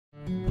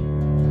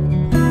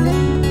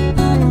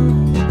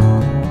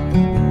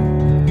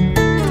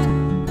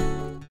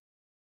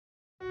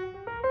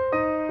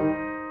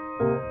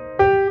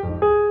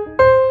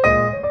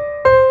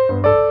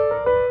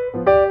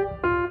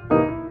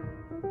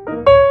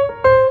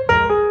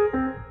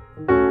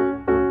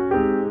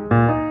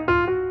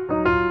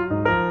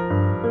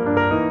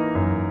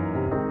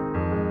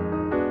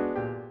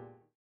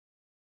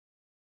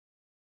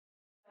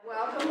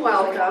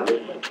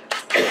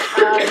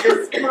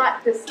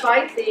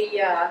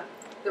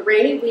the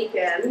rainy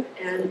weekend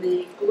and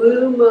the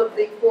gloom of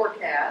the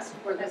forecast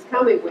for this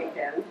coming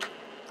weekend,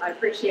 I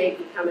appreciate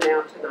you coming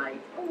out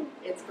tonight.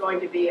 It's going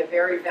to be a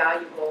very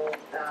valuable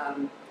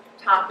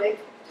topic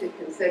to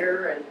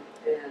consider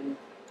and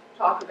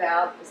talk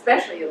about,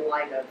 especially in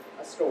light of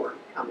a storm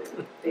coming,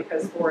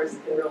 because forests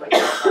can really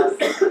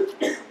help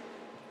us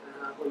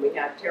when we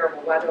have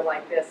terrible weather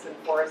like this, and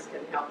forests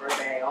can help our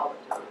day all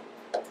the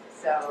time.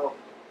 So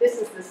this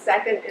is the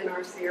second in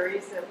our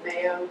series of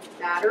Mayo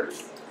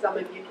Matters. Some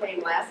of you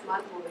came last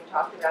month when we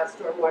talked about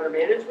stormwater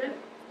management,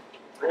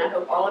 and I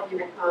hope all of you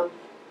will come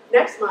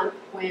next month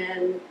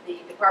when the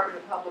Department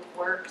of Public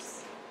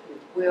Works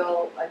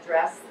will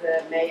address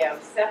the Mayo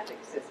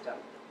septic system.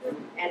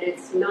 And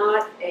it's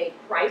not a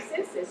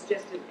crisis, it's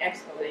just an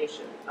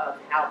explanation of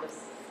how the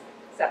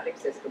septic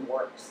system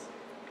works.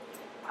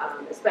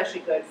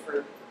 Especially good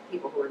for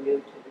people who are new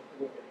to the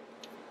community.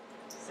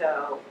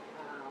 So,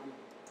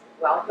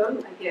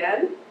 welcome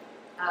again.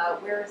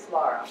 Where is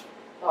Laura?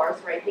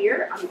 Laura's right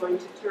here. I'm going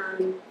to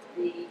turn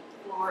the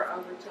floor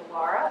over to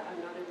Laura,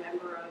 another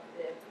member of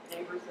the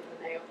Neighbors of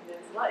the Mayo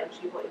Peninsula, and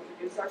she will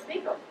introduce our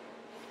speaker.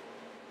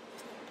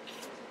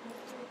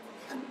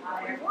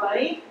 Hi,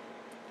 everybody.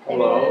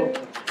 Hello.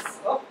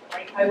 Oh,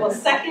 I will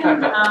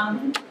second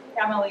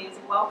Emily's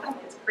welcome.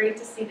 It's great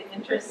to see the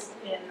interest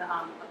in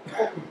a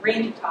whole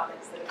range of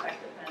topics that affect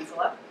the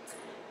peninsula.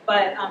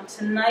 But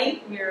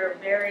tonight we're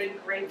very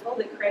grateful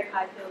that Craig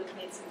Highfield has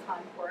made some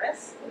time for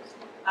us.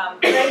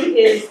 Craig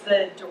is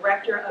the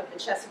director of the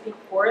Chesapeake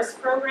Forest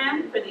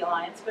Program for the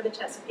Alliance for the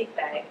Chesapeake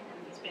Bay.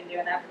 And he's been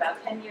doing that for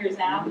about 10 years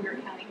now. We were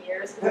counting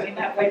years because we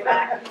went way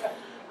back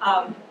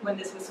when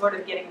this was sort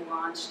of getting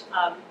launched.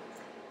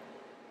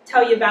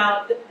 Tell you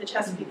about the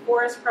Chesapeake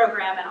Forest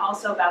Program and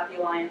also about the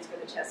Alliance for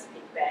the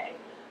Chesapeake Bay,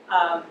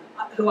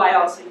 who I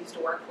also used to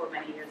work for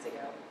many years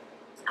ago.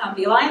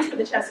 The Alliance for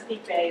the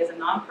Chesapeake Bay is a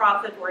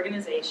nonprofit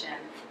organization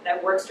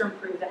that works to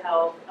improve the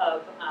health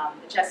of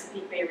the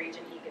Chesapeake Bay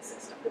region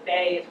ecosystem. The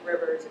bay, its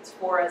rivers, its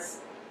forests,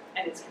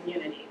 and its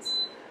communities.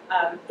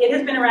 It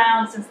has been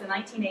around since the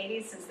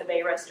 1980s, since the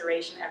bay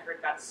restoration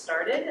effort got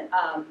started,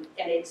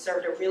 and it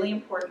served a really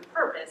important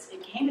purpose.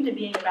 It came into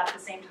being about the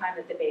same time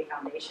that the Bay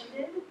Foundation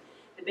did.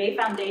 The Bay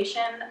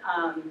Foundation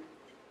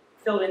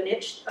filled a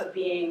niche of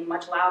being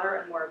much louder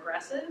and more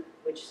aggressive,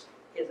 which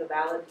is a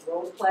valid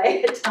role to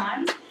play at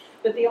times.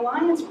 But the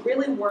Alliance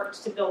really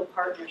worked to build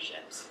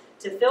partnerships,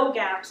 to fill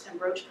gaps and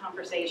broach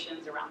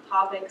conversations around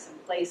topics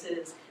and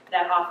places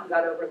that often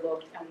got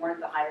overlooked and weren't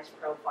the highest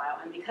profile.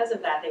 And because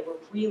of that, they were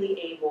really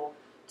able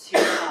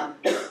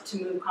to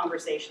move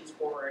conversations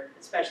forward,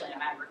 especially in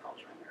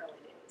agriculture in the early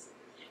days.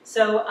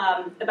 So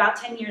about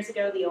 10 years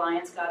ago, the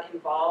Alliance got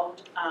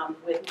involved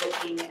with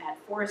looking at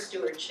forest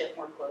stewardship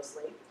more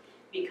closely,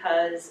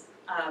 because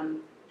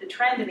the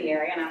trend in the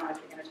area, and I don't know if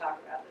you're going to talk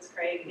about this,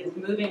 Craig, is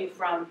moving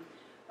from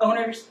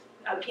owners,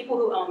 people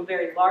who own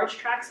very large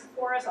tracts of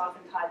forest,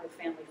 often tied with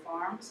family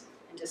farms,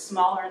 into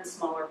smaller and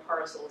smaller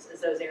parcels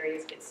as those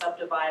areas get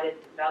subdivided,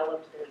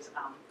 developed. There's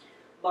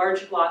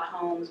large lot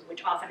homes,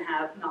 which often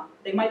have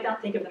they might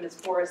not think of them as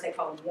forests, they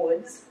call them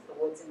woods, the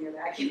woods in your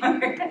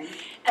backyard.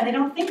 And they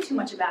don't think too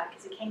much about it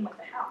because it came with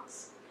the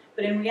house.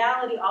 But in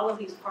reality, all of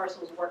these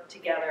parcels work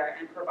together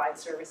and provide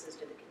services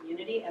to the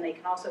community, and they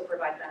can also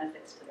provide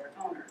benefits to their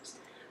owners.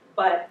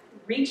 But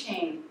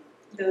reaching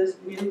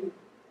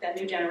that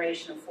new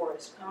generation of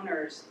forest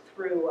owners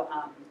through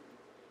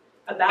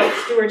about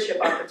stewardship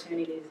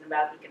opportunities and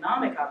about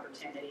economic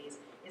opportunities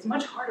is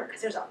much harder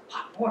because there's a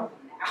lot more of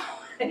them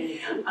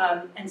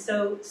now. And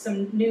so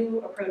some new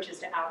approaches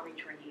to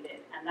outreach were needed,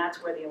 and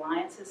that's where the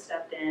Alliance has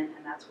stepped in,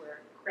 and that's where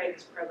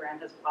Craig's program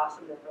has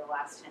blossomed over the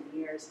last 10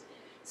 years.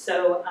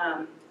 So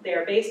they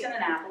are based in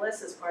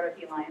Annapolis as part of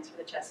the Alliance for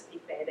the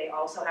Chesapeake Bay. They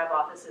also have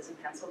offices in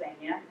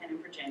Pennsylvania and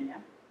in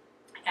Virginia.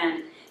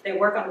 And they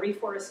work on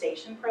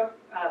reforestation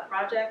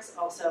projects,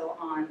 also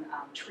on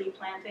tree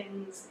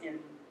plantings in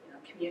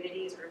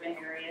communities, urban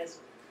areas,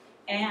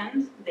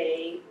 and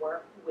they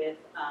work with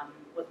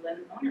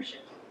woodland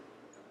ownership.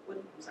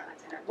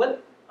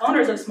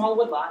 Owners of small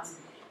woodlots,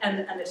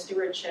 and the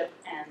stewardship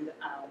and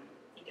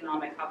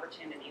economic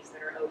opportunities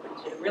that are open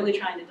to really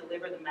trying to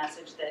deliver the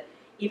message that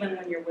even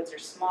when your woods are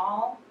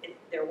small,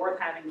 they're worth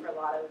having for a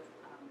lot of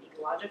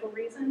ecological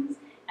reasons,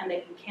 and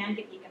that you can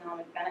get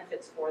economic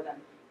benefits for them,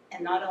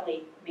 and not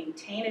only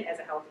maintain it as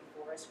a healthy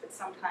forest, but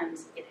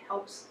sometimes it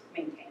helps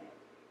maintain it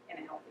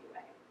in a healthy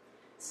way.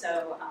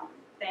 So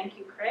thank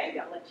you, Craig.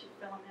 I'll let you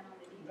fill him in on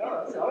the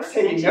details. I was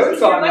taking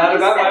notes on that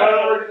about my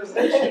own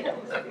organization.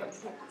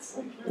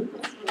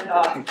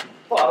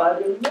 Well, I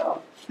didn't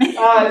know.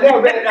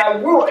 No, but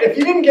if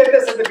you didn't get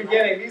this at the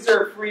beginning, these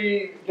are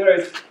free.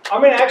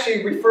 I'm going to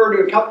actually refer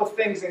to a couple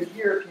things in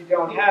here if you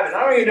don't have it. I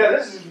don't even know.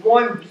 This is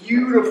one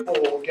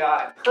beautiful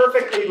guide,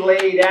 perfectly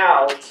laid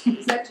out.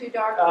 Is that too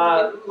dark?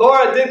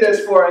 Laura did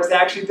this for us,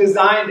 actually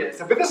designed it.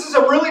 But this is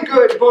a really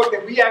good book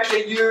that we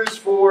actually use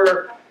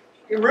for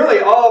really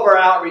all of our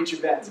outreach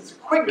events. It's a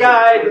quick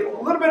guide,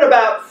 a little bit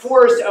about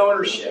forest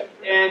ownership.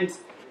 And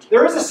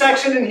there is a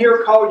section in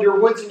here called Your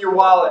Woods and Your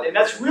Wallet. And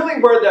that's really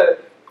where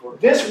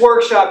this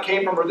workshop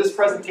came from, or this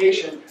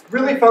presentation,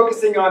 really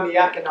focusing on the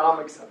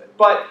economics of it.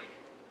 But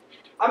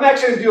I'm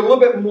actually going to do a little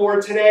bit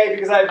more today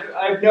because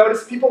I've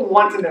noticed people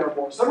want to know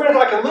more. So I'm going to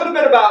talk a little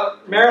bit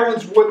about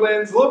Maryland's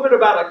woodlands, a little bit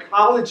about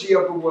ecology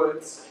of the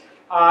woods,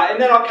 and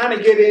then I'll kind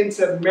of get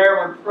into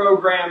Maryland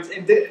programs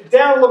and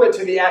down a little bit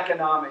to the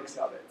economics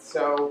of it.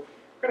 So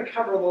we're going to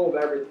cover a little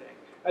of everything.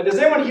 Does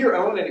anyone here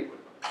own any woodlands?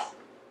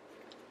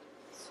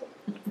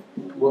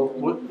 Well,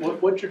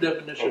 what's your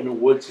definition of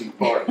woodsy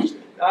forest?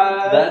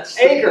 That's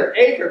acre.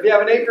 If you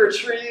have an acre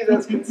tree,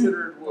 that's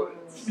considered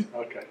woods.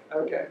 Okay.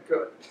 Okay,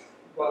 good.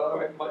 Well,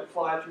 I might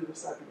fly through the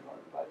second part,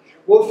 but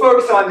we'll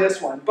focus on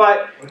this one.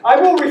 But I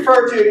will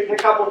refer to a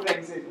couple of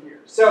things in here.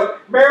 So,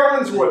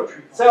 Maryland's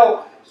woodland.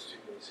 So,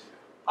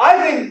 I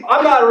think,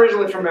 I'm not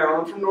originally from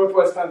Maryland, from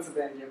northwest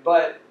Pennsylvania,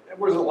 but there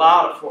was a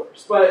lot of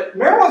forests. But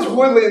Maryland's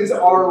woodlands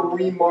are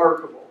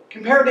remarkable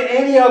compared to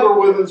any other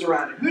woodlands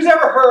around it. Who's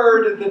ever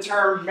heard the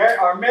term,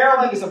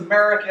 Maryland is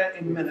America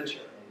in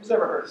miniature? Who's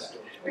ever heard of that?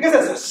 Because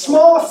it's a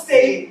small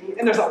state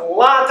and there's a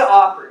lot to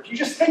offer. If you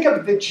just think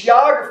of the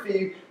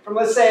geography from,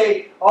 let's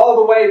say, all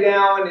the way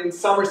down in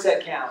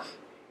Somerset County,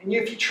 and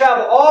if you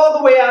travel all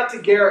the way out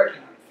to Garrett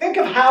County, think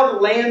of how the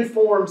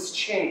landforms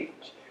change.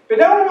 But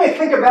don't only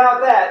think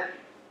about that,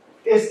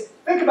 is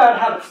think about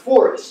how the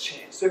forests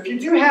change. So if you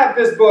do have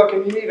this book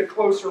and you need a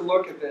closer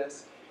look at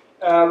this,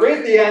 right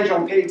at the end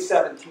on page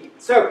 17.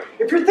 So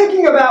if you're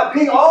thinking about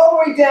being all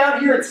the way down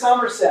here at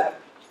Somerset,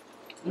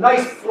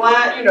 nice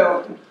flat, you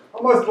know,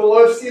 almost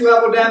below sea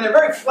level down there,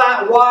 very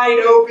flat, wide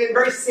open,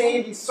 very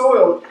sandy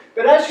soil.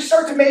 But as you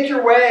start to make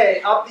your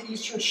way up the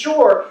eastern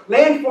shore,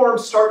 landforms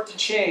start to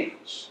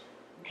change.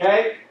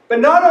 Okay? But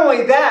not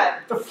only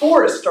that, the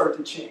forests start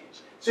to change.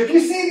 So if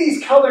you see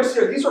these colors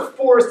here, these are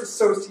forest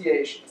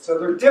associations. So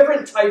they're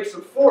different types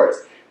of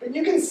forests. But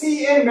you can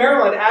see in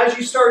Maryland, as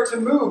you start to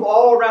move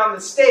all around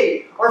the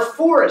state, our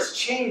forests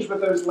change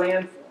with those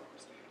landforms.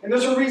 And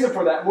there's a reason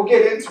for that. We'll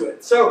get into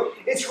it. So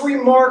it's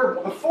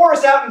remarkable. The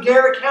forests out in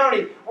Garrett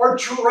County are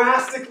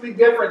drastically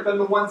different than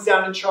the ones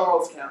down in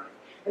Charles County.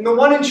 And the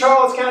one in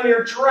Charles County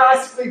are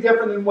drastically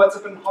different than what's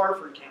up in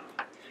Harford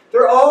County.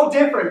 They're all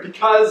different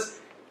because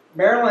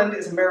Maryland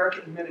is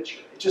America in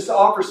miniature. It just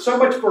offers so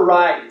much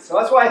variety. So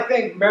that's why I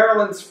think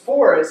Maryland's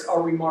forests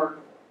are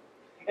remarkable.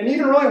 And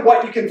even really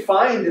what you can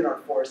find in our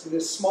forests in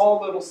this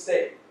small little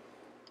state.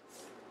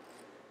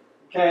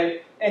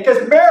 Okay? And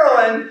because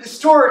Maryland,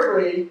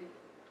 historically,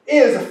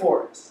 is a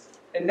forest.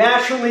 It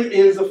naturally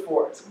is a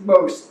forest,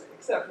 mostly.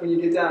 Except when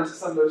you get down to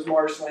some of those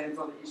marshlands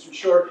on the eastern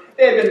shore.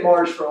 They have been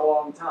marsh for a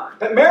long time.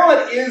 But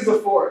Maryland is a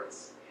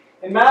forest.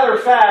 And matter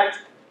of fact,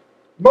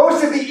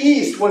 most of the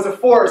East was a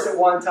forest at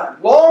one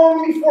time.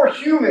 Long before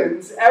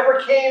humans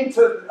ever came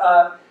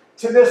to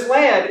this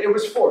land, it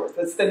was forest.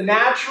 That's the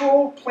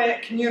natural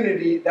plant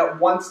community that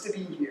wants to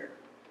be here.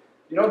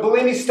 You don't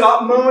believe me?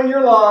 Stop mowing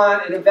your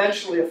lawn, and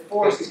eventually a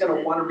forest is going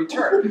to want to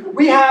return.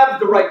 We have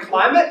the right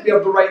climate, we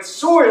have the right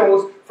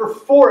soils for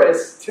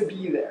forests to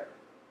be there.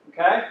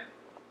 Okay?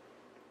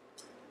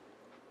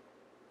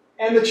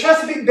 And the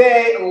Chesapeake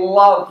Bay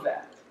loved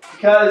that.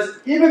 Because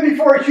even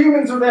before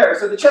humans were there,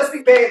 so the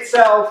Chesapeake Bay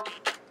itself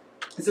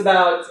is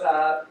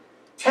about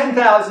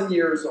 10,000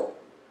 years old.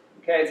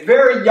 Okay, it's a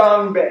very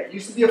young bay. It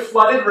used to be a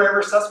flooded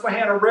river,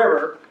 Susquehanna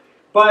River,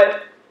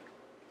 but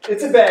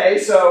it's a bay,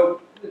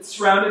 so it's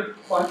surrounded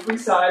on three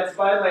sides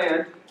by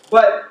land.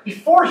 But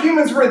before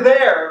humans were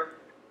there,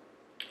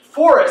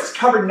 forests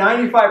covered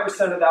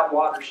 95% of that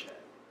watershed.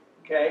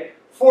 Okay,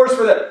 forests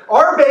were there.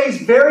 Our bay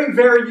is very,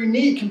 very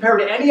unique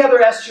compared to any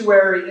other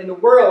estuary in the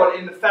world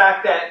in the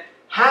fact that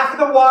half of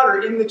the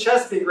water in the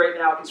Chesapeake right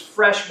now is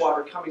fresh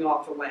water coming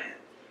off the land.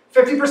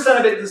 50%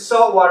 of it is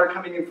salt water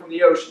coming in from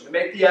the ocean to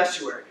make the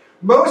estuary.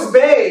 Most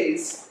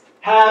bays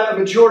have a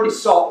majority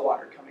salt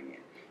water coming in.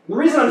 And the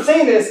reason I'm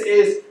saying this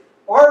is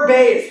our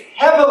bay is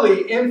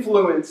heavily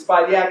influenced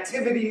by the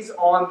activities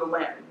on the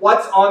land.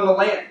 What's on the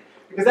land?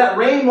 Because that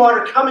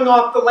rainwater coming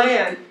off the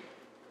land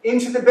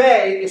into the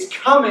bay is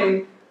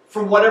coming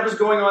from whatever's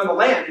going on the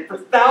land. And for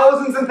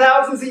thousands and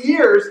thousands of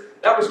years,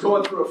 that was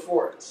going through a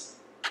forest.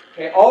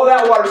 Okay, all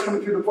that water is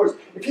coming through the forest.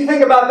 If you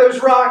think about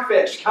those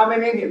rockfish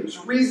coming in here, there's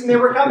a reason they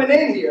were coming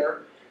in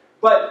here,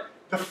 but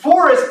the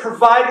forest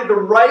provided the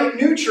right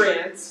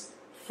nutrients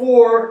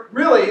for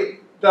really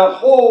the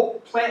whole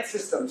plant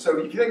system. So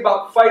if you think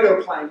about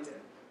phytoplankton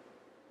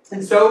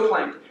and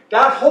zooplankton,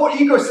 that whole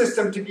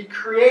ecosystem to be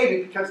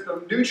created because of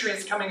the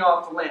nutrients coming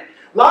off the land.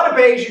 A lot of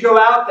bays you go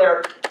out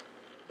there,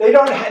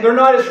 they're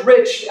not as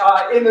rich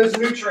in those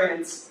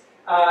nutrients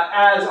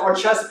as our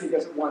Chesapeake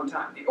is at one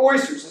time. The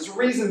oysters, there's a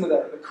reason they're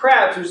there. The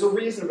crabs, there's a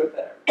reason they're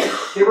there.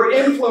 They were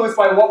influenced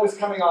by what was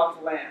coming off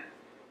the land.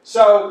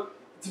 So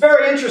it's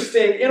very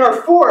interesting. In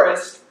our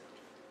forest,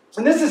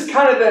 and this is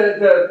kind of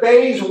the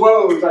bay's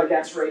woes, I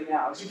guess, right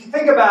now. So if you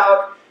think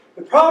about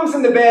the problems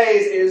in the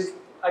bays is,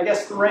 I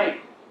guess, the rain.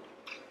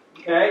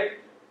 Okay?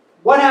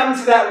 What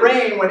happens to that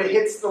rain when it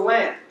hits the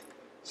land?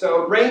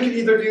 So rain can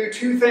either do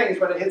two things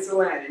when it hits the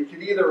land. It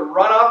can either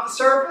run off the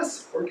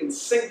surface or it can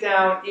sink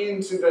down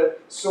into the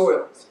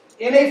soils.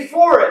 In a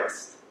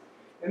forest,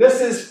 And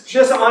this is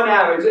just on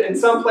average. In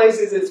some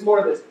places, it's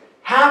more than this.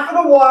 Half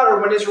of the water,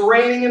 when it's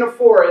raining in a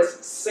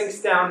forest,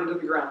 sinks down into the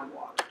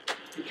groundwater.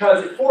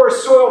 Because the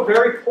forest soil,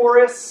 very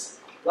porous,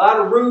 a lot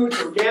of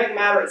roots, organic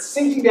matter, it's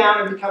sinking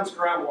down and becomes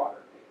groundwater.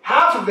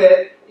 Half of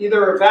it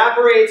either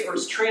evaporates or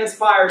is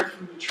transpired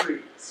through the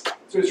trees.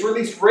 So it's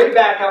released right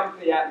back out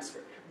into the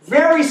atmosphere.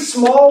 Very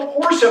small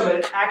portion of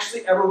it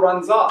actually ever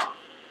runs off.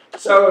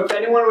 So if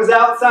anyone was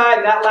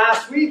outside that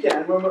last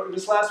weekend,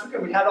 this last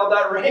weekend we had all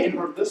that rain,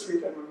 or this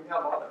weekend when we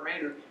have all that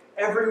rain, or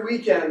every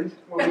weekend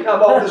when we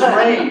have all this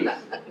rain,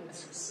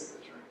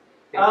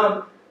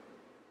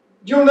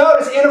 you'll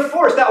notice in a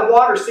forest that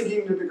water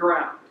sinking to the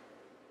ground.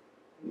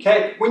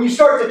 Okay? When you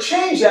start to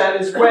change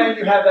that is when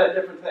you have that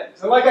different thing.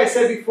 So like I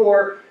said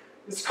before,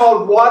 it's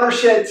called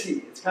watershed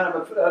tea. It's kind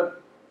of a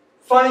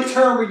funny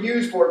term we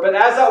use for it, but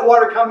as that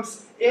water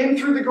comes in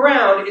through the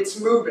ground, it's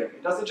moving.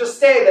 It doesn't just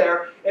stay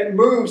there, it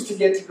moves to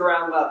get to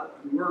ground level.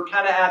 And we're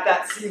kind of at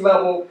that sea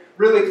level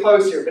really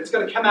close here, but it's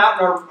going to come out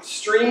in our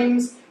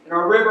streams, in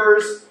our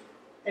rivers,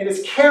 and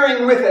it's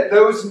carrying with it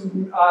those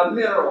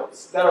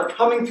minerals that are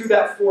coming through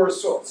that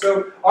forest soil.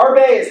 So our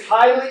bay is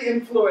highly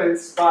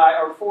influenced by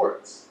our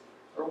forests,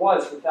 or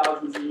was for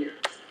thousands of years.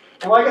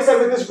 And like I said,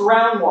 with this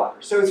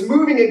groundwater, so it's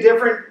moving at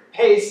different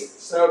paces.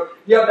 So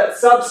you have that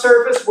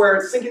subsurface where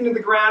it's sinking to the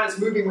ground, it's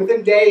moving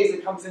within days,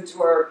 it comes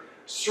into our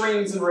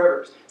streams and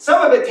rivers.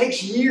 Some of it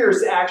takes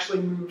years to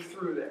actually move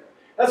through there.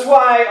 That's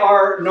why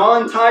our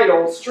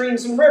non-tidal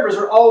streams and rivers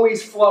are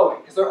always flowing,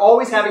 because they're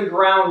always having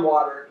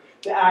groundwater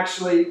to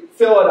actually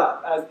fill it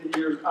up as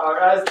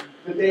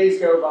the days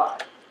go by,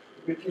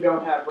 if you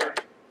don't have rain.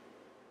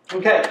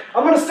 Okay,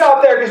 I'm going to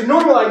stop there because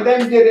normally I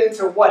then get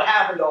into what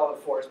happened to all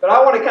the forest, but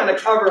I want to kind of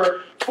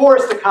cover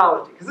forest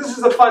ecology because this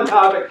is a fun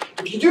topic.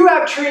 If you do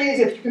have trees,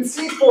 if you can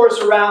see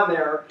forests around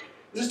there,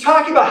 just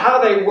talking about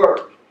how they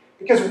work.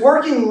 Because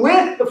working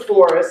with the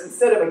forest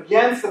instead of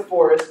against the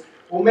forest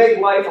will make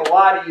life a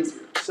lot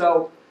easier.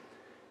 So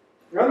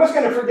you're almost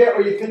going to forget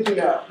what you think you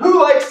know.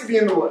 Who likes to be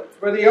in the woods,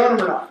 whether you own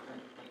them or not?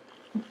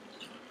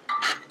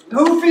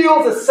 Who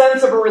feels a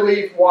sense of a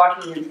relief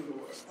walking into the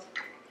woods?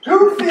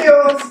 Who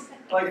feels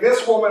like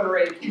this woman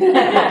right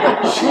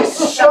here? She's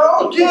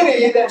so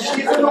giddy that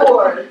she's in the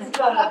woods.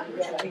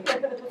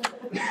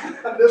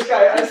 This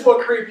guy, it's a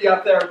little creepy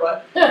up there,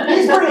 but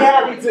he's pretty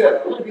happy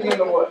too, being in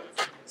the woods.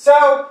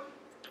 So,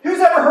 who's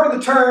ever heard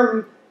the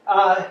term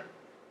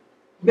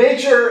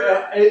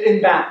nature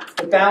in balance,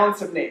 the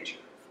balance of nature?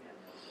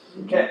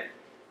 Okay,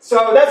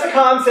 so that's a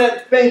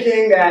concept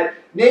thinking that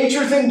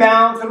nature's in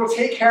balance, it'll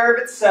take care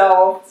of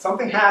itself,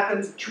 something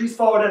happens, trees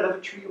fall down, another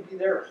tree will be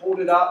there to hold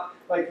it up,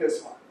 like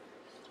this one.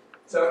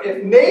 So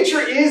if nature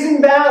is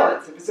in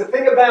balance, if it's a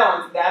thing of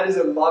balance, that is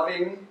a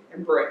loving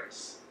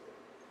embrace.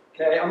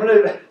 Okay,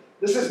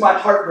 this is my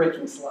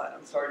heartbreaking slide,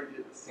 I'm sorry to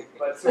do this,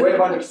 but it's a way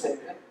of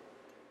understanding it.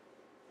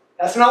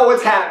 That's not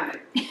what's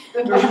happening.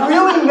 There's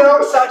really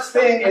no such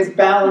thing as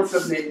balance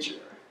of nature.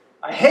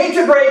 I hate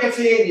to break it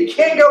to you, you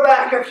can't go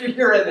back if you're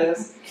hearing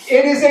this.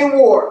 It is a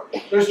war.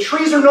 Those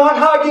trees are not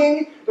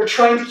hugging, they're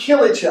trying to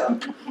kill each other.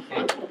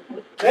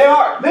 They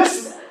are.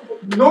 This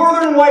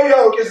northern white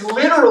oak is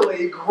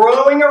literally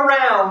growing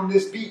around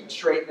this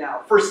beach right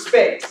now for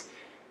space.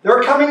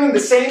 They're coming in the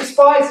same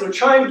spots, they're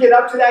trying to get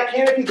up to that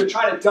canopy, they're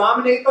trying to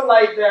dominate the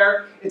light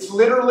there. It's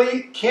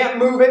literally, can't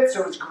move it,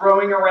 so it's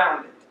growing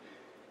around it.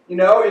 You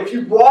know, if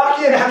you walk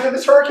in after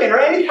this hurricane or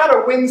any kind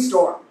of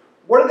windstorm,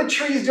 what are the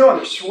trees doing?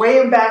 They're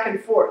swaying back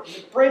and forth.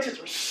 The branches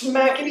are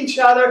smacking each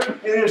other,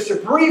 and there's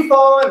debris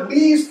falling,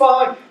 leaves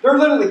falling. They're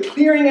literally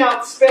clearing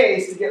out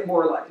space to get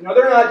more light. You know,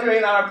 they're not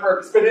doing that on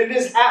purpose, but it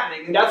is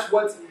happening, and that's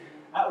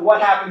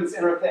what happens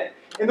in our thing.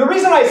 And the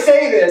reason I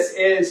say this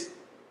is,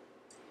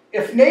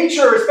 if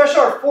nature,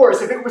 especially our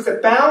forests, if it was a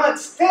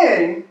balanced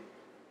thing,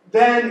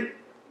 then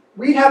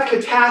we'd have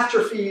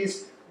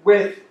catastrophes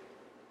with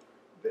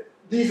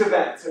these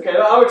events. Okay,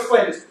 I'll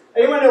explain this.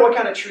 Anyone know what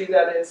kind of tree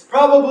that is?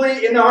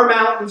 Probably in our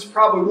mountains,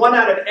 probably 1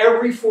 out of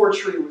every 4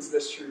 tree was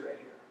this tree right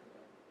here.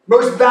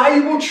 Most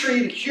valuable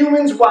tree to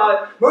humans,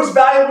 most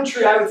valuable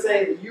tree I would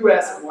say in the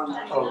U.S. at one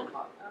time. Oh.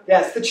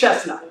 Yes, the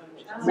chestnut,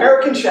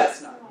 American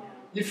chestnut.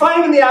 You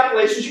find them in the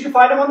Appalachians, you can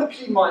find them on the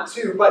Piedmont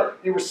too,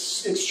 but they were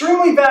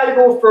extremely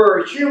valuable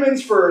for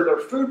humans, for their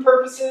food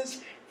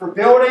purposes, for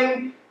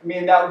building. I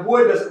mean, that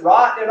wood doesn't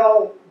rot at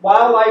all.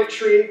 Wildlife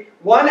tree,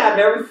 1 out of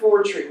every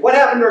 4 tree. What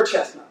happened to our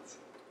chestnuts?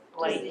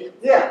 Blight.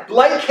 Yeah,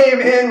 blight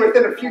came in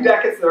within a few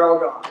decades, they're all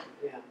gone.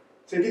 Yeah.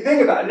 So if you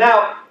think about it,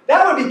 now,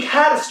 that would be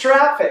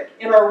catastrophic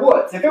in our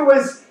woods. If it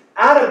was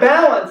out of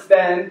balance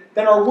then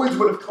our woods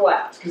would have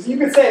collapsed. Because you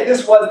could say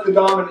this was the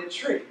dominant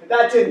tree, but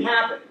that didn't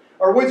happen.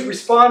 Our woods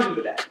responded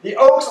to that. The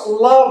oaks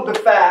loved the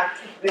fact,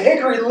 the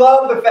hickory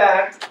loved the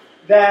fact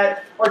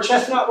that our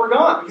chestnut were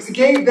gone because it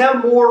gave them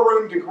more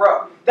room to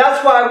grow.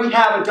 That's why we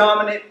have a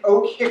dominant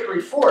oak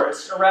hickory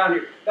forest around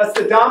here. That's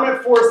the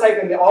dominant forest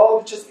type in all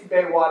of the Chesapeake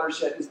Bay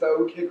watershed is the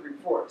oak hickory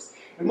forest.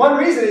 And one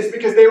reason is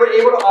because they were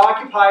able to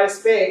occupy a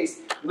space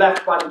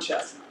left by the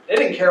chestnut. They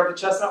didn't care if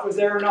the chestnut was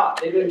there or not.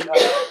 They didn't,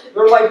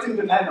 their life didn't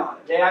depend on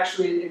it. They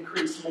actually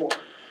increased more.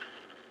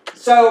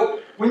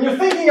 So when you're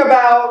thinking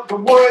about the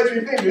woods, when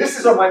you're thinking, this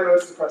is on my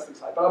most depressing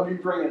side, but I'll be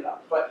bringing it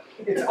up. But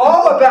it's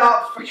all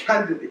about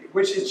fecundity,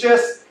 which is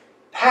just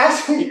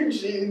passing your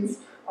genes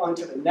on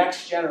to the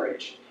next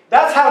generation.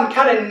 That's how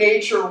kind of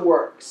nature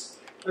works.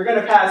 They're going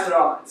to pass it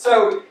on.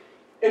 So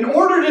in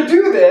order to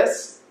do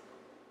this,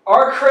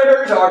 our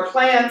critters, our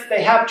plants,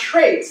 they have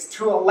traits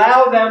to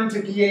allow them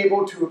to be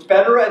able to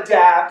better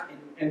adapt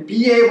and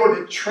be able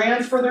to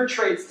transfer their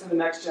traits to the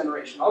next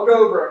generation. I'll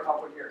go over a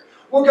couple here.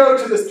 We'll go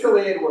to this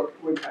pileated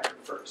woodpecker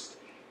first.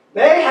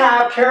 They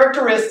have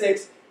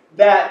characteristics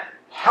that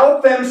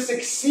help them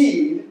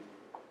succeed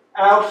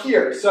out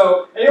here.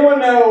 So anyone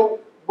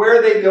know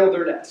where they build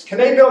their nest? Can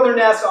they build their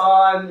nest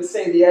on,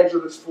 say, the edge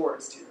of this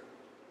forest here?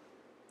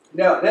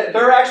 No,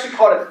 they're actually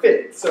called a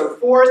Phipps, so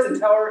forest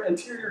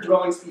interior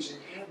dwelling species.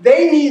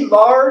 They need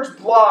large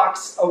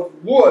blocks of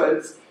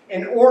woods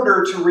in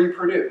order to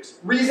reproduce.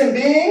 Reason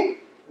being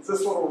is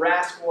this little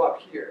rascal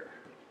up here.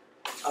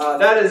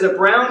 That is a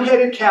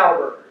brown-headed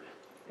cowbird.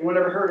 Anyone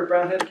ever heard of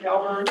brown-headed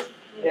cowbirds?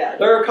 Yeah,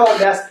 they're called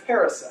nest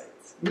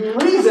parasites. The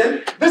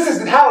reason, this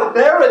is how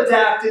they're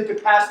adapted to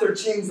pass their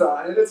genes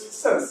on, and it's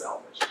so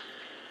selfish.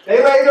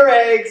 They lay their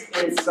eggs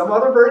in some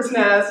other bird's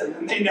nest, and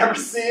then they never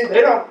see it.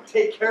 They don't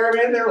take care of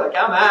it. They're like,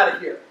 I'm out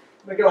of here.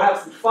 I'm going to go have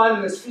some fun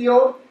in this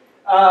field.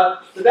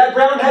 But that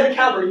brown-headed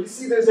cowbird, you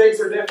see those eggs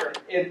are different.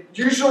 It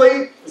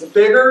usually is a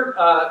bigger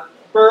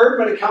bird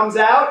when it comes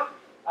out.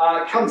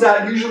 Comes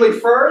out usually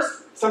first.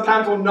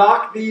 Sometimes we'll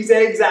knock these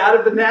eggs out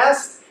of the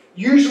nest.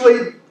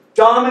 Usually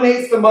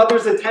dominates the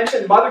mother's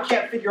attention. The mother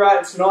can't figure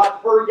out it's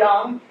not her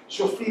young.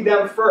 She'll feed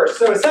them first.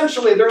 So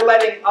essentially, they're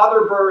letting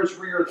other birds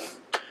rear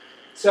them.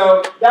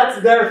 So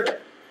that's their thing.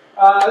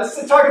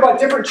 Let's talk about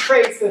different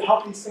traits that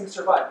help these things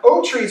survive.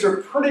 Oak trees are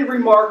pretty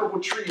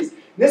remarkable trees.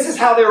 This is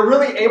how they're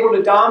really able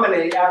to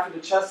dominate after the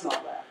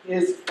chestnut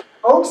left.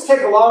 Oaks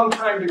take a long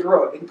time to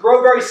grow. They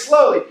grow very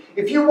slowly.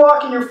 If you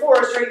walk in your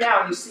forest right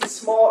now and you see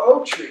small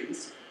oak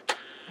trees,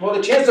 well,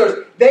 the chances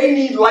are they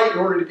need light in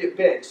order to get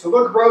big. So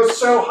they'll grow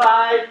so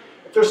high,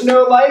 if there's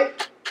no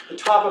light, the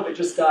top of it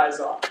just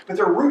dies off. But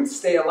their roots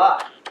stay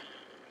alive.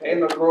 Okay,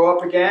 and they'll grow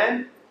up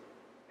again,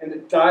 and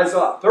it dies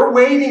off. They're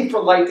waiting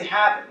for light to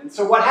happen. And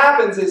so what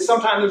happens is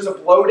sometimes there's a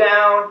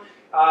blowdown,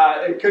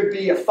 it could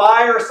be a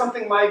fire or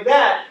something like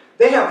that.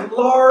 They have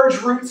large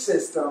root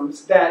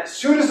systems that as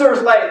soon as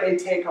there's light, they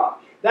take off.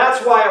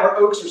 That's why our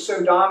oaks are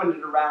so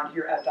dominant around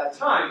here at that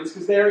time, is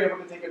because they're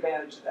able to take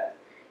advantage of that.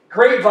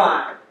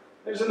 Grapevine.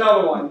 There's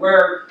another one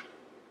where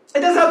it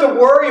doesn't have to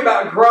worry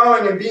about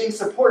growing and being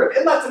supportive.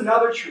 It lets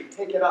another tree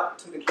take it up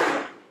to the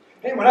kingdom.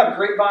 Anyone have a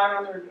grapevine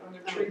on their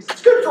trees?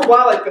 It's good for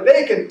wildlife, but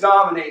they can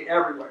dominate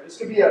everywhere. This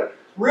could be a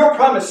real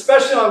problem,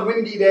 especially on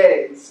windy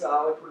days,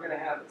 like we're going to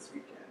have this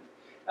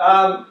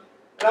weekend.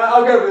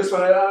 I'll go over this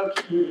one. I'll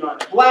keep moving on.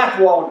 Black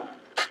walnut.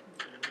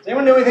 Does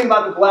anyone know anything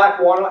about the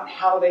black walnut and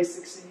how they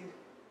succeed?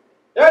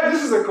 Yeah,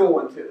 this is a cool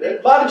one, too.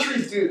 A lot of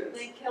trees do this.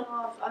 They kill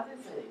off other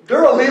things.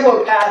 They're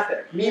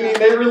allelopathic, meaning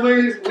they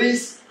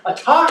release a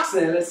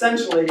toxin,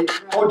 essentially,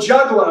 called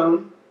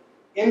juglone,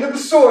 into the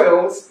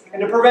soils,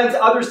 and it prevents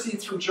other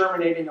seeds from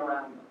germinating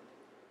around them.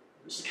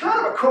 Which is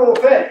kind of a cool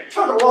thing. It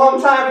took a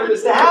long time for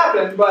this to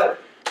happen,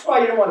 but that's why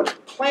you don't want to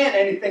plant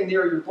anything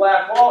near your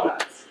black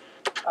walnuts,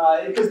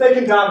 because they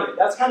can dominate.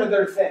 That's kind of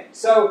their thing.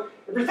 So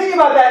if you're thinking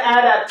about that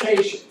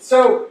adaptation,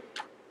 so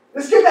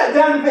let's get that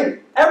down to think.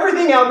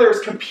 Everything out there is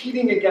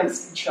competing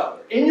against each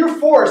other. In your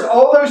forest,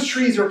 all those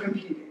trees are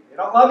competing. They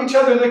don't love each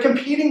other. They're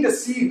competing to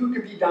see who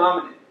can be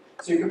dominant,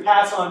 so you can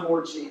pass on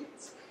more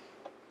genes.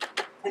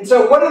 And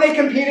so what are they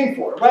competing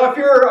for? Well, if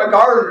you're a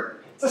gardener,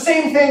 it's the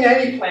same thing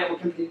any plant will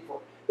compete for.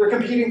 They're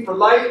competing for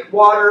light,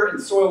 water, and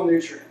soil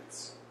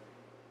nutrients.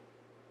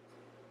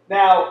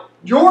 Now,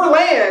 your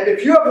land,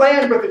 if you have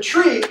land with a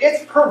tree,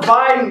 it's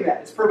providing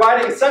that. It's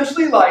providing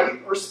essentially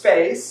light or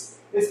space.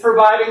 It's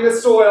providing the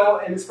soil,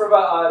 and it's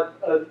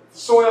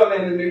soil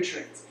and the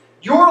nutrients.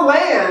 Your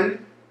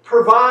land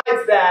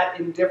provides that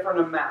in different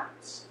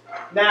amounts.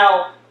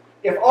 Now,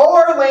 if all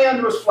our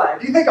land was flat,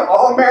 if you think of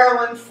all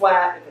Maryland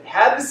flat, if it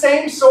had the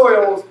same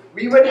soils,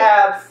 we would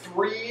have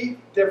 3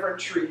 different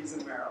trees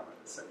in Maryland,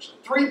 essentially.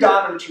 3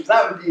 dominant trees,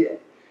 that would be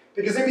it.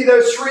 Because it'd be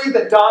those trees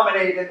that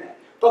dominate in it.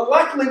 But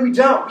luckily we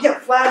don't. We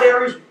have flat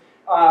areas,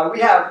 we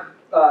have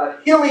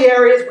hilly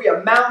areas, we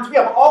have mountains, we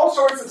have all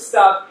sorts of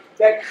stuff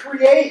that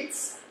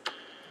creates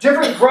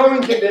different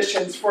growing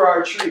conditions for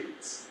our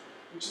trees,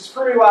 which is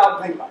pretty wild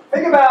to think about.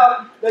 Think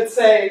about, let's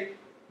say,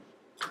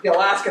 the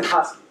Alaskan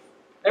Husky.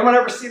 Anyone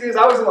ever see these?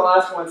 I was in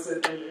Alaska once.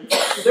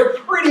 They're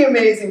pretty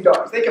amazing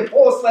dogs. They can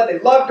pull a sled. They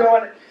love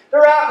going.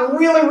 They're out in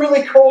really,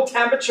 really cold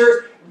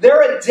temperatures.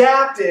 They're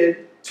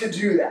adapted to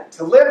do that,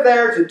 to live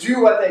there, to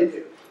do what they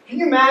do. Can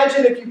you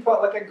imagine if you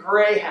put like a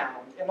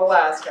greyhound in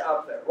Alaska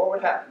up there? What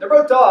would happen? They're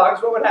both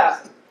dogs. What would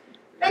happen?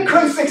 They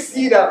couldn't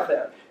succeed up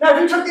there. Now,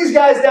 if you took these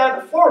guys down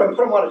to Florida and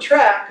put them on a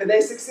track, could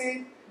they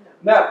succeed?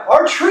 No.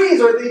 Our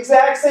trees are the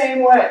exact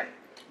same way.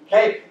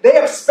 Okay? They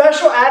have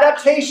special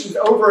adaptations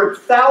over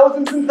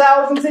thousands and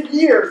thousands of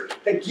years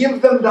that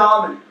give them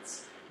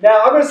dominance.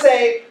 Now, I'm going to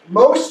say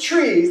most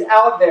trees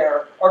out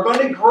there are going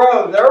to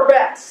grow their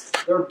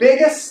best, their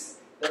biggest,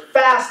 their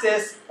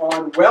fastest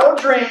on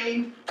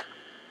well-drained,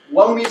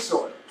 loamy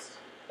soils.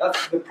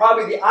 That's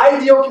probably the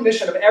ideal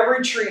condition of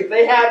every tree. If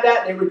they had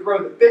that, they would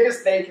grow the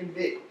biggest they can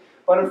be.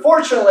 But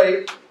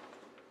unfortunately,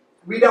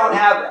 we don't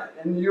have that,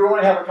 and you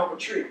only have a couple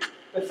trees.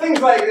 But things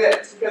like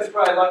this, you guys are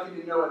probably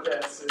lucky to know what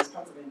this is.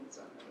 Pennsylvanians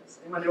don't know this.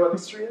 Anyone know what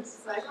this tree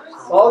is?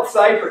 Bald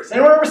cypress.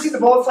 Anyone ever see the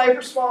bald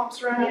cypress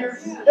swamps around here?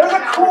 Yeah. They're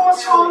the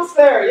coolest swamps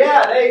there.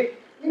 Yeah, they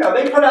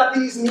put out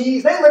these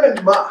knees. They live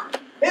in muck.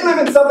 They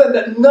live in something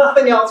that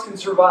nothing else can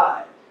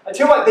survive. I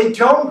tell you what, they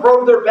don't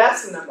grow their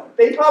best in the muck.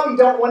 They probably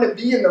don't want to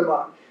be in the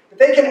muck. But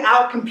they can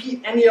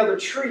outcompete any other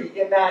tree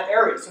in that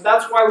area. So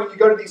that's why when you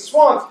go to these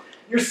swamps,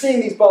 you're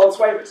seeing these bald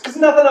cypress, because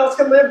nothing else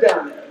can live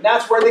down there. And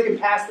that's where they can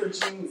pass their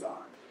genes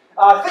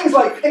on. Things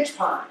like pitch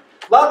pine.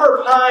 A lot of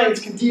our pines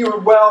can deal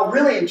well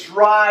really in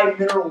dry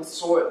mineral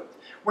soil,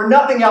 where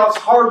nothing else,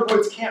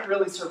 hardwoods can't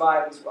really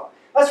survive as well.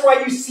 That's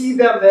why you see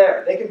them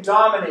there. They can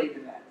dominate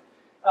in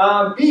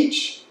that.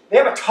 Beech. They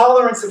have a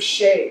tolerance of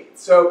shade.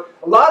 So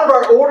a lot of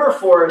our older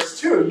forests,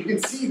 too, you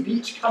can see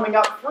beech coming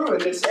up through in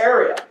this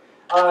area.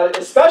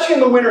 Especially in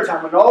the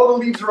wintertime when all the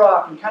leaves are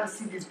off, you kind of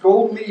see these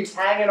gold leaves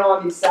hanging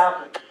on these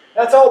saplings.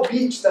 That's all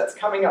beech that's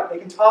coming up. They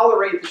can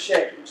tolerate the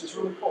shade, which is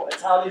really cool.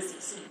 That's how they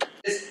succeed.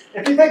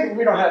 If you think,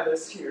 we don't have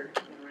this here,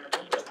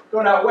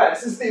 going out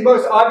west, this is the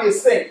most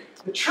obvious thing.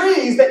 The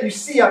trees that you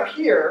see up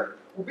here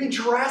will be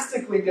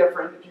drastically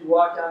different if you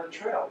walk down the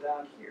trail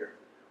down here.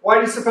 Why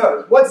do you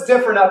suppose? What's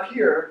different up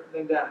here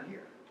than down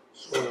here?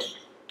 Soil.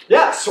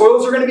 Yeah,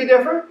 soils are going to be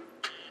different.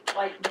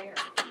 Like there.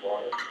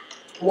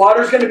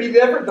 Water's going to be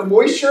different. The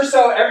moisture,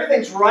 so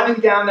everything's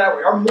running down that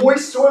way. Our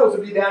moist soils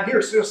will be down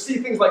here. So you'll see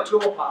things like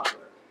tulip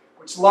poplar,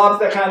 which loves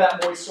that kind of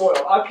that moist soil.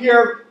 Up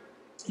here,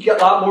 you get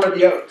a lot more of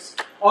the oaks.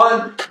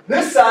 On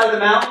this side of the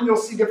mountain, you'll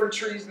see different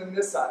trees than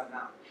this side of the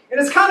mountain.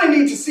 And it's kind of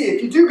neat to see.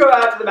 If you do go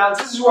out to the mountains,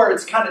 this is where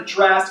it's kind of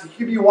drastic. You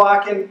could be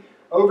walking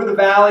over the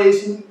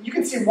valleys, and you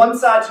can see one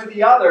side to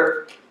the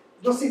other.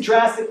 You'll see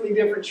drastically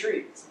different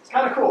trees. It's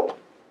kind of cool.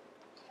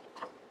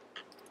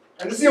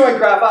 And this is the only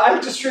graph. I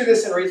just drew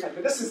this in recently,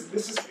 but this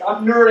is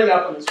I'm nerding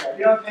up on this graph.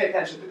 You don't have to pay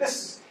attention, but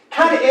this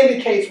kind of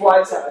indicates why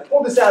it's out. I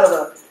pulled this out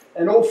of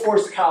an old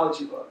forest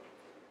ecology book.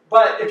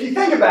 But if you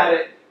think about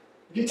it,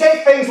 if you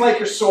take things like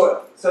your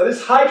soil, so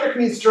this hydric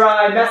means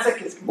dry,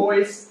 mesic is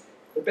moist,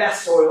 the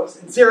best soils,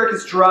 and xeric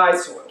is dry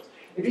soils.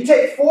 If you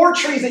take 4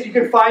 trees that you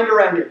can find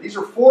around here, these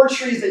are 4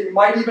 trees that you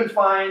might even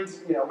find,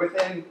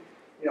 within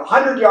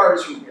 100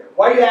 yards from here.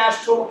 White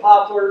ash, tulip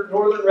poplar,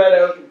 northern red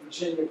oak, and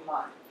Virginia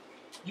pine.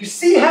 You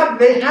see how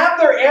they have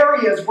their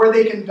areas where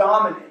they can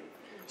dominate.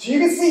 So you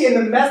can see in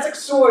the mesic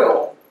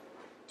soil,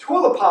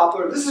 tulip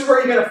poplar, this is where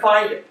you're going to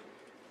find it.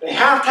 They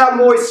have to have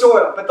moist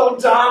soil, but they'll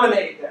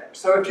dominate there.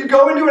 So if you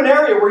go into an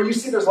area where you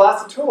see there's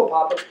lots of tulip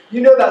poplar, you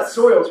know that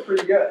soil is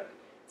pretty good.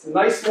 It's a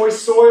nice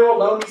moist soil,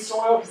 loamy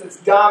soil, because it's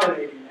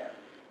dominating there.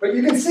 But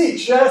you can see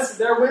just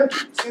they're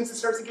wimpy. As soon as it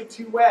starts to get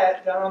too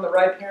wet down on the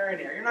riparian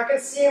area, you're not going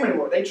to see them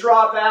anymore. They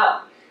drop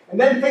out. And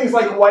then things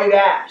like white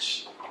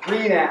ash,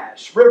 green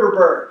ash, river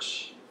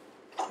birch.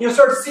 You'll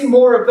start to see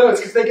more of those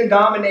because they can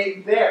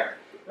dominate there.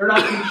 They're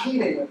not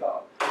competing with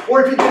them.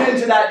 Or if you get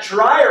into that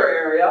drier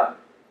area,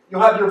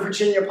 you'll have your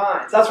Virginia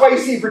pines. That's why you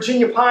see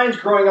Virginia pines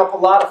growing up a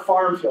lot of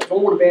farm fields,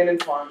 old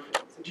abandoned farm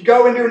fields. If you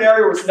go into an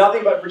area where it's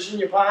nothing but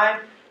Virginia pine,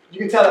 you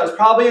can tell that was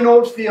probably an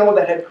old field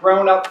that had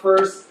grown up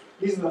first.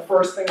 These are the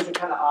first things that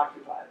kind of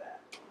occupy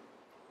that.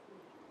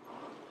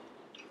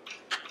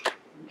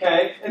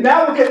 Okay, and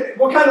now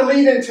we'll kind of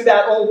lead into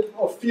that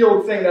old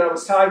field thing that I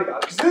was talking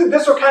about. Because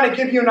this will kind of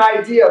give you an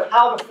idea of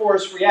how the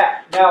forests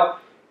react. Now,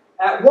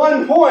 at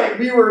one point,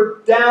 we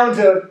were down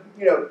to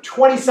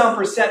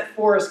 20-some%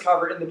 forest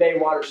cover in the Bay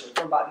watershed,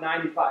 from about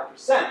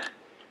 95%.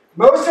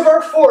 Most of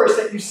our forests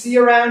that you see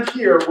around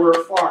here were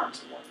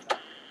farms at one time.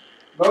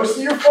 Most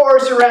of your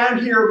forests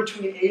around here are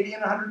between 80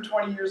 and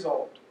 120 years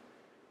old.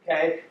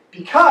 Okay?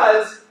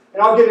 Because,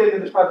 and I'll get into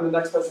this probably in the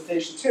next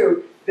presentation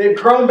too, they've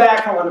grown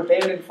back on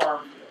abandoned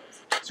farm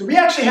fields. So we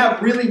actually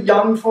have really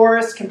young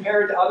forests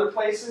compared to other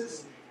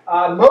places.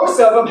 Most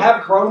of them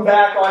have grown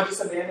back on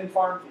just abandoned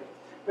farm fields.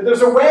 But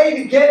there's a way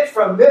to get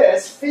from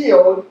this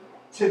field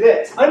to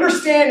this.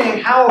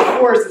 Understanding how a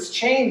forest is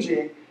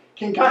changing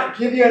can kind of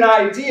give you an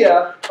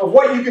idea of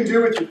what you can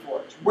do with your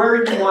forest, where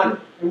you want it,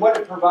 and what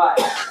it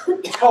provides.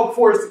 It's called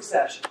forest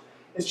succession.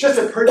 It's just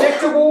a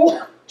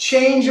predictable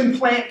change in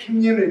plant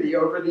community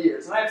over the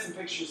years. And I have some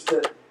pictures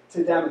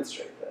to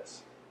demonstrate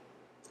this.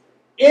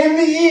 In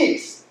the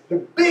east, the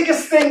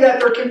biggest thing that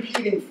they're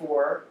competing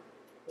for,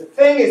 the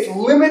thing is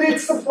limited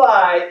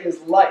supply, is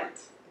light.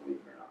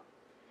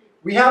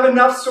 We have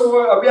enough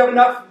soil. We have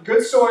enough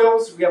good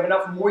soils. We have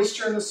enough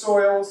moisture in the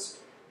soils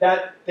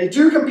that they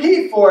do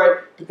compete for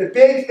it. But the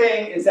big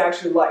thing is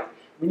actually light.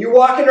 When you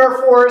walk into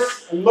our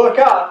forests and look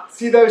up,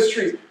 see those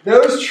trees.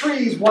 Those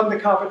trees won the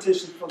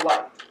competition for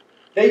light.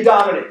 They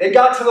dominate. They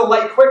got to the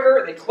light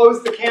quicker. They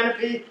closed the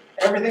canopy.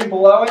 Everything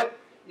below it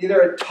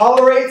either it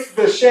tolerates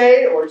the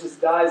shade or it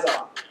just dies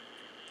off.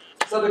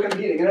 So they're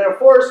competing, and then a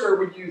forester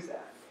would use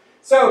that.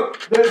 So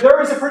there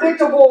is a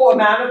predictable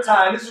amount of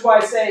time. This is why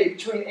I say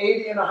between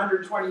 80 and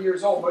 120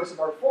 years old, most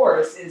of our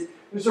forests, is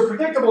there's a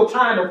predictable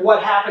time of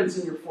what happens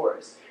in your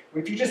forest.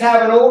 If you just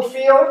have an old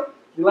field,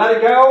 you let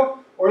it go,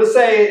 or let's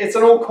say it's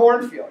an old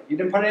cornfield. You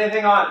didn't put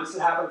anything on it. This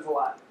happens a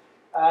lot.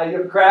 You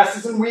have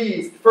grasses and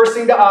weeds. First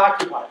thing to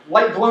occupy,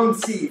 light-blown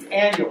seeds,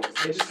 annuals.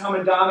 They just come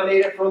and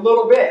dominate it for a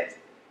little bit.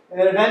 And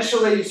then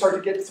eventually you start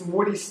to get some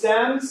woody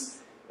stems,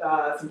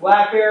 some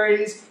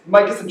blackberries. You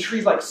might get some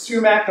trees like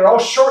sumac. They're all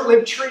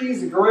short-lived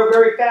trees. They grow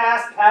very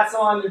fast, pass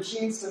on their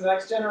genes to the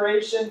next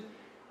generation.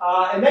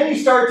 And then you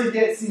start to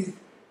get these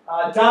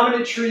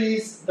dominant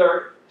trees.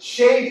 They're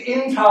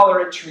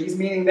shade-intolerant trees,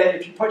 meaning that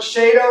if you put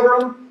shade over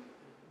them,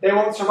 they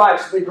won't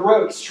survive. So they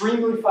grow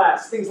extremely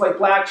fast. Things like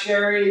black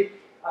cherry,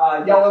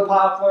 yellow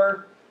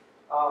poplar.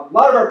 A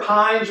lot of our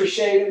pines are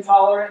shade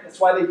intolerant. That's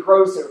why they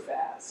grow so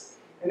fast.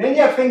 And then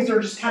you have things that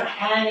are just kind of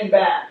hanging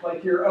back,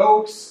 like your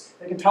oaks.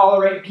 They can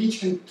tolerate,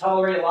 beech can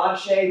tolerate a lot of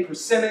shade.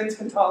 Persimmons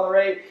can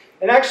tolerate.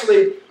 And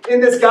actually, in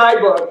this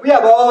guidebook, we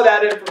have all of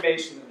that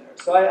information in there.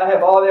 So I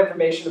have all the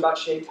information about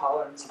shade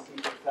tolerance and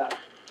things like that.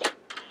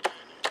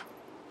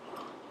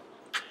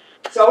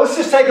 So let's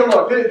just take a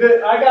look.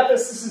 I got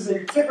this. This is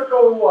a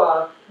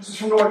typical, this is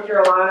from North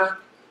Carolina,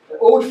 the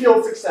old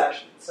field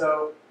succession.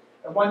 So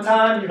at one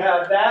time you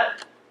have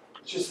that.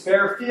 It's just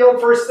bare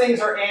field. First things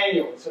are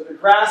annual. So the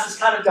grass is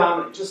kind of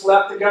dominant. Just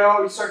left to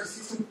go. You start to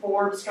see some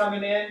forbs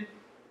coming in.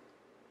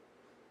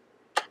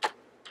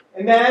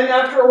 And then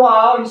after a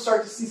while, you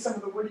start to see some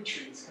of the woody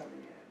trees coming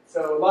in.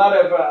 So a lot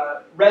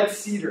of red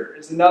cedar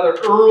is another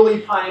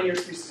early pioneer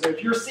species. So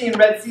if you're seeing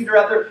red cedar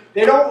out there,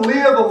 they don't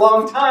live a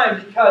long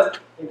time because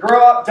they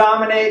grow up,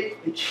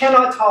 dominate, they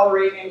cannot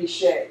tolerate any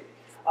shade.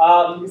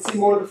 You can see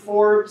more of the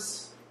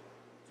forbs,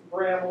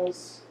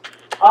 brambles.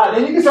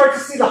 Then you can start to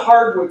see the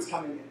hardwoods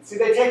coming in. See,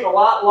 they take a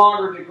lot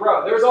longer to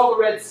grow. There's all the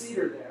red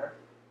cedar there.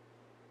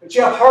 But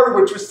you have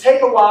hardwoods, which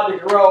take a while to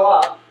grow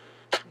up.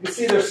 You can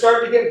see they're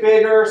starting to get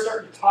bigger,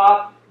 starting to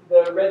top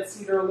the red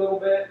cedar a little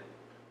bit.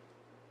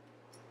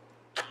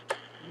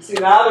 You see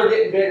now they're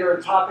getting bigger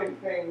and topping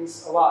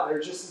things a lot. They're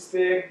just as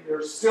big.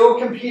 They're still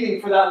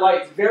competing for that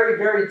light. It's very,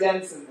 very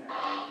dense in there.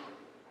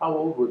 How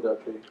old would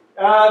that be?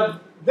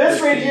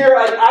 This right here,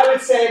 I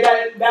would say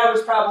that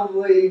was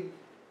probably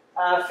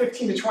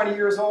 15 to 20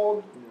 years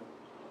old.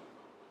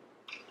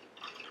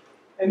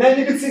 And then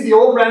you can see the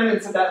old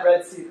remnants of that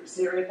red cedar.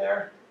 See it right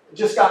there? It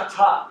just got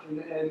topped.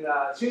 And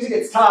as soon as it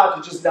gets topped,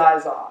 it just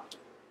dies off.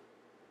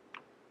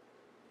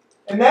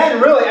 And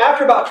then really,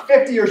 after about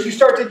 50 years, you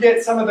start to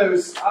get some of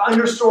those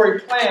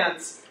understory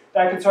plants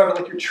that can sort of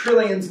like your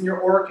trillions and your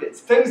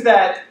orchids. Things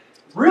that,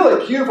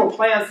 really beautiful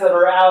plants that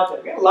are out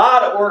there. We have a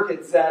lot of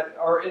orchids that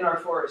are in our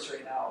forest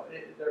right now.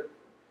 They're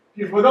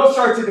beautiful. When those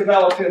start to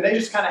develop too, they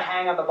just kind of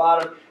hang on the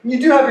bottom. And you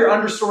do have your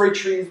understory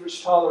trees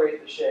which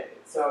tolerate the shade.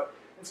 So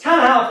it's kind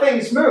of how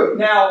things move.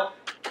 Now,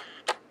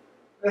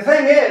 the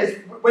thing is,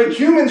 when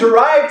humans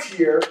arrived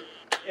here,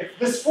 if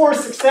this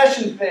forest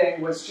succession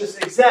thing was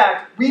just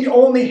exact, we'd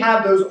only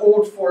have those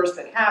old forests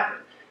that happen.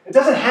 It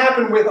doesn't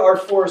happen with our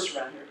forests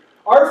around here.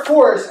 Our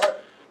forests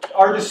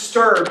are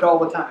disturbed all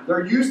the time.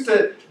 They're used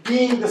to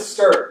being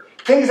disturbed.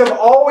 Things have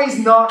always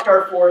knocked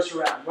our forests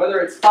around, whether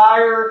it's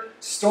fire,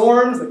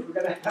 storms, like we're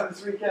going to have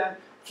this weekend,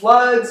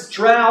 floods,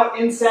 drought,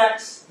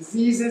 insects,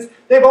 diseases.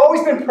 They've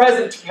always been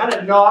present to kind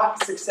of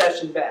knock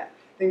succession back.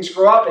 Things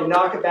grow up, they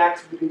knock it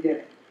back to the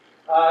beginning.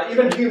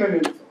 Even human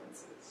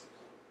influences.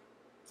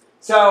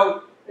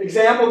 So,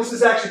 example, this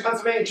is actually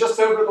Pennsylvania, just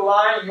over the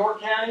line in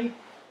York County.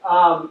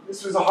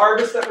 This was a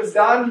harvest that was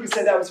done. You could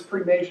say that was a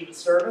pretty major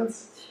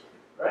disturbance.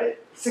 Right?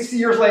 60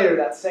 years later,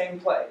 that same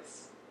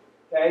place.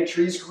 Okay,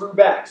 trees grew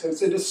back. So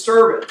it's a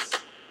disturbance.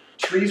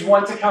 Trees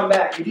want to come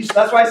back.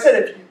 That's why I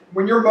said,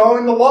 when you're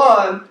mowing the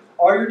lawn,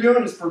 all you're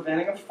doing is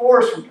preventing a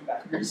forest from coming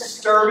back. You're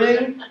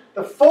disturbing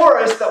the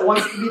forest that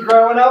wants to be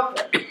growing up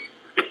there.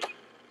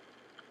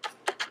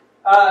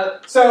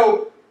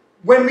 So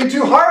when we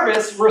do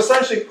harvest, we're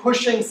essentially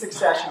pushing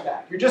succession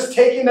back. You're just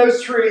taking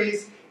those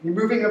trees and you're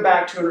moving them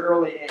back to an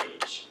early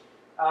age.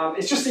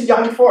 It's just a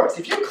young forest.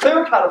 If you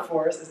clear cut a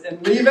forest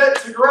and leave it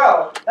to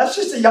grow, that's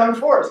just a young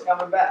forest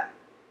coming back,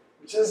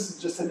 which is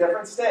just a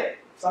different state.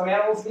 Some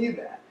animals need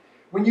that.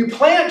 When you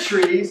plant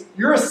trees,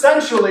 you're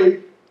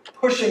essentially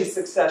pushing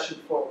succession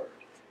forward.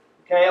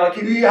 Okay, like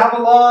if you have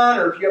a lawn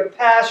or if you have a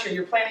pasture and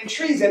you're planting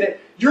trees in it,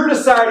 you're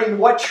deciding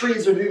what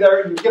trees are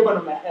there and you're giving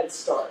them a head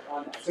start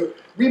on that. So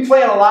we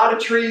plant a lot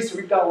of trees, so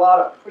we've done a lot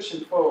of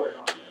pushing forward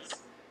on this.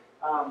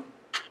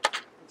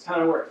 It's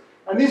kind of works.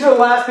 And these are the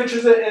last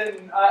pictures,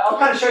 and I'll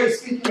kind of show you,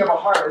 speaking of a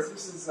harvest,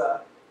 this is,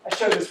 I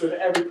show this with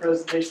every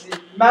presentation, no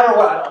matter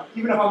what,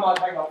 even if I'm not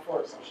talking about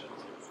forests, I'll show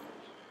this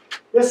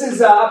presentation. This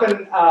is up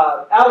in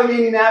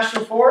Allegheny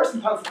National Forest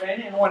in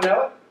Pennsylvania. Anyone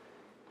know it?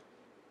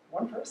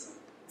 One person?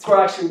 It's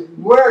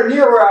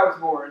near where I was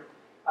born.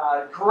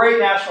 Great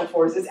national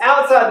forest. It's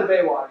outside the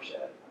Bay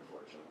watershed,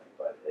 unfortunately,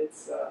 but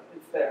it's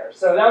there.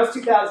 So that was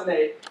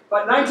 2008.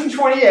 But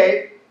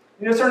 1928,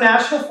 it's our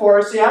national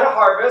forest, so you had a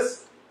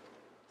harvest.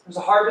 There's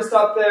a harvest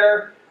up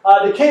there.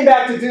 They came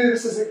back to do,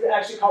 this is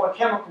actually called a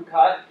chemical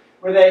cut,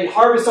 where they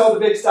harvest all the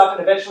big stuff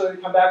and eventually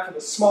they come back for the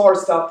smaller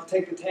stuff to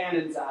take the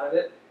tannins out of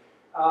it.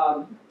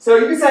 So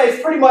you can say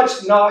it's pretty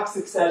much knock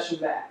succession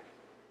back.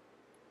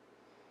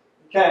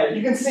 Okay,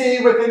 you can see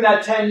within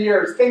that 10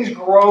 years, things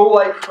grow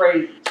like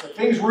crazy. So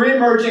things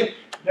re-emerging,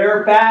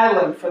 they're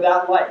battling for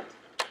that light.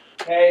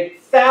 Okay,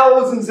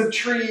 thousands of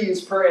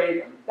trees per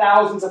acre,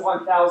 thousands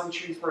upon thousands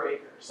of trees per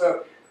acre.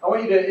 So I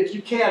want you to, if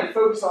you can,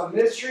 focus on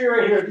this tree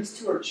right here. These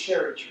two are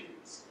cherry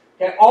trees.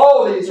 Okay,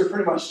 all of these are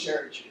pretty much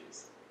cherry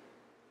trees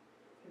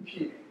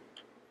competing.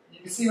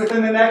 You can see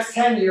within the next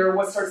 10 years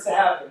what starts to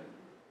happen.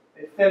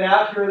 They thin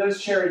out. Here are those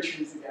cherry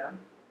trees again.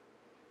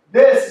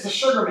 This is a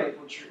sugar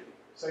maple tree.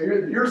 So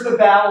here's the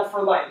battle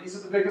for light. These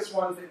are the biggest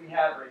ones that we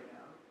have right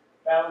now.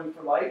 Battling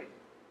for light.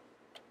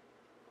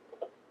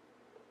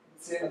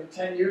 See, another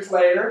 10 years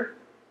later,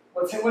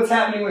 what's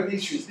happening with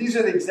these trees? These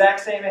are the exact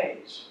same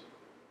age.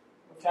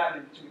 What's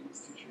happening between these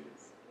two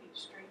trees? Getting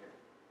straighter.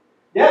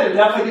 Yeah, they're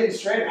definitely getting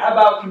straighter. How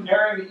about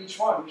comparing to each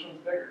one? Which one's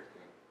bigger?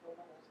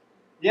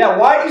 Yeah,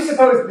 why do you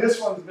suppose this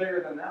one's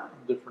bigger than that one?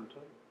 Different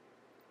type.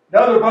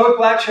 No, they're both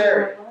black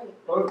cherry.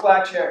 Both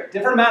black cherry.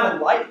 Different amount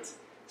of light.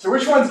 So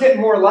which one's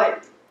getting more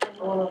light?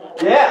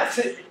 Yeah,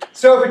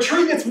 so if a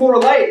tree gets more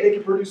light, they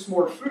can produce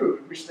more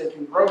food, which they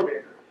can grow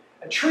bigger.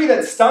 A tree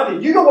that's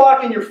stunted, you can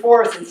walk in your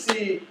forest and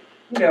see,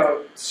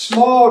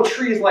 small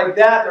trees like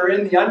that are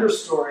in the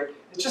understory.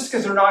 It's just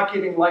because they're not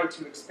getting light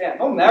to expand.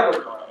 They'll never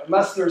grow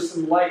unless there's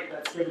some light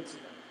that's given to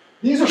them.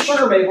 These are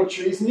sugar maple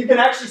trees, and you can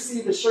actually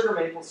see the sugar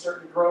maples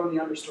starting to grow in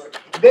the understory.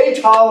 They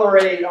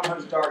tolerate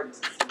almost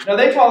darkness. Now,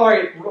 they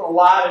tolerate a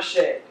lot of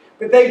shade,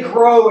 but they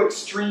grow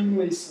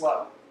extremely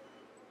slow.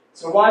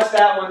 So watch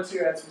that one too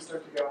as we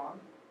start to go on.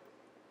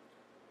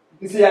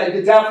 You can see, you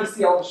can definitely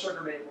see all the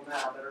sugar maple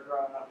now that are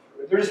growing up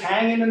through it. They're just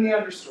hanging in the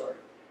understory.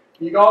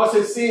 You can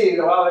also see,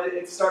 well,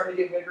 it's starting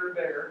to get bigger and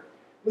bigger.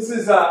 This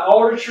is an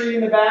alder tree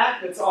in the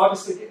back that's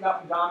obviously getting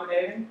up and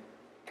dominating.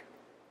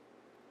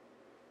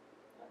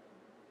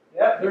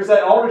 Yep, there's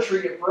that alder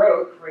tree that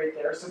broke right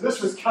there. So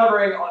this was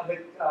covering on the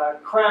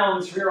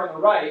crowns here on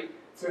the right.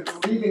 So it's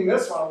leaving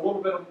this one a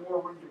little bit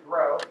more room to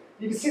grow.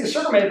 You can see the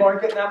sugar maple aren't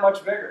getting that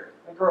much bigger.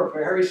 They grow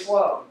very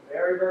slow,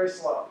 very, very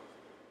slow.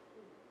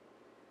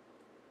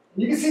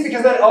 And you can see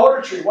because that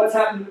alder tree, what's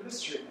happened to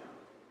this tree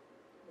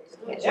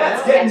now? Yeah,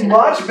 it's getting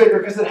much bigger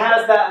because it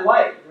has that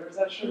light. There's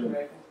that sugar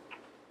maple.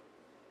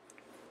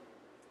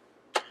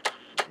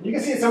 And you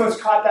can see it's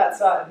almost caught that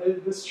side,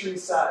 this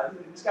tree's side.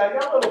 This guy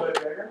got a little bit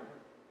bigger.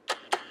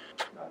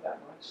 Not that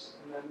much.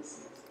 And then this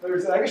is,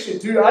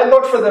 I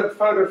looked for the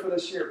photo for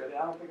this year, but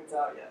I don't think it's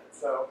out yet.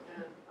 So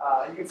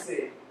you can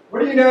see. What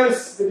do you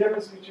notice the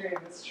difference between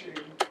this tree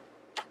and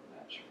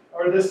that tree?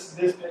 Or this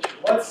picture?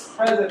 What's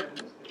present in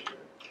this picture?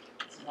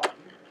 It's not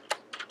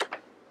here.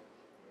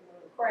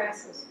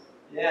 Grasses.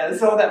 Yeah, this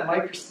is all that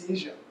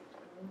microstegia.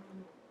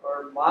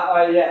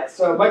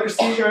 So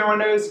microstegia, everyone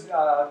knows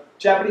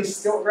Japanese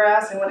stilt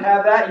grass. Anyone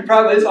have that?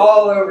 It's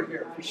all over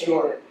here for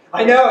sure.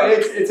 I know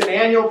it's an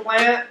annual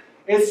plant.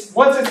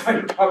 Once it's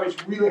under cover,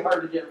 it's really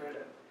hard to get rid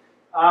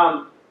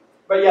of.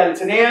 But yeah,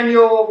 it's an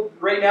annual.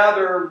 Right now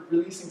they're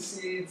releasing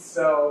seeds,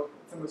 so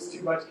it's almost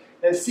too much.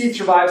 The seed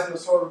survives in the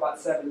soil for about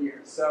 7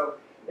 years. So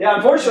yeah,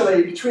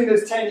 unfortunately, between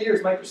those 10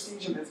 years,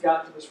 microstegium has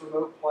gotten to this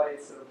remote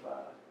place of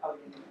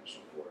Allegheny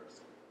National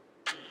Forest.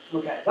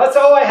 Okay, that's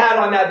all I had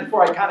on that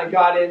before I kind of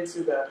got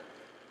into a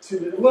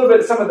little bit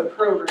of some of the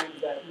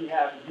programs that we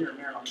have here in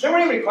Maryland. Does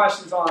anyone have any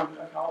questions on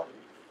ecology?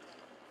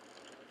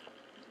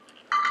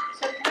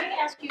 So can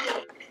I ask you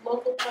a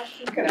local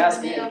question? You can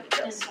ask me. Mayo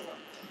Peninsula.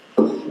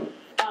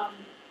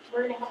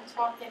 We're going to have a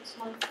talk next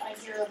month, I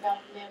hear, about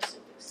the Mayo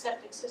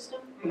septic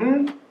system.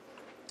 Mm-hmm.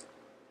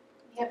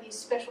 We have these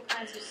special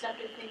kinds of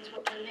septic things,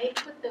 but when they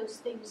put those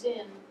things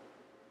in,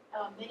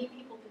 many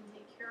people didn't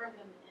take care of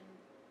them. And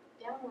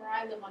down where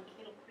I live on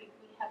Cadle Creek,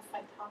 we have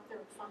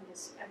Phytophthora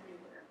fungus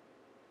everywhere.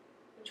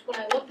 Which when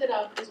I looked it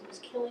up, because it was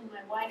killing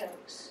my white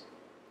oaks,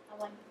 I'm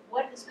like,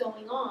 what is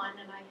going on?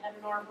 And I had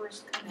an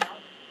arborist come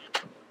out.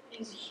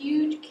 These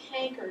huge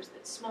cankers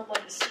that smelled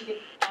like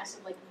acetic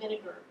acid, like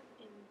vinegar,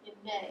 in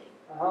May.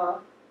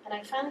 And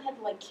I finally had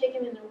to kick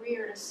him in the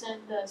rear to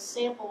send the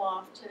sample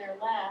off to their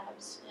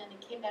labs, and it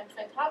came back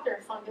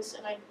Phytophthora fungus,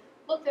 and I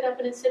looked it up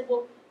and it said,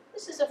 well,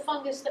 this is a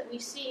fungus that we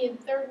see in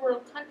third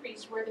world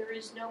countries where there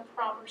is no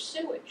proper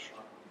sewage.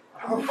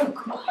 Oh,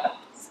 God.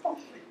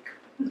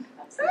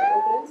 That's the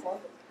Peninsula.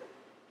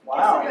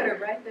 Wow. I better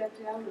write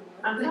that down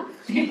and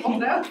let people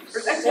know.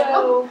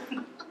 So,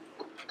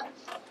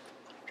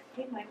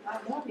 He might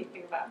not know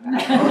anything about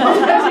that.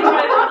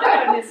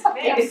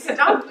 It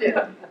stumped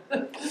him.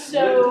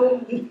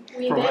 so we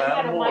From then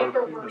had a animal or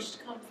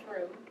microburst come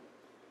through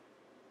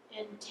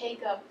and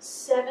take up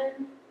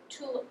 7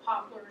 tulip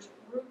poplars,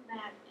 root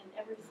mat, and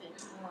everything.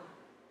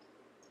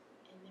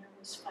 And there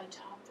was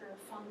Phytophthora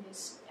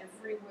fungus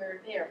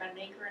everywhere there, about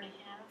 1.5 acres,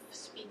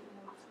 speaking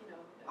of,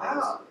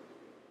 Wow.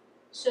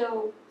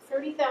 So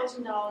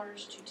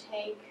 $30,000 to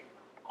take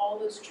all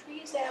those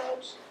trees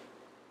out,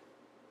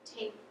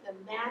 take the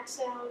mats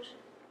out,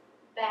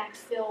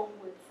 backfill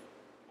with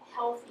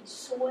healthy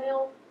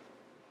soil.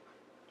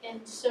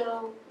 And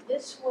so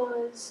this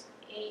was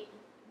a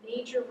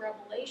major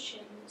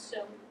revelation.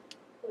 So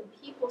when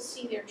people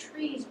see their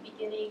trees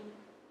beginning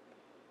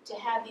to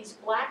have these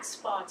black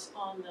spots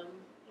on them,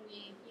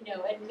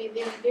 and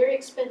they're very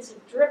expensive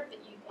drip that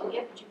you can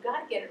get, but you've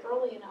got to get it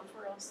early enough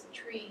or else the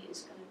tree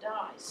is going to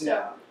die.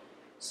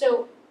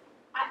 So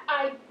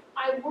I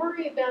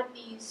worry about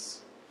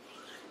these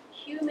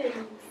human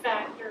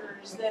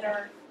factors that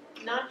are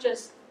not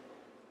just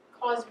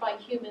caused by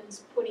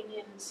humans putting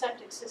in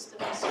septic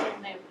systems in the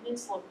Mayo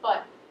Peninsula,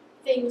 but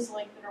things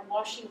like that are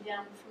washing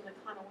down from the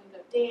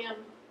Conowingo Dam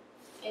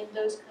and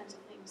those kinds of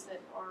things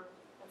that are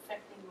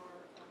affecting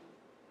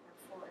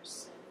our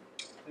forests.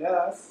 Yeah,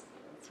 that's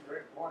a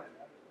great point.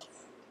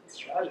 It's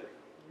tragic.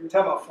 You were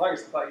talking about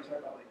fungus, I thought you were talking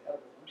about like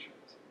edible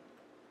mushrooms.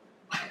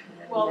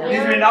 Well, These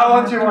are not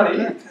ones you want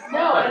to eat.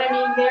 no, and I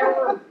mean there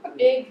were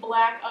big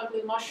black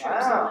ugly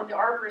mushrooms, and when the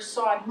arborist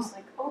saw it, he was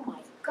like, "Oh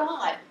my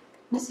God!"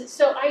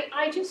 So I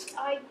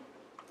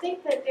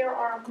think that there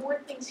are more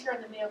things here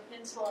on the Mayo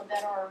Peninsula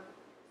that are,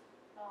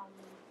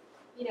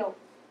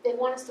 they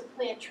want us to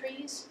plant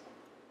trees.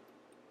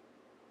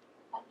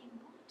 But in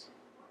what?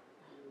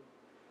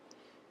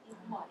 In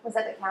what? Was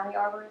that the county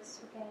arborist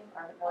who came,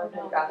 or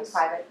no, a it's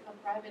private? A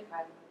private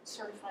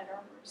certified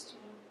arborist.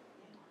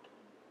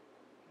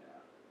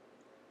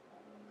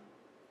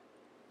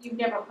 You've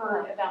never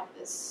heard about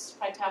this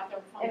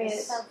Phytophthora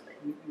fungus? I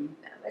mean,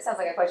 it sounds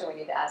like a question we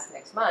need to ask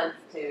next month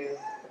to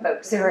the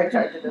folks who are in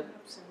charge of the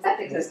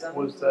septic system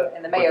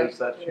in the Mayo. Was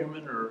that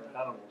human or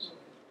animals?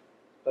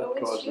 Oh,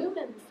 it's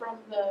human from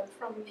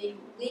the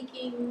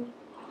leaking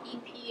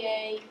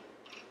EPA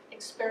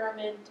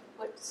experiment to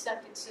put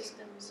septic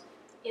systems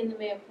in the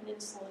Mayo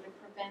Peninsula to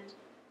prevent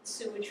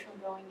sewage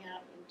from going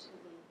out into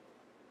the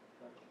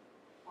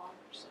water.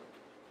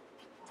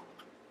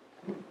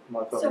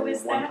 I thought So maybe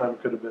is one that- time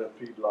could have been a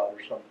feedlot or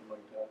something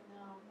like that.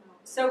 No.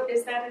 So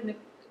is that in the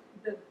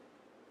I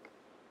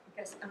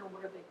guess, I don't know,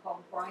 what are they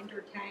called,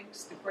 grinder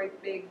tanks, the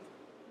great big?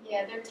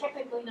 Yeah, they're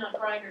technically not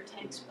grinder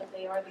tanks, but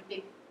they are the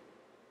big,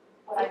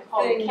 what I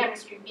call the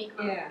chemistry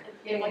beaker. Yeah.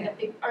 They're like a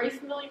big. Are you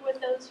familiar with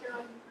those here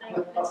on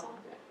Mayo Peninsula?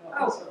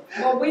 Oh,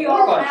 well, we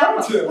all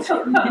have them.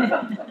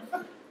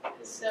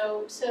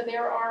 So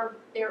there are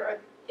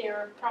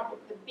probably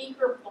the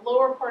beaker. The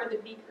lower part of the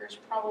beaker is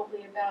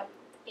probably about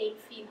 8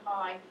 feet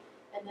high,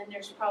 and then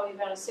there's probably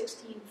about a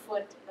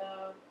 16-foot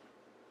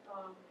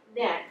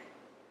neck,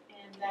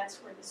 and that's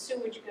where the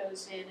sewage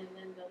goes in, and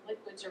then the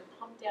liquids are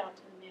pumped out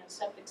to the Mayo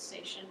septic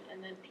station,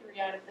 and then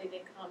periodically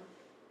they come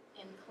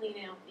and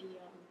clean out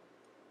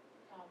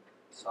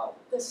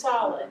the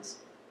solids.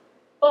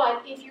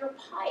 But if your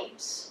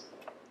pipes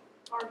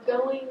are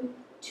going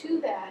to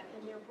that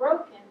and they're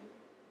broken,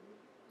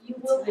 you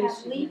will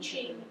have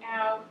leaching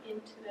out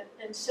into the,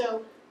 and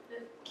so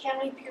the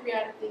county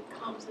periodically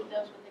comes and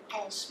does what they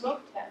call a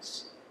smoke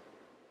test,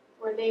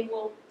 where they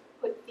will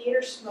put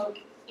theater smoke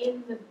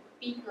in the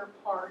beaker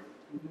part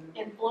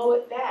and blow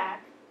it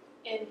back.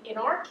 And in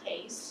our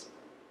case,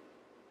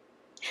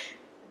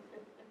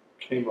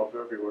 Came up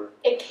everywhere.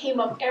 it came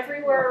up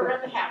everywhere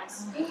around the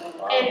house.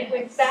 And it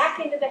went back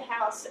into the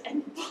house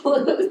and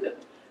blew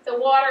the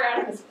water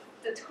out of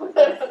the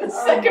toilet on the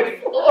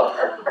second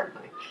floor.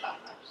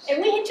 And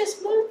we had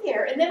just moved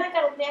there. And then I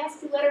got a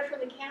nasty letter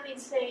from the county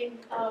saying,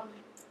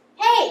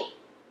 hey,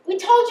 we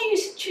told you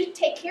should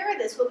take care of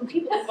this. Well, the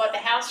people who bought the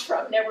house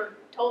from never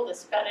told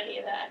us about any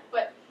of that.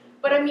 But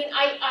I mean,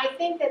 I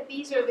think that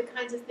these are the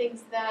kinds of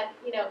things that,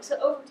 so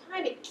over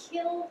time it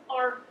killed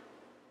our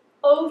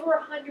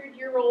over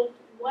 100-year-old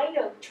white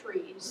oak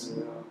trees.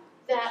 Yeah.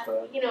 That,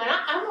 and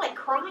I'm like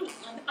crying.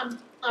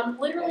 I'm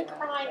literally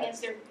crying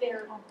as they're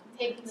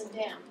taking them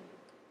down.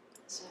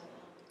 So,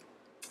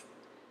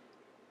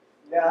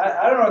 Yeah,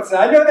 I don't know what to say.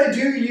 I know they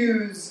do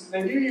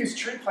use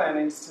tree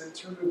plantings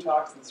to remove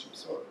toxins from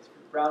soils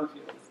for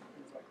brownfields and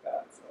things like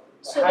that.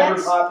 So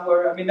hybrid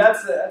poplar. I mean,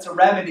 that's a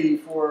remedy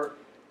for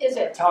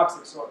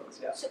toxic soils.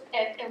 Yeah. So,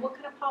 and what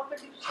kind of poplar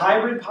do you use?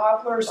 Hybrid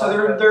poplar. So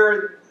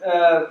they're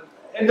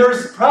and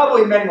there's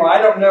probably many more. I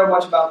don't know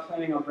much about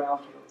planting on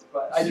brownfields,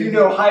 but I do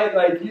know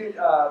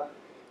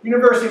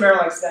University of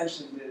Maryland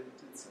Extension did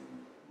some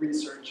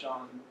research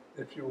on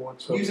If you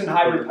want using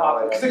hybrid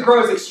poplar because it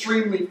grows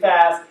extremely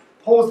fast,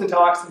 pulls the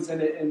toxins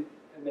in it, and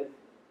then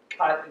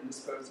cut and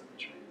dispose of the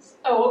trees.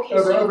 Oh, okay.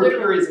 Over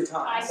periods of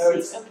time. I so see.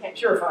 it's Okay.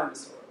 purifying the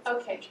soil.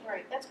 Okay, all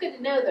right. That's good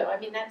to know, though. I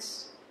mean,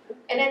 that's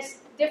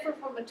different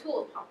from a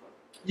tulip poplar.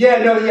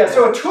 Yeah.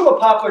 So a tulip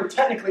poplar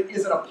technically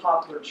isn't a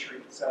poplar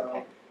tree. So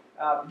Okay.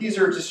 these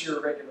are just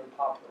your regular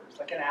poplars,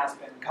 like an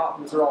aspen.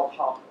 These are all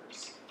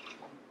poplars.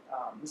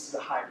 This is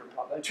a hybrid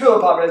poplar. A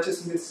tulip poplar is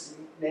just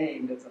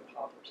misnamed as a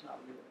poplar. It's not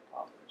really a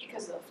poplar tree.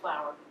 Because of the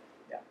flower.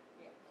 Yeah.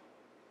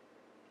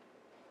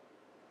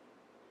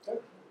 Good.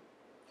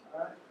 All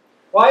right.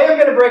 Well, I am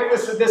going to break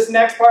this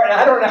next part, and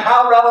I don't know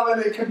how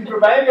relevant it could be,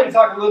 but I am going to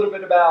talk a little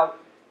bit about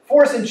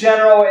forests in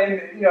general.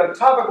 And the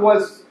topic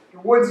was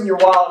your woods and your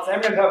wallets.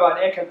 I'm going to talk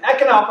about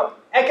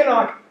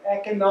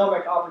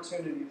economic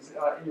opportunities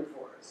in your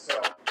forest.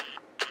 So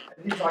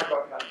He talked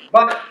about cutting.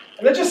 But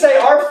let's just say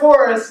our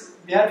forest,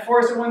 we had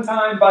forests at one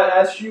time, but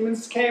as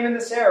humans came in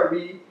this area,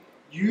 we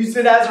used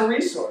it as a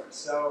resource.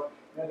 So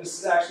this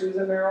is actually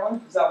in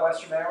Maryland. This is out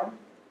western Maryland.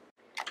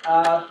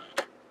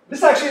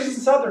 This actually is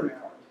in southern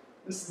Maryland.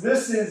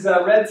 This is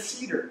red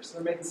cedars.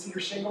 They're making cedar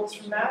shingles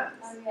from that,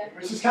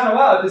 which is kind of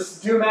wild.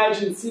 To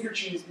imagine cedar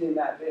trees being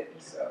that big.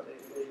 So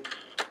they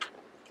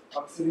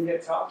obviously didn't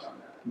get topped on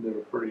that. They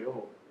were pretty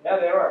old. Yeah,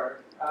 they were.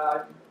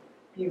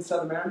 Being in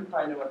southern Maryland, you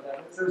probably know what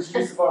that is. There's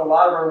used about a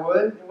lot of our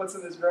wood. And what's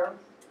in this barrel?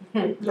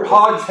 They're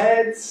hogs'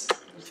 heads.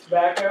 There's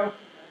tobacco.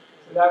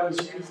 So that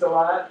was used a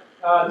lot.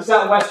 This is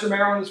out in western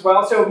Maryland as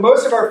well. So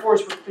most of our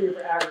forests were cleared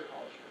for agriculture.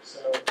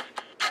 So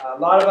a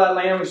lot of that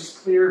land was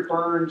just cleared,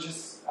 burned.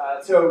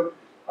 So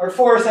our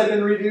forests had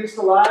been reduced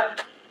a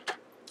lot.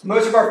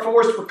 Most of our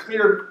forests were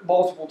cleared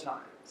multiple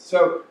times.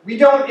 So we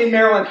don't in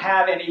Maryland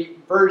have any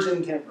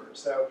virgin timber.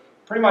 So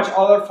pretty much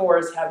all our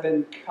forests have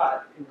been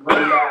cut and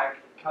grown back,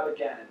 cut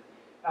again.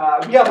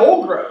 We have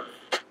old growth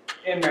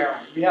in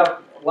Maryland. We have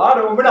a lot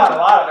of, well, not a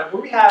lot of it,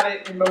 but we have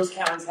it in most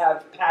counties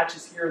have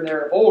patches here and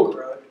there of old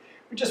growth,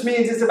 which just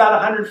means it's about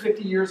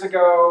 150 years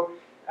ago.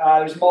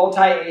 There's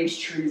multi-age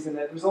trees in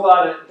it. There's a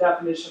lot of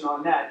definition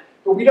on that.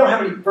 But we don't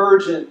have any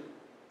virgin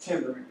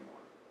timber anymore.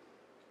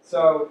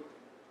 So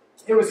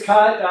it was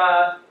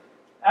cut.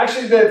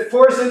 Actually, the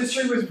forest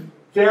industry was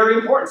very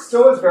important,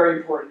 still is very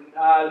important.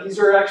 These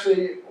are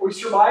actually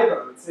oyster buy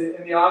boats.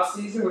 In the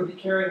off-season, would be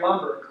carrying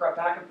lumber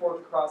back and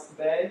forth across the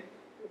bay.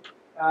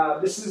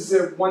 This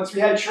is, once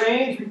we had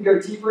trains, we can go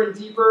deeper and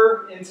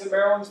deeper into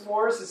Maryland's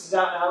forest. This is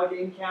out in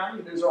Allegheny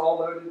County. Those are all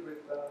loaded with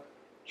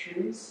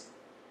trees.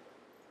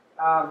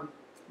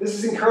 This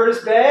is in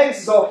Curtis Bay.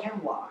 This is all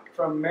hemlock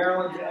from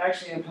Maryland to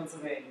actually in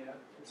Pennsylvania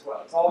as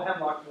well. It's all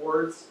hemlock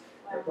boards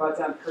that go out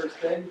down to Curtis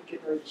Bay,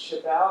 getting ready to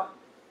ship out.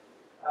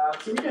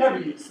 So we can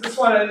have a use. This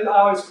one, I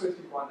always quiz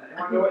people on that. You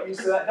want to know what use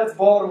of that? That's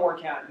Baltimore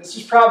County. This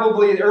was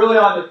probably early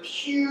on the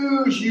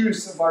huge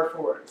use of our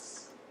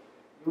forests.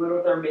 You know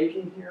what they're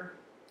making here?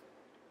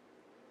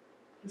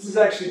 This is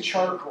actually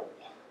charcoal.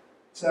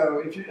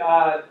 So if you,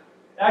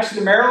 actually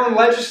the Maryland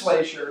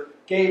legislature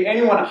gave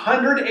anyone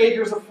 100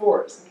 acres of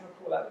forest. Think how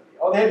cool that would be.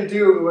 All they had to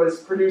do was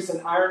produce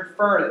an iron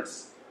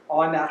furnace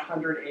on that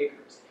 100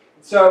 acres.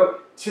 And so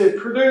to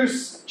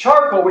produce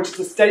charcoal, which is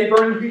a steady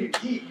burning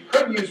heat, you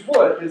couldn't use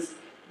wood because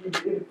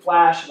it would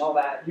flash and all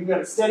that. You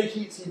got a steady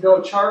heat, so you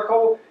build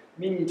charcoal,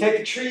 meaning you take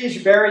the trees,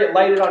 you bury it,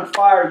 light it on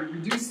fire, you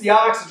reduce the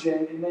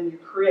oxygen, and then you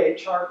create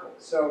charcoal.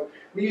 So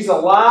we use a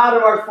lot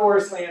of our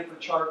forest land for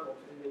charcoal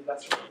in the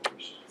Industrial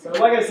Revolution. So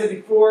like I said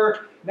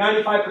before,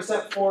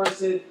 95%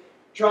 forested,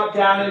 dropped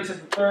down into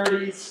the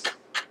 30s,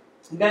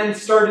 and then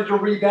started to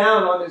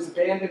rebound on those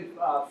abandoned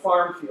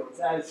farm fields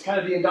as kind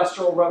of the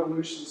Industrial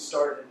Revolution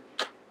started.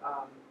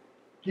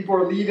 People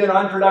were leaving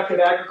unproductive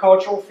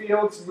agricultural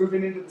fields,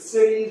 moving into the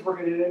cities,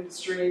 working in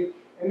industry.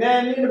 And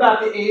then in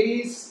about the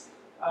 80s,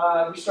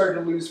 we started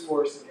to lose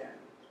forests again,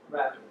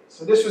 rapidly.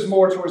 So this was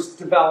more towards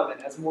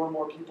development as more and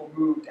more people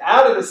moved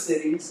out of the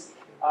cities,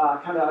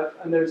 kind of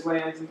on those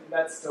lands, and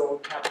that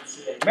still happens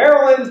today.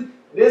 Maryland,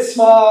 it is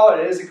small,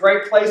 it is a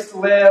great place to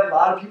live, a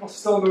lot of people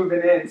still moving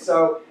in.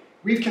 So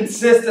we've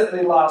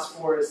consistently lost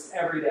forests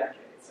every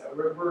decade. So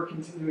we're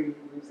continuing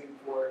losing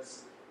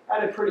forests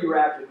at a pretty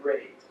rapid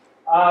rate.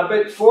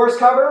 But forest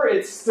cover,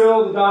 it's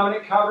still the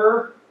dominant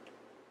cover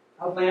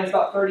of land's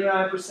about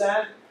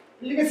 39%.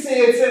 You can see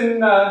it's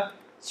in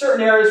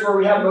certain areas where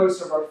we have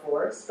most of our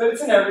forests, but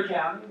it's in every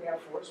county. We have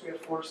forests. We have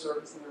Forest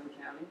Service in every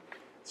county.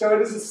 So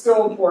this is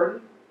still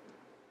important.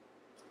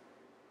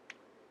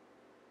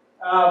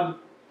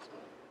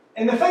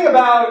 And the thing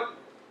about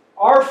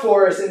our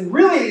forests, and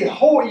really the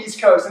whole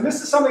East Coast, and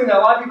this is something that a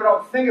lot of people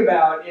don't think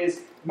about,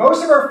 is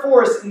most of our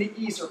forests in the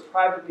East are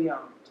privately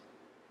owned.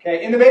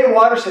 Okay, in the Mayo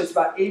watershed, it's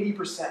about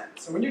 80%.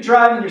 So when you're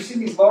driving, you're seeing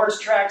these large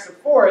tracts of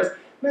forest,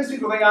 most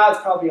people think, it's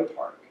probably a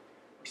park,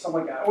 or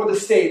something like that, or the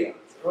state owns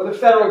it, or the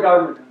federal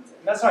government owns it.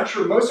 And that's not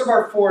true. Most of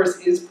our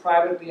forest is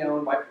privately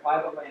owned by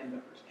private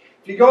landowners.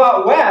 If you go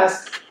out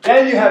west,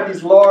 then you have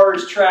these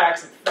large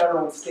tracts of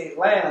federal and state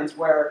lands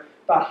where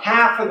about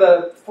half of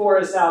the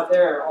forests out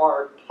there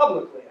are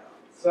publicly owned.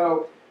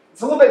 So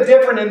it's a little bit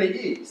different in the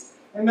East.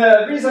 And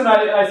the reason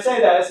I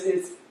say that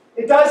is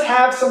it does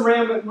have some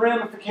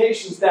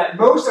ramifications that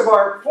most of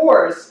our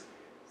forests,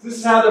 this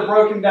is how they're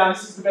broken down,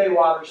 this is the Bay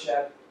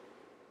watershed,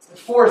 the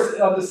forest,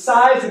 the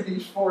size of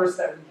these forests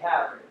that we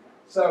have right now.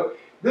 So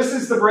this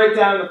is the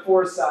breakdown of the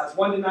forest size,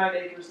 1 to 9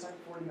 acres, 10 to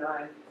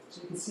 49,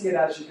 so you can see it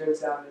as it goes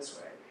down this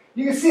way.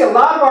 You can see a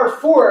lot of our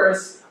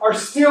forests are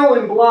still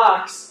in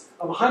blocks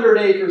of 100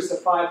 acres to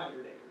 500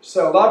 acres.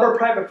 So a lot of our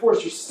private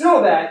forests are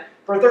still that,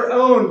 but they're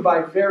owned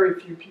by very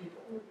few people.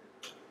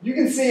 You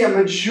can see a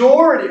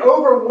majority,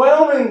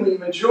 overwhelmingly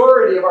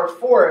majority of our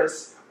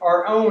forests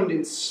are owned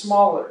in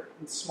smaller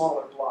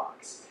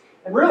blocks.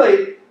 And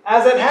really,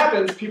 as that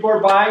happens, people are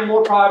buying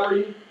more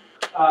property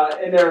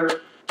and they're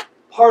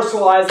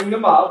parcelizing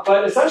them up.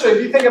 But essentially,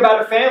 if you think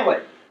about a family,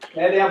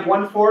 okay, they have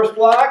one forest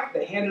block,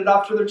 they hand it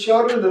off to their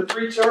children, the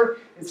 3 children,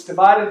 it's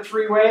divided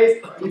 3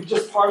 ways, you've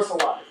just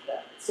parcelized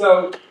that.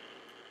 So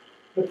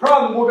the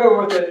problem, we'll go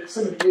over what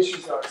some of the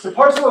issues are. So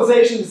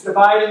parcelization is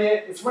dividing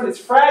it. It's when it's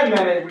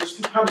fragmented,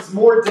 which becomes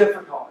more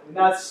difficult. And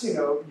that's,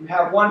 you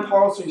have one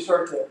parcel, you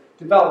start to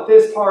develop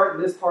this part,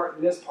 and this part,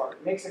 and this part.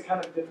 It makes it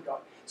kind of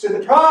difficult. So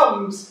the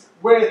problems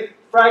with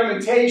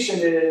fragmentation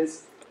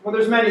is, well,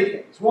 there's many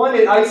things. One,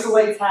 it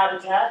isolates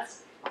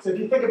habitats. So if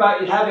you think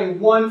about you having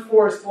one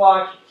forest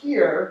block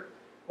here,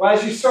 well,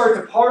 as you start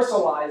to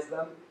parcelize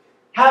them,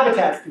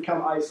 habitats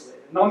become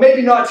isolated. Now,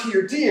 maybe not to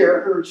your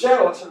deer, who are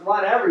gentle to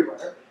run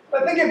everywhere,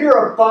 but think if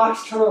you're a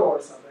box turtle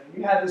or something.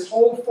 You had this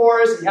whole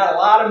forest, you had a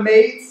lot of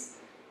mates,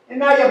 and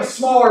now you have a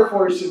smaller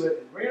forest you live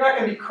in, where you're not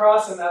going to be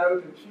crossing that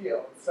open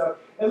field. So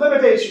it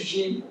limits your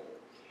gene pool.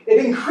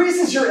 It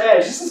increases your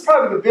edge. This is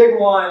probably the big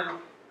one,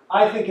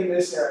 I think, in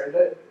this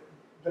area,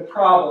 the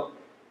problem.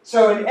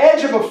 So an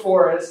edge of a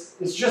forest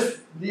is just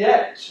the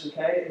edge,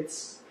 okay?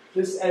 It's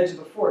this edge of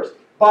the forest.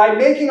 By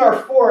making our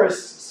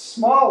forests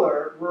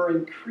smaller, we're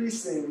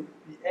increasing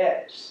the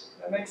edge. Does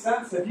that make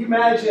sense? If you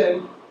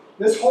imagine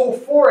this whole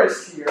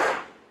forest here,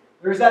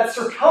 there's that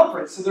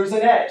circumference, so there's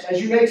an edge.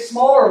 As you make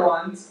smaller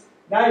ones,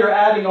 now you're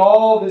adding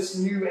all this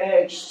new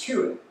edge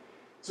to it.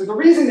 So the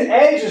reason the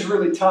edge is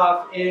really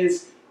tough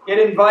is it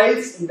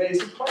invites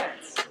invasive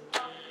plants.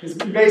 Because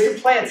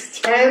invasive plants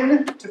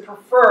tend to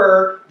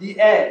prefer the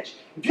edge.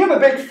 If you have a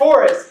big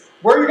forest,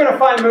 where you're going to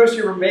find most of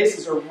your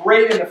invasives are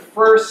right in the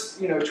first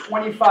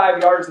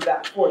 25 yards of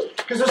that forest.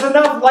 Because there's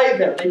enough light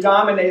there. They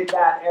dominate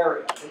that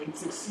area. They can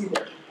succeed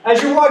there.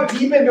 As you walk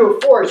deep into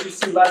a forest, you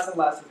see less and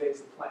less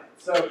invasive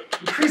plants. So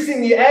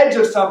increasing the edge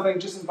of something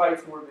just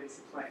invites more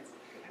invasive plants.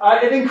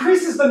 It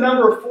increases the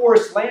number of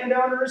forest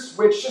landowners,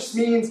 which just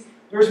means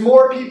there's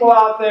more people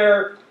out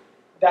there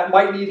that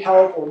might need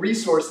help or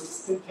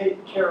resources to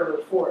take care of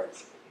their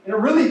forests. And it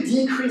really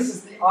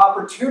decreases the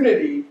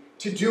opportunity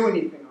to do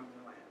anything on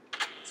your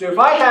land. So if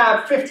I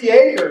have 50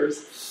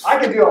 acres, I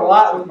can do a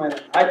lot with my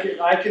land.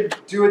 I could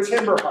do a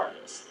timber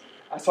harvest.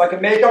 So I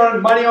can make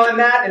money on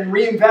that and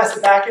reinvest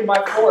it back in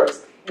my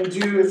forest and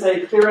do,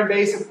 say, clear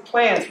invasive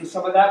plants with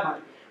some of that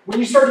money. When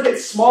you start to get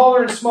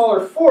smaller and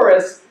smaller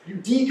forests, you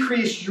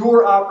decrease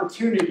your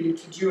opportunity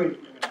to do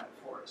anything in that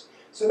forest.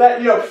 So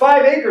that,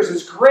 5 acres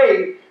is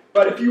great,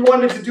 but if you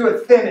wanted to do a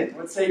thinning,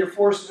 let's say your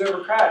forest is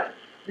overcrowded,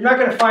 you're not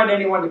going to find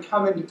anyone to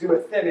come in to do a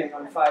thinning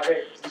on 5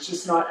 acres. It's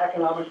just not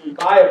economically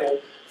viable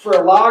for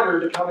a logger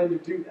to come in to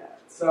do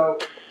that. So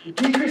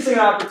decreasing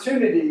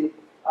opportunity,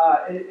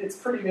 it's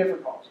pretty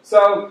difficult.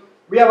 So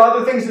we have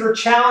other things that are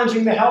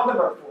challenging the health of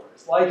our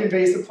forests, like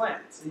invasive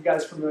plants. Are you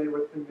guys familiar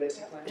with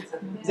invasive plants?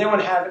 Does anyone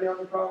have any on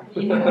their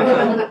property?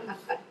 Yeah.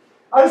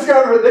 I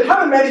discovered they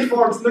come in many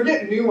forms, and they're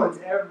getting new ones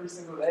every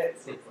single day, it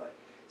seems like.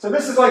 So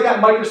this is like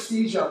that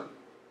microspecium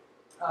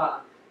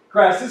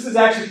grass. This is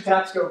actually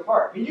Patapsco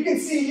Park. And you can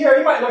see here,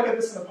 you might look at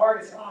this in the park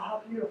and say, oh,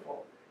 how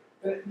beautiful.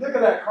 But look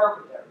at that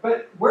carpet there.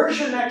 But where's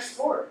your next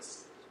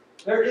forest?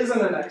 There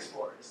isn't a next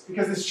forest,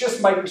 because it's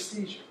just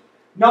microspecium.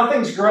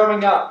 Nothing's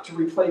growing up to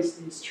replace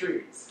these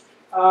trees.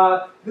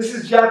 This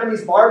is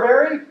Japanese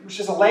barberry, which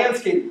is a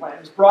landscaping plant. It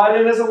was brought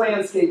in as a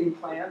landscaping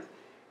plant.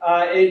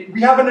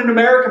 We have an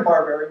American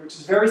barberry, which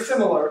is very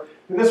similar,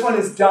 but this one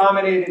has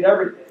dominated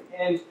everything.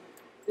 And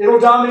it'll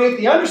dominate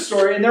the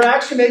understory, and they're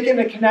actually making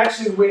a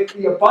connection with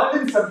the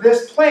abundance of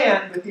this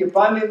plant with the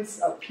abundance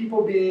of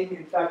people being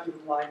infected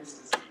with Lyme's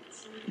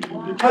disease.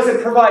 Wow. Because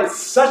it provides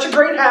such a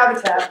great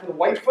habitat for the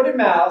white-footed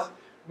mouse,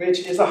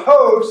 which is a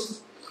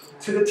host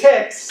to the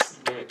ticks,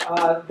 it's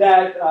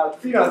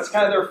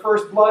kind of their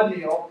first blood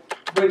meal,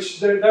 which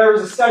there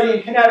was a study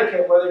in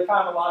Connecticut where they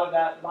found a lot of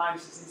that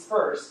Lyme's disease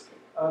first,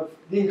 of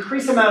the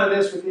increased amount of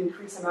this with the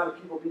increased amount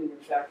of people being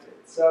infected.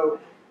 So,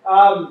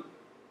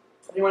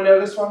 anyone know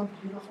this one?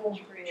 Beautiful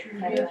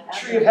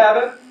Tree of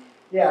Habit?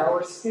 Yeah,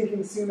 or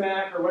stinking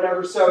sumac or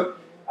whatever. So,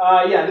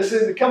 this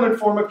is the common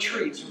form of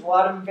trees. There's a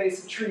lot of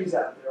invasive trees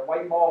out there.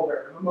 White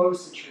mulberry,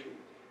 mimosa tree,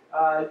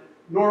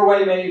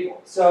 Norway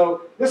maple.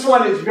 So this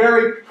one is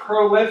very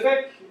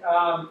prolific.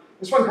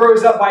 This one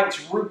grows up by its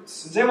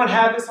roots. Does anyone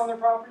have this on their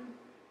property?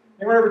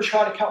 Anyone ever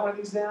try to cut one of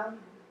these down?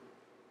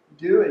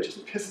 Do, it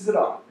just pisses it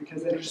off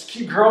because they just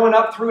keep growing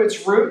up through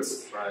its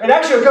roots. Right. And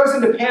actually it goes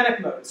into panic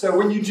mode. So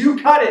when you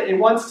do cut it, it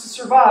wants to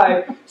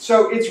survive,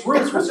 so its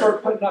roots will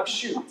start putting up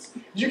shoots.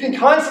 You can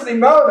constantly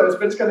mow those,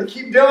 but it's going to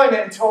keep doing it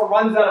until it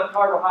runs out of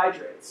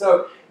carbohydrates.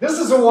 So this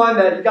is the one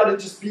that you got to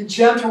just be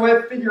gentle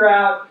with, figure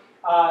out.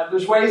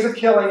 There's ways of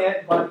killing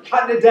it, but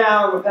cutting it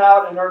down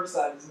without an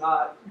herbicide is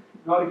not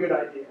a good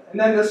idea. And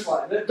then this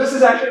one. This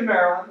is actually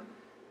Maryland.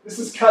 This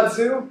is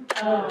kudzu.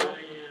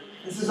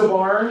 This is a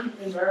barn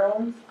in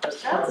Maryland.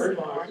 That's a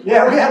barn.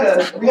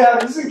 Yeah,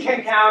 this is in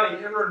Kent County,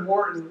 in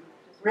Wharton.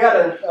 We had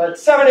a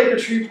 7-acre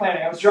tree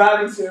planting. I was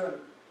driving to, and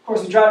of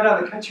course, I'm driving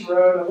down the country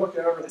road, and I looked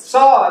over, and I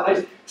saw it, and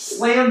I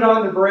slammed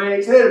on the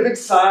brakes. They had a big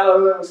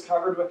silo that was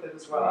covered with it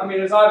as well. I mean,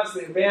 it was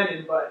obviously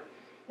abandoned, but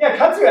yeah,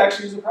 kudzu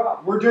actually is a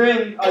problem. We're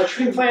doing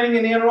tree planting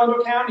in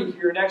Arundel County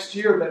here next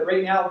year, but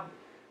right now,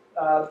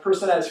 the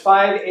person has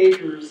 5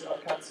 acres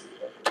of kudzu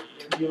that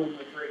they're dealing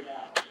with right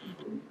now.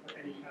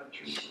 Any kind of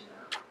trees.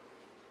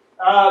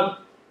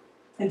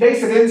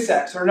 invasive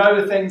insects are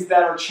another things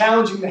that are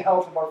challenging the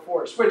health of our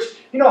forest, which,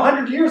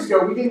 100 years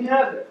ago, we didn't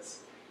have this.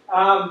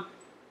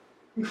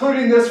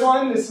 Including this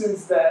one. This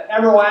is the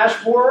emerald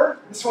ash borer.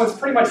 This one's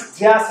pretty much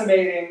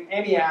decimating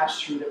any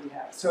ash tree that we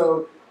have.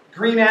 So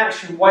green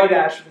ash and white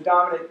ash are the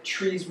dominant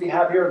trees we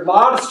have here. A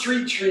lot of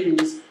street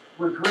trees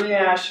were green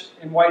ash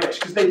and white ash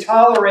because they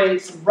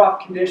tolerate some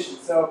rough conditions.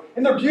 So,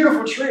 and they're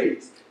beautiful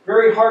trees,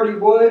 very hardy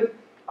wood,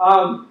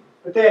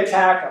 but they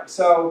attack them.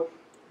 So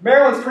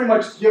Maryland's pretty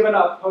much given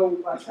up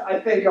hope, I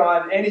think,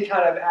 on any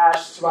kind of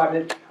ash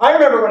surviving. I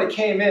remember when it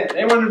came in.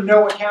 Anyone know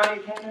what county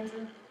it came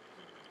into?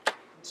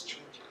 Prince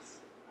George's.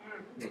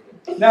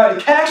 No,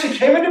 it actually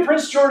came into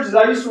Prince George's.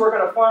 I used to work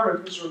on a farm in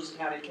Prince George's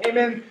County. It came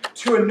in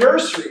to a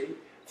nursery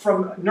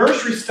from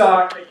nursery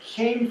stock that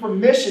came from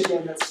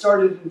Michigan that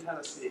started in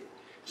Tennessee.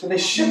 So they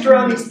shipped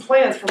around these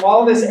plants from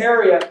all this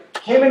area,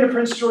 came into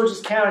Prince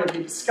George's County,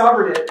 they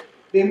discovered it.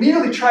 They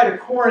immediately tried to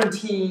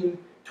quarantine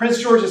Prince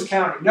George's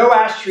County. No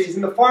ash trees.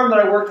 In the farm that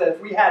I worked at,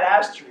 if we had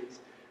ash trees,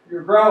 we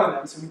were growing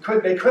them, so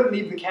they couldn't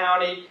leave the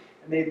county.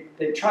 And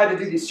they tried to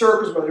do these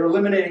circles where they're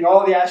eliminating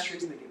all the ash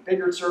trees, and they get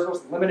bigger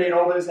circles, eliminate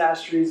all those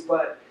ash trees,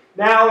 but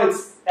now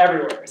it's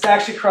everywhere. It's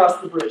actually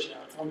across the bridge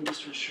now. It's on the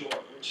eastern shore,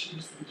 which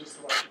used to be just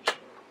the western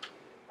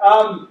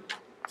shore.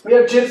 We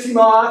have gypsy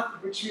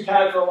moth, which we've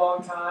had for a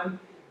long time.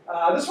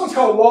 This one's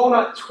called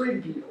walnut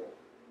twig beetle.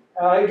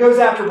 It goes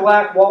after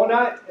black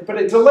walnut, but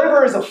it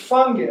delivers a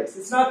fungus.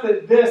 It's not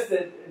that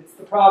it's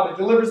the problem. It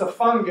delivers a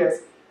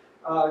fungus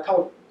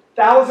called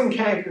thousand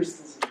cankers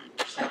disease.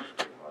 Sounds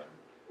pretty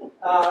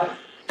hard.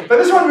 But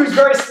this one moves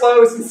very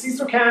slow. It's in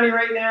Cecil County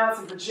right now. It's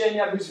in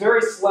Virginia. It moves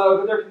very slow,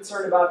 but they're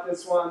concerned about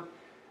this one.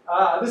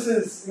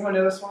 Anyone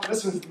know this one?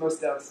 This one's the most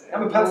devastating.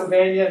 I'm in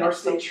Pennsylvania, and our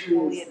state tree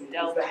is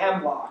the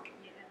hemlock.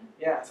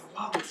 Yeah, it's a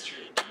lovely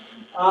tree.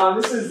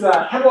 This is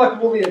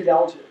hemlock woolly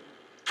adelgid.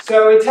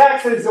 So it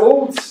attacks these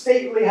old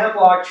stately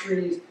hemlock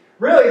trees.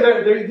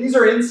 Really, these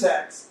are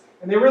insects,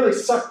 and they really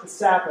suck the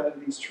sap out of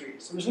these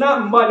trees. So there's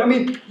not much. I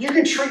mean, you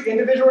can treat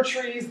individual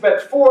trees,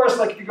 but forests,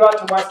 like if you go out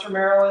to western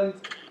Maryland,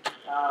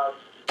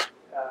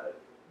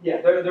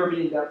 they're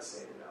being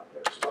devastated out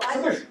there as well. So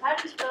How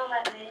do you spell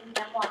that name?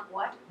 Hemlock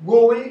what?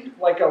 woolly,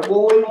 like a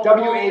woolly,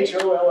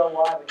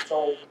 W-H-O-L-L-Y, like it's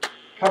all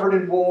covered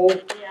in wool.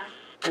 Yeah.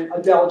 And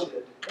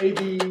adelgid,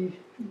 A-D.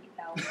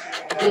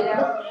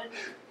 Yeah.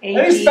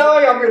 Any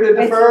spelling I'm going to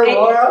defer,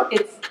 Laura?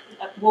 It's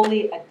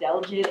woolly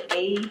adelgid,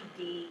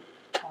 A-D,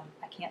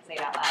 I can't say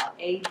it out loud,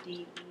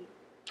 A-D-E-L-G-I-D.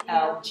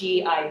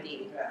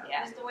 Yeah.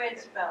 That's the way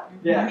it's spelled.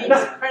 Yeah. I mean, No,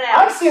 it's pronounced.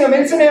 I've seen them.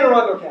 It's in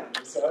Arundel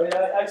County, so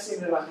yeah, I've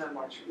seen it on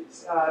hemlock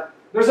trees.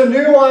 There's a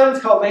new one. It's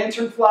called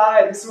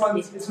lanternfly. This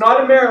one's it's not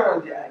in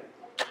Maryland yet,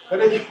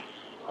 but I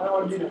don't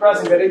want to be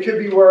depressing, but it could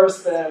be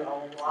worse than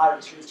a lot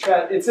of trees.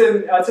 It's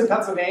in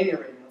Pennsylvania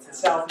right now. It's in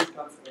southeast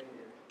Pennsylvania,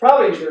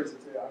 probably in Jersey too.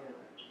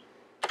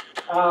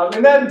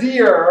 And then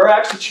deer are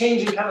actually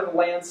changing kind of the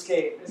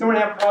landscape. Does anyone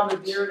have a problem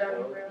with deer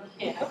down here?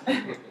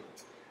 Yeah.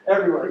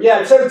 Everywhere.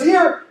 Yeah, so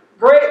deer,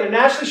 great, they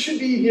naturally should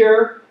be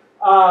here,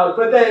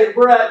 but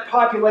we're at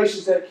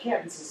populations that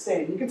can't be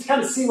sustained. You can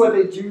kind of see what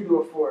they do to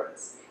a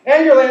forest.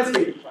 And your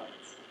landscaping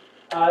plants.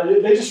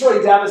 They just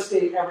really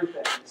devastate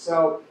everything.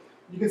 So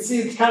you can see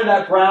it's kind of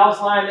that browse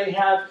line they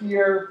have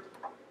here.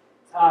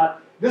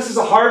 This is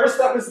a harvest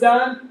that was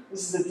done.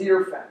 This is a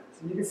deer fence.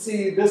 And you can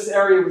see this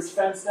area was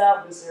fenced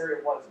out, this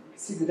area wasn't. You can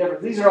see the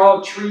difference. These are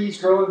all trees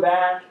growing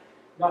back.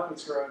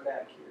 Nothing's growing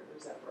back here.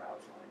 There's that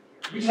browse line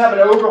here. We just have an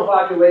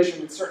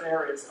overpopulation in certain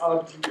areas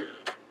of deer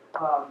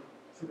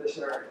to this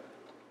area.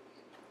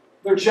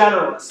 They're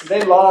generalists.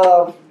 They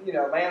love,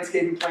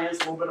 landscaping plants,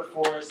 a little bit of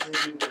forest, and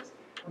they do this.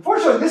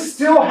 Unfortunately, this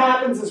still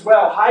happens as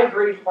well,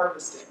 high-grade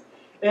harvesting.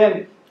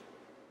 And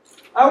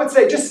I would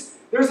say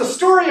there's a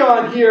story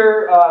on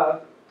here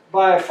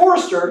by a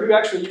forester who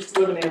actually used to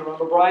live in Anne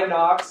Arundel, Brian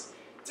Knox.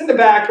 It's in the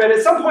back, but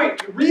at some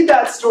point, read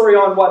that story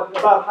on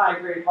about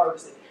high-grade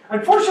harvesting.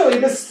 Unfortunately,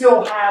 this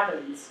still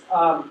happens.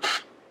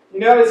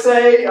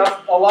 Say a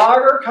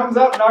logger comes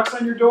up, knocks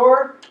on your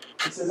door,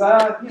 and says,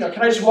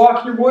 can I just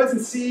walk in your woods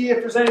and see if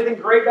there's anything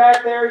great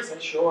back there? He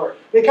says, sure.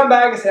 They come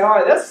back and say, all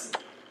right, I'm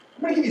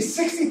going to give you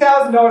 $60,000.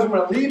 I'm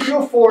going to leave you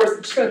a forest.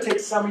 I'm just going to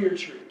take some of your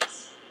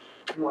trees.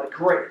 And you're like,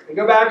 great. They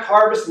go back,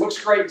 harvest, looks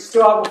great. You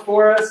still have a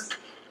forest.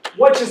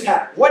 What just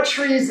happened? What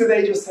trees did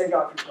they just take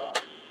off your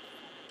property?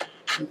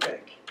 You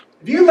think?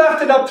 If you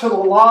left it up to the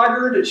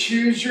logger to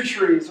choose your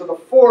trees, or the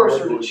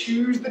forester to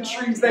choose the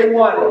trees they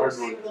wanted,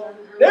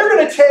 they're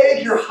going to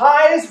take your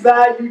highest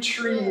value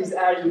trees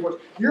out of your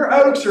forest. Your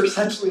oaks are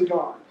essentially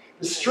gone.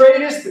 The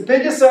straightest, the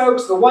biggest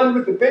oaks, the one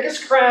with the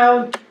biggest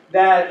crown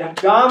that have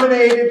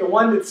dominated, the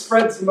one that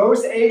spreads the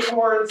most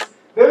acorns,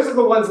 those are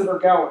the ones that are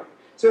going.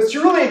 So it's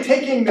really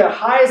taking the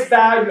highest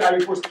value out of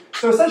your forest.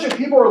 So essentially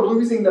people are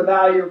losing the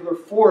value of their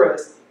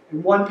forest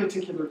in one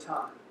particular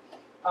time.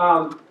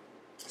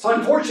 So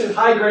unfortunately,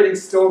 high grading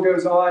still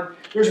goes on.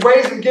 There's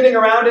ways of getting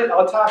around it.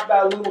 I'll talk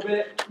about it a little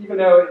bit, even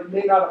though it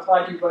may not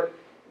apply to you, but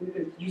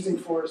using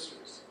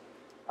foresters.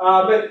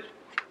 But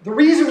the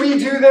reason we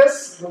do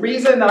this, the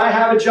reason I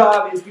have a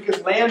job is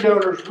because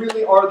landowners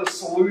really are the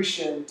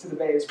solution to the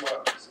Bay's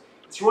woes.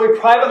 It's really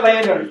private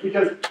landowners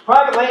because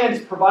private land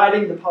is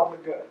providing the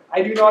public good.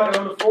 I do not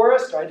own a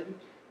forest. I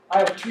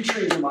have 2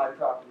 trees on my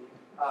property.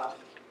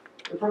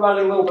 They're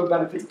providing a little bit of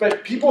benefits,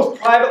 but people's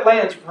private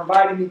lands are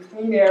providing me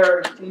clean air,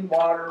 and clean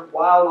water,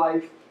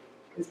 wildlife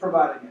is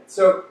providing it.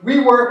 So we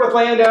work with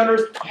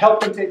landowners to help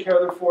them take care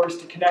of their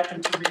forests, to connect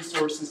them to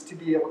resources to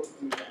be able to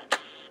do that.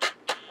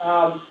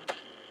 I'll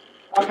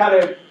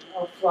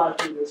fly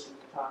through this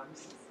with time.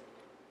 This is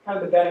kind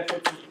of the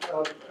benefits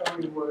of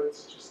owning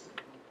woods.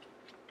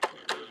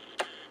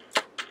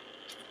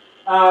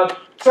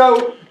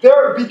 So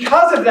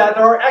because of that,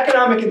 there are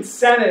economic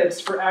incentives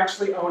for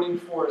actually owning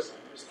forests.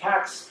 There's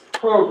tax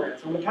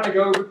programs. I'm going to kind of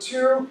go over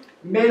 2.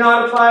 May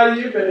not apply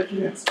to you, but if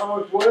you know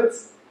someone with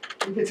woods,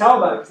 you can tell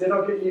about it because they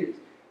don't get used.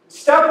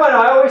 Step 1,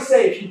 I always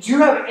say, if you do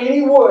have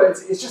any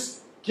woods, is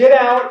just get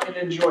out and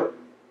enjoy them.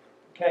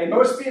 Okay,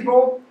 most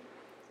people,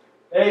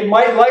 they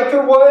might like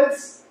their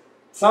woods.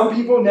 Some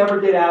people never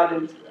get out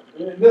into them.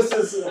 And this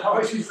is, I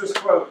always use this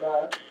quote.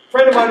 A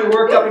friend of mine who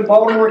worked up in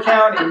Baltimore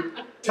County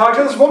talked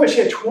to this woman. She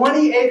had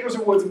 20 acres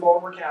of woods in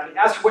Baltimore County.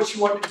 Asked her what she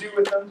wanted to do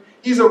with them.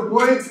 He's a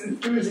woods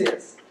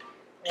enthusiast.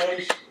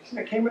 And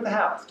she came with the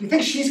house. Do you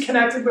think she's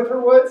connected with her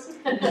woods?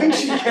 Do you think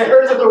she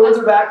cares if the woods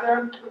are back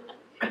there?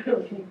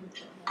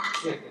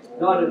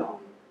 Not at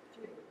all.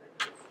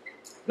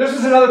 This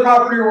is another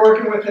property we're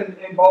working with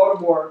in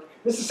Baltimore.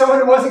 This is someone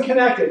who wasn't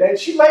connected. And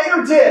she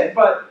later did,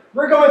 but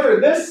we're going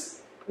through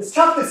this. It's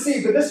tough to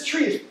see, but this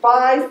tree is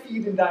 5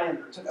 feet in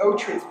diameter. It's an oak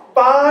tree. It's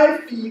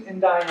 5 feet in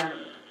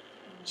diameter.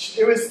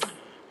 It was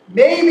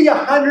maybe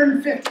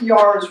 150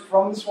 yards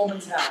from this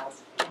woman's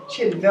house.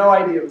 She had no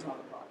idea it was on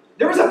the property.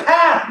 There was a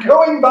path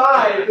going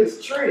by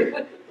this tree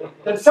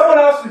that someone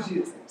else was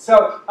using.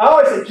 So I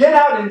always say, get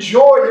out and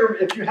enjoy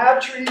if you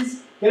have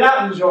trees, get out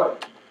and enjoy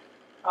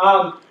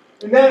them.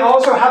 And then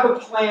also have a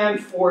plan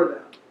for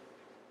them.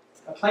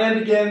 A plan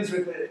begins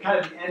with kind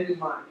of the end in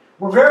mind.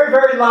 We're very,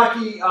 very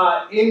lucky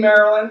in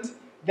Maryland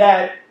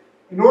that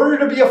in order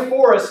to be a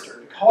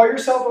forester, to call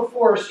yourself a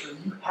forester,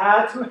 you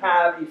had to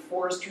have a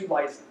forestry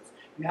license.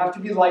 You have to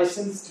be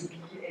licensed to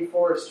be a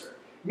forester.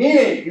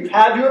 Meaning, you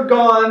had to have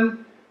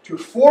gone to a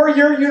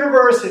 4-year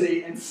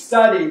university and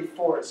studied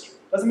forestry.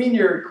 Doesn't mean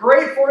you're a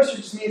great forester,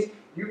 it just means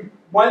you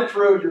went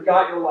through, you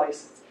got your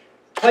license.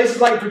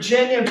 Places like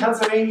Virginia and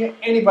Pennsylvania,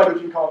 anybody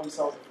can call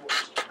themselves a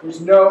forester.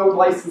 There's no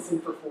licensing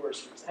for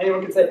foresters.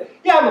 Anyone can say,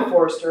 yeah, I'm a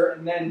forester,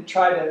 and then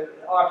try to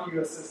offer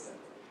you assistance.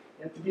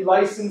 You have to be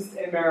licensed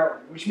in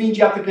Maryland, which means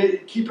you have to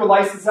keep your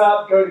license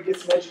up, go to get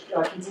some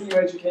continue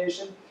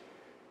education.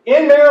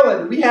 In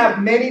Maryland, we have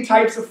many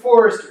types of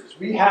foresters.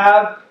 We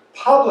have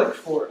public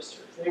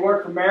foresters. They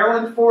work for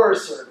Maryland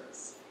Forest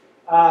Service.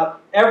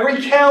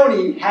 Every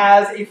county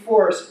has a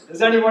forester.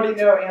 Does anybody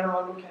know Anne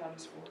Arundel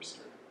County's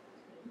forester?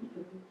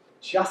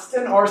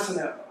 Justin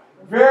Arsenault.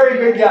 Very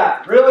good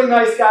guy. Really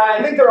nice guy.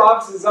 I think their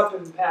office is up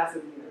in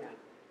Pasadena.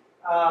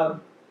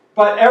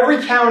 But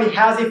every county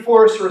has a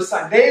forester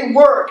assigned. They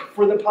work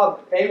for the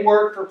public. They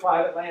work for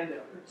private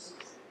landowners.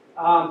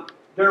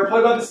 They're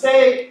employed by the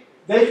state.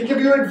 They can give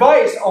you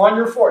advice on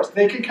your forest.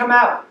 They can come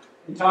out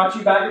and talk to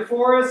you about your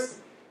forest.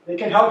 They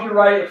can help you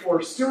write a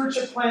forest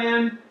stewardship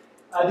plan.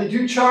 They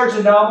do charge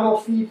a nominal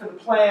fee for the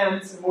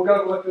plans, and we'll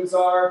go to what those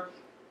are.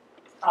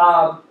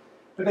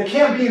 But they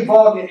can't be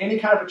involved in any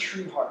kind of a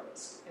tree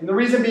harvest. And the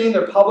reason being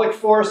they're public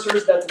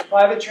foresters. That's a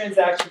private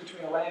transaction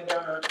between a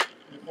landowner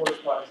and a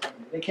forest products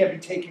company. They can't be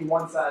taking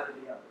one side or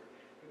the other.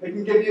 But they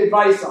can give you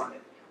advice on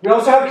it. We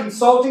also have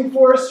consulting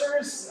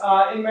foresters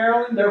in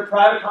Maryland. They're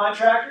private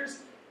contractors.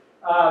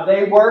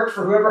 They work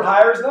for whoever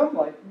hires them,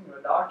 like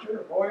a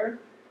doctor, a lawyer.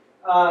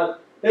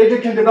 They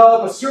can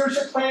develop a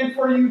stewardship plan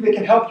for you. They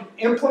can help you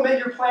implement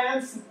your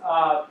plans.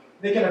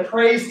 They can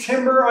appraise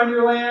timber on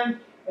your land,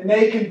 and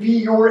they can be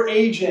your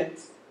agent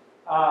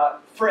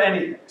for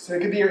anything. So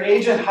it could be your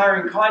agent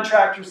hiring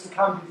contractors to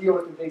come to deal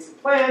with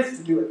invasive plants,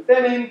 to do a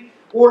thinning,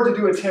 or to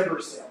do a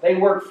timber sale. They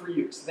work for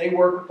you. So they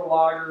work with the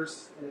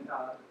loggers and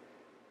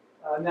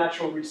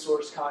natural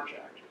resource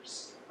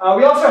contractors.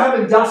 We also have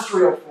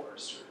industrial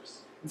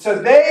foresters. And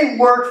so they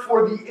work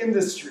for the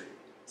industry.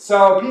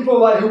 So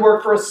people who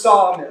work for a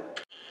sawmill,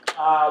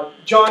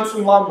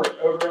 Johnson Lumber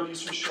over on the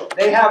Eastern Shore.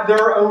 They have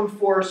their own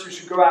foresters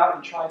who go out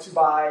and try to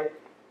buy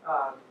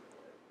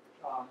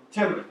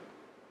timber.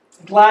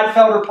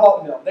 Gladfelder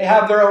Pulp Mill. They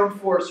have their own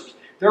foresters.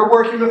 They're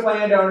working with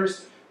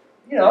landowners,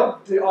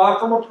 to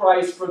offer them a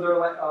price for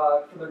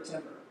their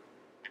timber.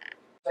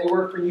 They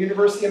work for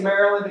University of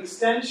Maryland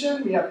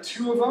Extension. We have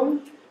 2 of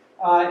them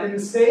in the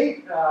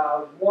state.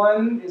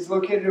 One is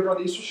located over on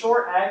the Eastern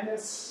Shore.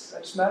 Agnes,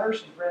 I just met her.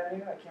 She's brand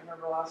new. I can't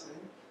remember her last name.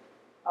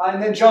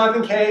 And then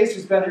Jonathan Case,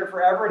 who's been here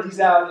forever, and he's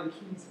out in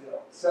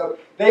Keysville. So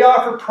they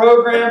offer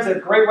programs. They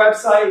have a great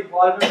website, a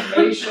lot of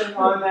information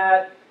on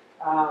that.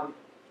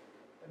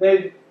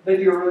 They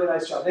do a really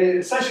nice job. They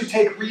essentially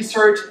take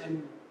research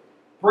and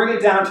bring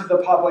it down to the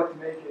public to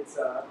make it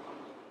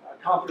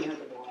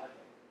comprehensible.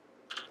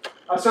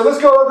 So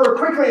let's go over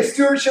quickly a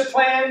stewardship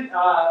plan.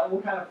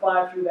 We'll kind of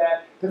fly through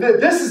that.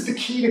 This is the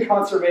key to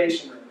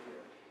conservation right here.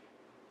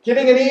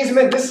 Getting an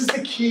easement, this is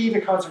the key to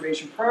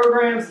conservation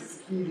programs. It's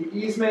the key to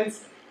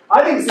easements.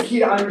 I think it's the key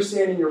to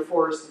understanding your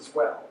forest as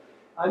well.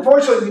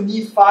 Unfortunately, you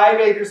need 5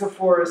 acres of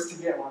forest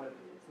to get one of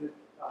these.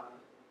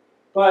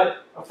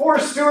 But a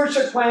forest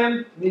stewardship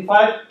plan, you need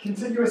 5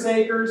 contiguous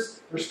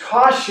acres. There's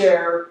cost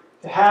share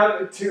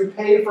to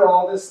pay for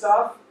all this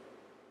stuff.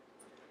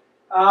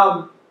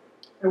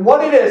 And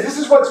what it is, this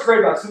is what's great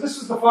about it. So this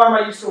was the farm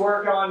I used to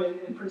work on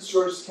in Prince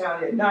George's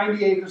County. It had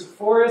 90 acres of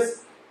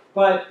forest,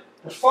 but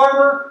the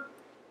farmer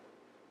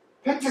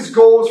picked his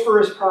goals for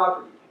his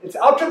property. It's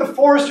up to the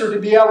forester to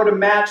be able to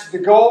match the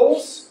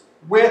goals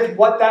with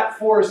what that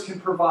forest can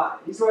provide.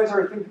 These guys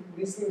are thinking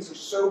these things are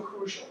so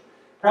crucial.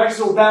 Practice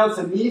will balance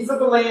the needs of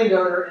the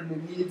landowner and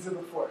the needs of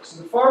the forest.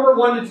 So the farmer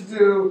wanted to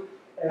do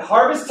a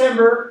harvest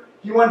timber.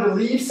 He wanted to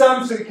leave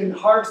some so he can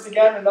harvest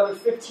again in another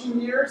 15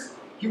 years.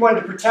 He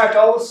wanted to protect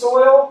all the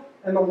soil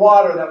and the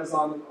water that was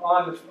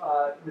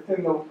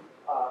within the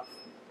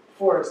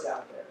forest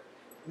out there.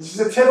 This is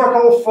a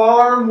typical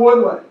farm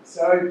woodland.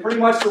 So pretty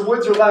much the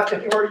woods are left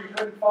anywhere you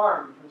couldn't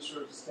farm in Prince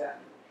George's County.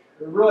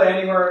 Or really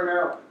anywhere in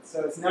Maryland.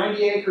 So it's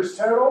 90 acres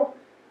total.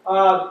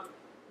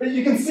 But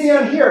you can see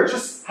on here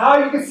just how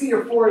you can see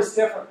your forest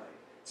differently.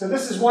 So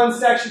this is one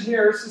section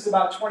here. This is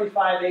about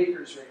 25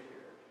 acres right here.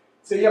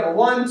 So you have a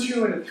 1,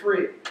 2, and a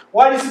 3.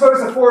 Why do you suppose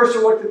the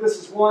forester looked at this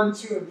as 1,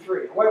 2, and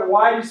 3?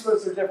 Why do you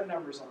suppose there are different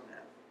numbers on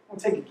that? I'll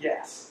take a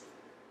guess.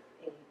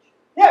 Age.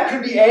 Yeah, it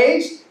could be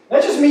age.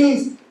 That just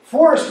means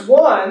forest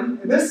 1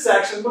 in this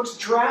section looks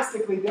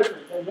drastically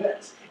different than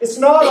this. It's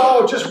not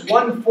all just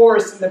one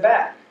forest in the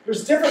back.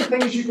 There's different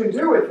things you can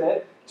do with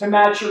it to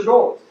match your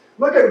goals.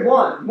 Look at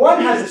 1.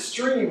 1 has a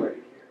stream right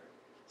here.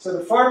 So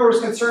the farmer was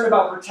concerned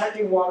about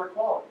protecting water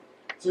quality.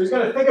 So he's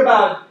going to think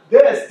about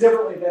this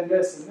differently than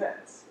this and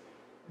this.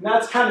 And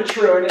that's kind of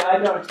true, and I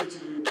don't expect you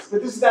to do this.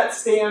 But this is that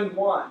stand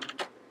 1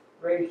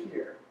 right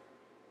here.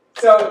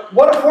 So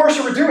what a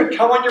forester would do would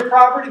come on your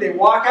property, they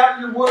walk out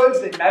in your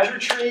woods, they measure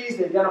trees,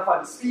 they identify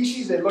the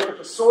species, they look at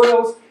the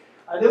soils,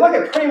 they look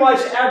at pretty much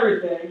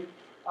everything,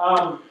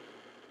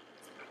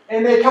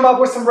 and they come up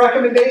with some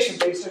recommendations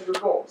based on your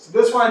goals. So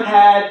this one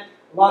had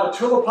a lot of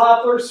tulip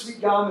poplar, sweet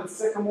gum, and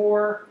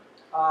sycamore.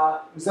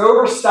 It was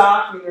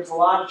overstocked, I mean there's a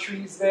lot of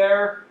trees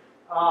there.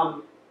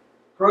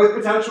 Growth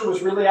potential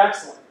was really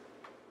excellent.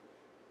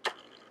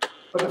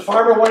 But the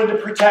farmer wanted to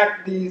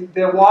protect the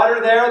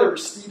water there. There were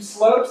steep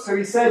slopes, so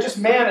he said just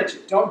manage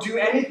it. Don't do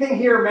anything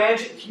here,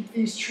 manage it, keep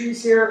these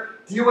trees here,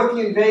 deal with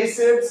the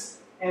invasives,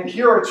 and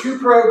here are 2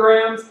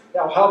 programs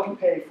that will help you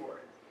pay for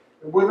it.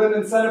 The Woodland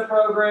Incentive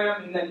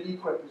Program, and then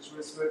EQIP, which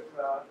was with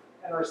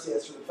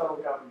NRCS, or the federal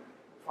government,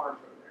 the farm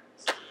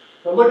programs.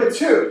 But look at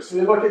 2, so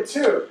they look at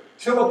 2.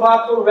 Tulip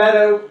poplar, red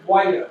oak,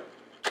 white oak.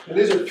 Now,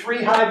 these are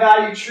 3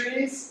 high-value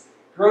trees.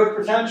 Growth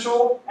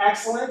potential,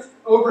 excellent.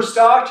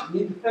 Overstocked, you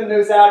need to thin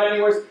those out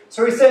anyways.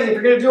 So he's saying if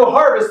you're going to do a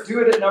harvest, do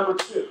it at number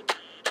 2.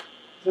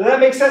 So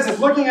that makes sense. If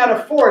looking at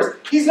a forest,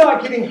 he's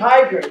not getting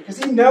high grade because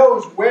he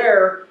knows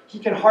where he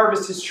can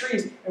harvest his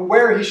trees and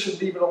where he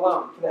should leave it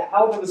alone for the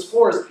health of his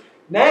forest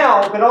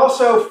now, but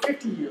also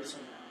 50 years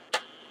from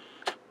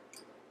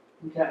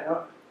now. Okay,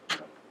 I'll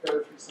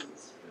go through some of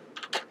this.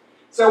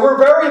 So we're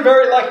very,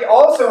 very lucky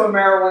also in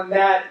Maryland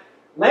that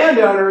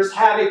landowners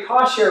have a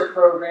cost share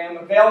program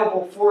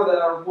available for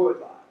their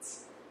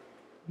woodlots.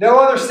 No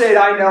other state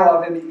I know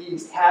of in the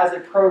East has a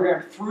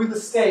program through the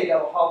state that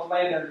will help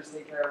landowners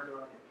take care of their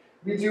land.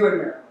 We do in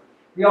Maryland.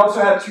 We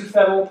also have 2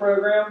 federal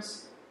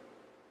programs.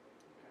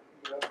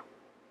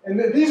 And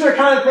these are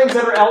kind of things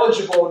that are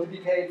eligible to be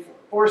paid for.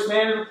 Forest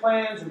management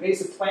plans,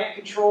 invasive plant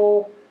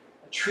control,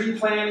 tree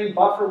planting,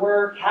 buffer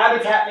work,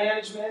 habitat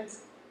management,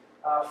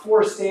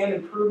 forest stand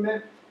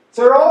improvement.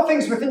 So there are all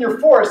things within your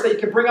forest that you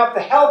can bring up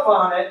the health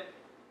on it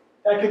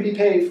that can be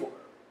paid for.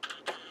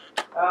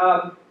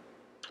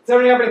 Does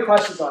anyone have any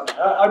questions on that?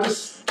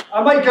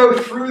 I might go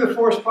through the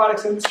forest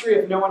products industry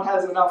if no one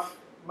has enough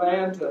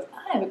land to...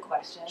 I have a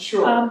question.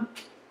 Sure.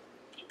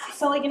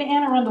 So like in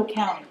Anne Arundel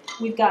County,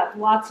 we've got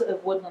lots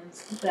of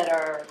woodlands that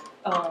are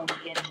owned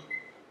in,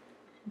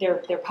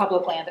 they're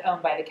public land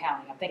owned by the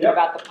county. I'm thinking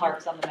about the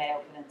parks on the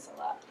Mayo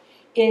Peninsula.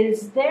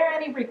 Is there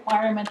any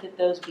requirement that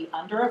those be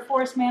under a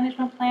forest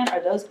management plan?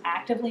 Are those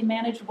actively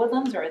managed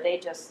woodlands, or are they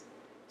just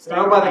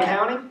owned by the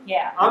county?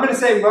 Yeah. I'm going to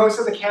say most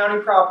of the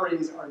county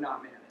properties are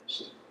not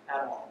managed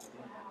at all,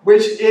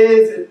 which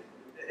is,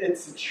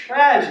 it's a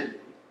tragedy.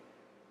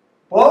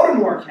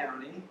 Baltimore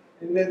County,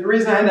 and the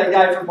reason I had that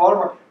guy from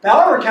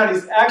Baltimore County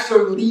is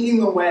actually leading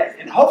the way,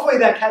 and hopefully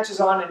that catches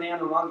on in Anne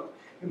Arundel.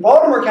 In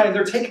Baltimore County,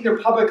 they're taking their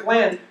public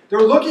land,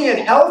 they're looking at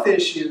health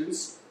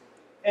issues,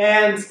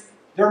 and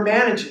they're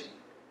managing.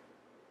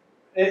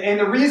 And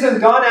the reason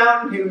Don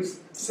Allen,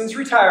 who's since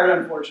retired,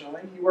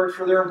 unfortunately, he worked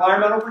for their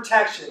environmental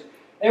protection.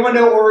 Anyone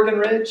know Oregon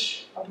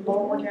Ridge up in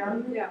Baltimore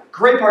County? Yeah.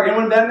 Great park.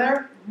 Anyone been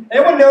there?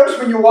 Anyone notice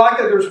when you walk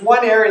there, there's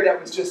one area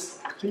that was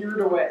just cleared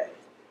away?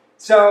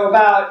 So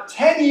about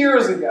 10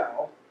 years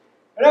ago,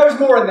 and that was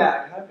more than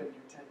that, I've been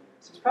here 10 years.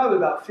 this was probably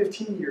about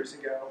 15 years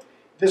ago,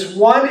 this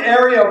one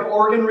area of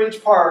Oregon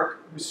Ridge Park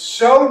was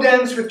so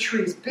dense with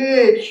trees,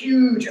 big,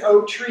 huge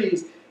oak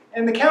trees,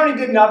 and the county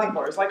did nothing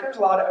for it. It's like there's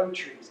a lot of oak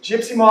trees.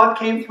 Gypsy moth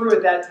came through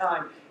at that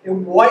time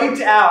and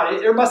wiped out,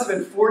 there must have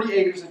been 40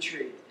 acres of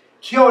trees,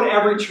 killed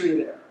every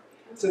tree there.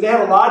 So they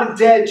had a lot of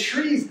dead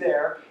trees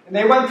there, and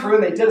they went through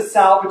and they did a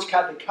salvage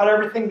cut. They cut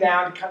everything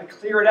down to kind of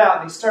clear it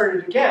out, and they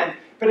started it again.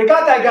 But it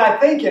got that guy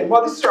thinking,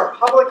 well, this is our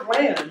public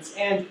lands,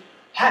 and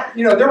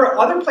there were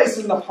other places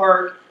in the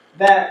park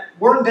that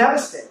weren't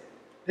devastated.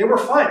 They were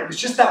fine. It was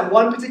just that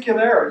one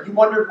particular area. He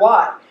wondered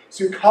why.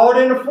 So he called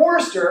in a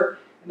forester,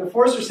 and the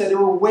forester said there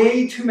were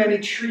way too many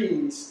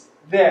trees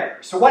there.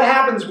 So what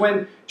happens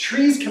when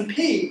trees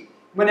compete,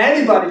 when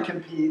anybody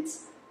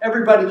competes,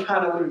 everybody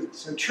kind of loses.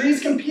 So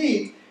trees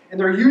compete, and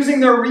they're using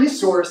their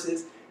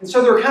resources, and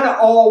so they're kind of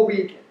all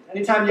weakened.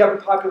 Anytime you have a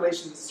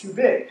population that's too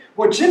big.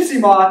 Well, gypsy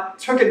moth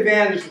took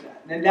advantage of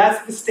that, and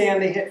that's the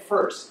stand they hit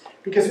first.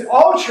 Because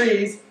all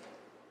trees,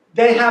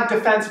 they have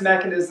defense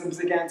mechanisms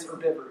against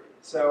herbivory.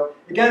 So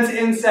against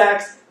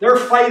insects, they're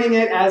fighting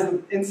it as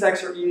the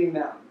insects are eating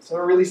them. So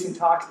they're releasing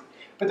toxins.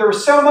 But there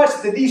was so much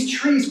that these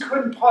trees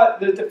couldn't put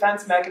the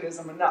defense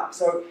mechanism enough.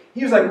 So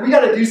he was like, we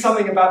got to do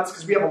something about this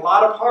because we have a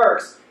lot of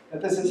parks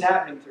that this is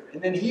happening through.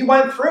 And then he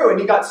went through and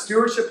he got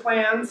stewardship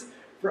plans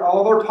for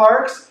all their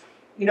parks.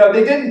 They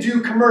didn't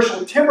do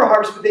commercial timber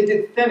harvest, but they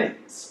did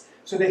thinnings.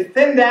 So they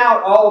thinned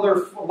out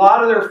a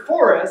lot of their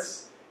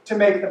forests to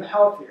make them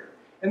healthier.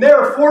 And they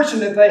were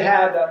fortunate they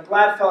had a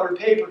Gladfelder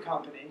Paper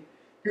Company,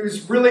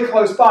 who's really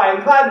close by.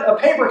 And a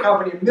paper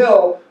company, a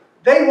mill,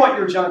 they want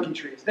your junky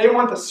trees. They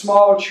want the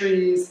small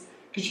trees,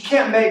 because you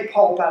can't make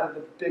pulp out of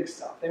the big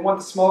stuff. They want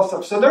the small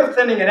stuff. So they're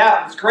thinning it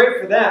out. It's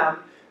great for them,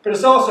 but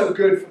it's also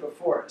good for the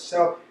forest.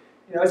 So,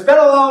 it's been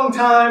a long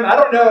time. I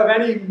don't know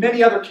of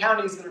many other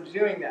counties that are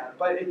doing that,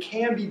 but it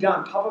can be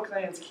done. Public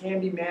lands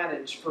can be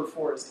managed for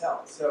forest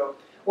health. So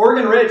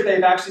Oregon Ridge,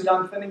 they've actually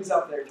done thinnings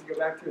up there. If you go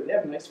back through, they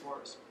have nice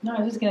forests. No,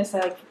 I was just going to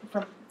say,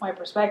 from my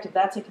perspective,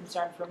 that's a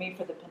concern for me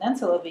for the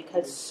peninsula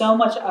because so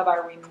much of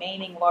our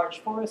remaining large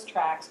forest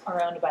tracts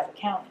are owned by the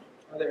county.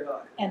 Oh, they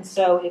really? And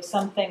so if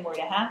something were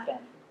to happen,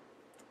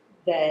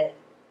 that...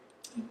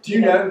 Do you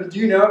know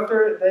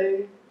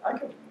if I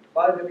could,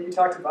 when you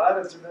talk to Bob,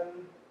 has there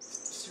been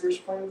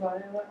sewage plans on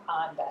any of that?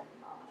 On that.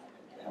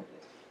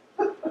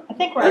 I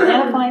think we're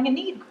identifying a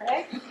need,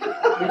 Craig.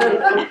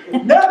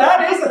 No,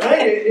 that is the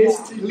thing, is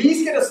to at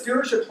least get a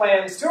stewardship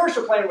plan. A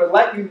stewardship plan would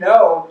let you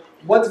know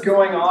what's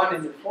going on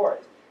in your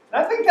forest.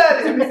 And I think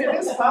that it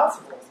is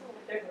possible.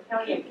 There's a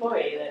county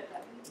employee that...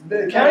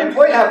 The county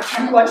employee have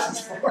 2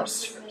 licensed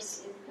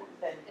foresters.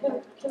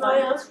 Can I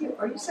ask you,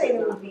 are you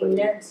saying it would be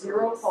net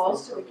zero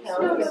cost to the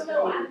county if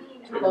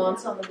they took on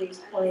some of these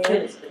plans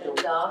and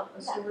adopt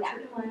a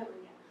stewardship plan?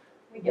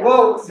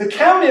 Well, the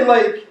county, and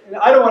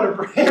I don't want to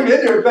bring him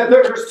into it, but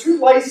there's 2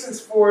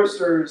 licensed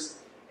foresters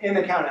in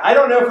the county. I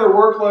don't know if their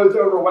workload's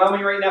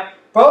overwhelming right now.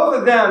 Both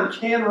of them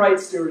can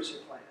write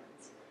stewardship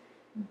plans.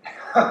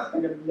 They're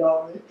going to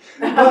yell at me.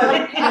 But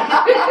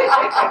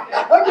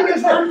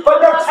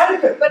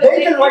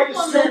they can write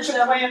the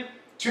stewardship plan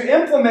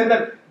to implement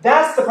them.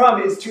 That's the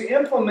problem, is to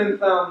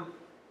implement them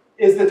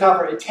is the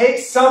tougher. It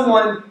takes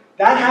someone,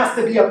 that has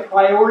to be a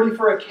priority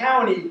for a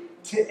county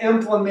to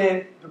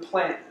implement the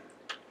plan.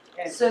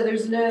 So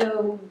there's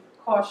no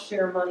cost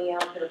share money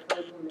out there for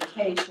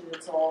implementation,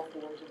 it's all for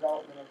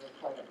development of the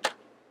plan.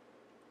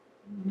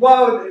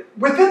 Well,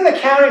 within the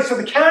county, so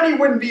the county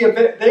wouldn't be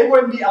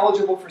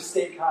eligible for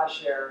state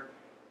cost share,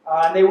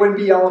 and they wouldn't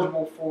be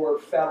eligible for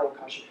federal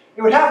cost share.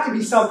 It would have to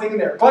be something in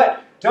there.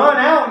 But Don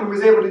Allen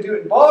was able to do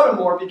it in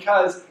Baltimore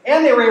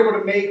and they were able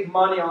to make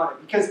money on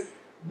it because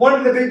one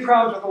of the big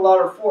problems with a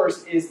lot of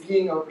forests is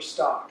being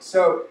overstocked.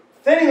 So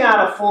thinning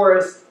out a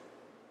forest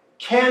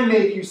can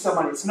make you some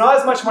money. It's not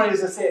as much money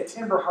as, let's say, a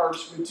timber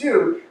harvest would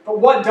do, but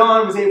what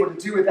Don was able to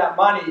do with that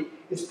money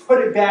is put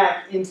it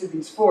back into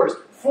these forests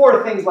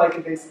for things like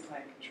invasive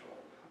plant control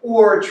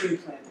or tree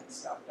planting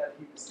stuff that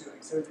he was doing.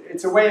 So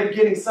it's a way of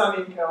getting some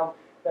income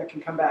that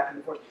can come back in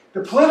the forest. The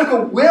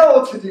political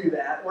will to do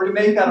that or to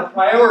make that a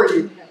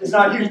priority is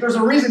not huge. There's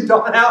a reason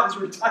Don Allen's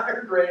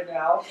retired right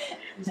now.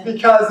 It's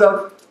because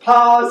of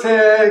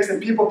politics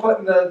and people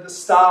putting the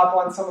stop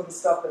on some of the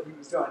stuff that he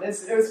was doing.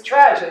 It was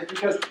tragic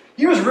because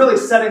he was really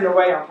setting the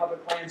way on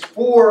public lands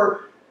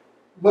for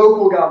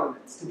local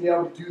governments to be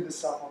able to do this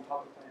stuff on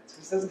public lands.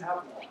 This doesn't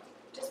happen a lot.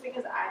 Just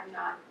because I'm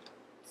not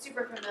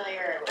super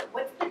familiar,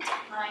 what's the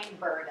time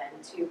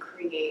burden to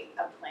create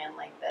a plan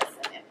like this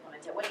and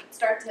implement it? What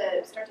start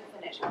to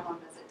finish, how long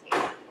does it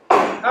take?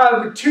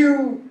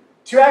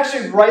 To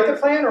actually write the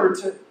plan or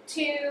to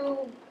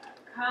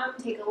come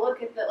take a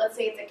look at let's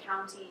say it's a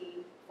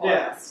county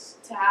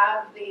forest, to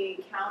have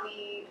the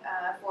county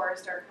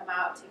forester come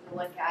out, take a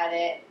look at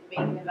it, make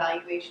an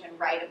evaluation,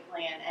 write a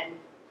plan, and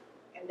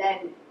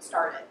then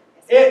start it.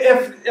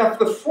 If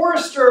the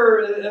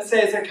forester, let's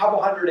say it's a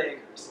couple hundred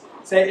acres,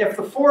 say if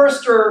the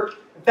forester,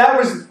 if that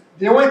was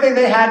the only thing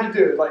they had to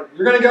do, like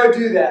you're going to go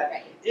do that,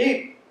 right.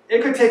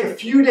 it could take a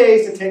few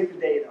days to take the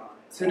data on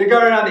it. So to go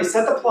around, they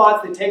set the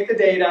plots, they take the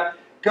data,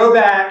 go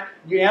back,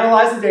 you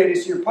analyze the data,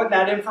 so you're putting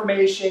that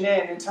information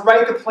in. And to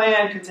write the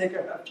plan can take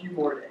a few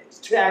more days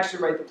to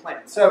actually write the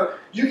plan. So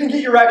you can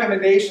get your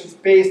recommendations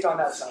based on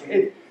that stuff.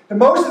 The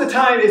most of the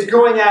time is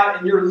going out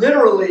and you're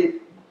literally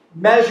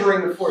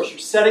measuring the forest. You're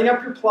setting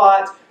up your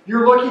plots.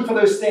 You're looking for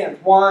those stands,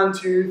 1,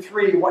 2,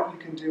 3, what you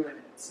can do in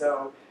it.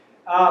 So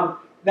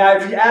now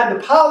if you add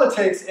the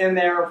politics in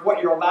there of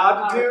what you're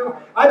allowed to do,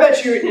 I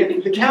bet you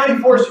if the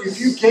county forester, if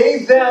you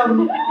gave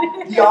them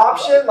the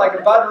option, like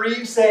a Bud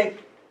Reeves saying,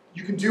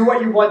 you can do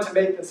what you want to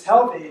make this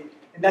healthy,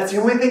 and that's the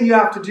only thing you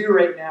have to do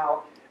right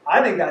now,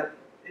 I think that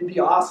it'd be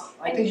awesome.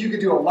 I think you could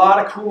do a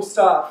lot of cool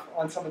stuff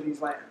on some of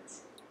these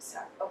lands.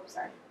 Sorry.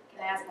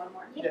 Can I ask one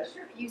more? Yeah.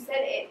 Sure. You said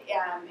it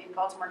in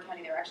Baltimore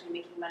County they were actually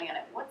making money on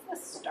it. What's the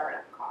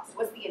startup cost?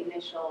 What's the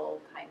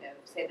initial kind of,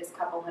 say this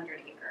couple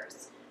hundred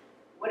acres?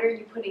 What are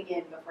you putting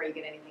in before you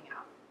get anything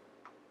out?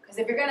 Because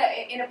if you're gonna,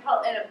 in a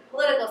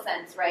political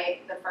sense,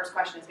 right, the first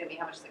question is gonna be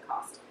how much does it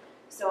cost?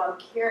 So I'm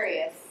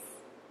curious.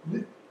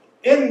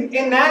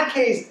 In that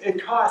case,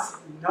 it costs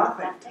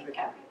nothing to the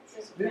county.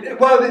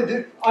 Well,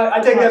 I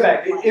take that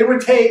back. It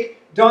would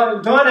take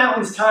Don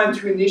Outland's time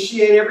to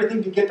initiate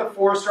everything, to get the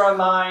forester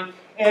online,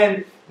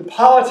 and the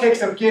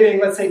politics of getting,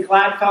 let's say,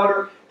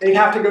 Gladfelder, they'd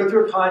have to go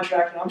through a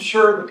contract, and I'm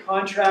sure the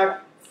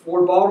contract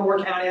for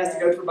Baltimore County has to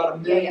go through about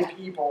 1 million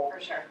people.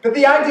 For sure. But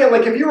the idea,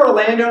 like if you were a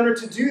landowner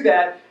to do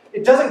that,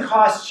 it doesn't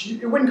cost you,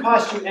 it wouldn't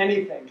cost you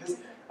anything. Because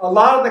a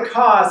lot of the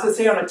cost, let's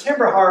say on a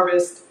timber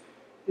harvest,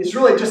 is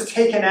really just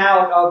taken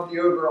out of the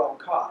overall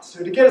cost.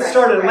 So to get it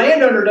started, a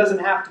landowner doesn't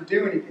have to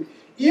do anything.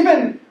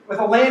 Even if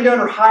a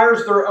landowner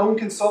hires their own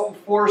consultant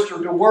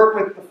forester to work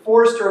with the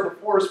forester of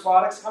the forest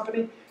products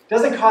company, it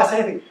doesn't cost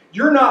anything.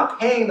 You're not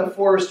paying the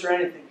forester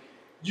anything.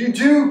 You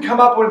do come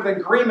up with an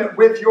agreement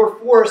with your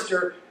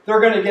forester, they're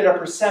going to get a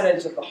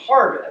percentage of the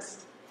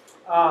harvest.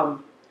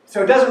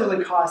 So it doesn't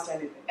really cost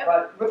anything.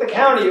 But with the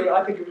county,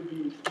 I think it would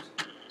be...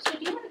 So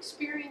do you have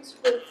experience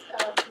with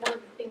one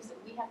of the things that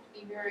we have to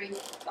be very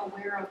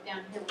aware of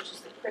down here, which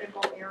is the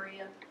critical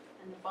area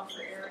and the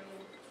buffer area?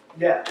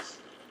 Yes.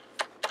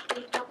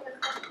 Can you talk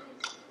about that,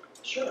 please?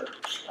 Sure.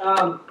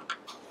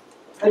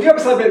 I do have a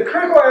slide, but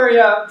critical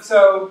area,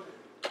 so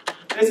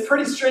it's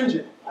pretty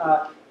stringent.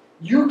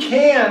 You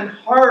can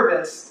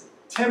harvest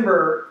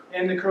timber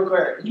in the critical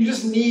area. You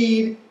just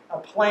need a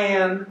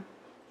plan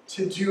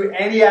to do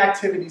any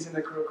activities in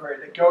the critical area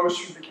that goes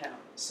through the county.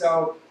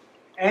 So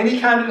any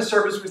kind of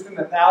disturbance within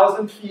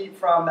 1,000 feet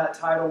from that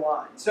tidal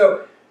line.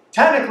 So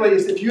technically,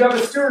 if you have a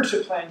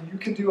stewardship plan, you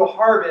can do a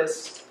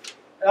harvest.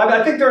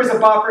 I think there is a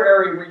buffer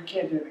area where you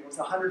can't do anything. It was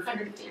 100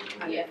 feet.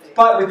 Yeah.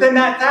 But within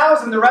that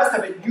 1,000, the rest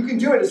of it, you can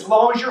do it as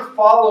long as you're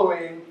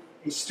following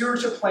a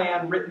stewardship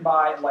plan written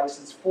by a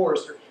licensed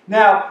forester.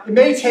 Now, it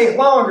may take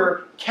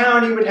longer.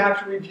 County would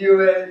have to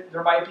review it.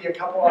 There might be a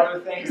couple other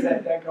things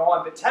that go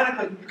on. But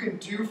technically, you can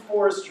do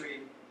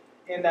forestry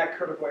in that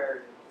critical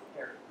area.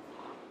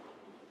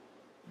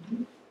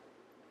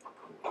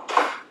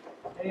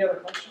 Any other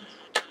questions?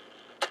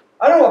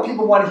 I don't know what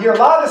people want to hear. A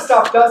lot of this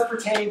stuff does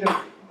pertain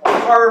to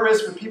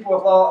harvest with people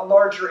with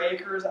larger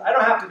acres. I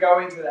don't have to go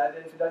into that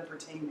if it doesn't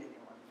pertain to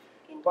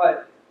anyone.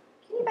 But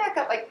can you back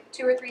up like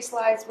 2 or 3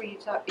 slides where you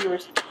were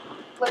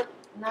flip?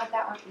 Not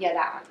that one. Yeah,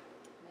 that one.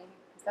 Maybe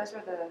those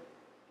are the.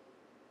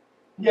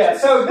 Yeah.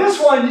 So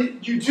this one,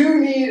 you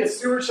do need a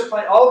stewardship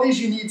plan. All these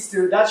you need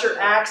steward. That's your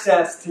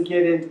access to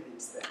get into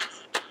these things.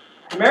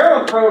 The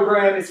Maryland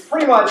program is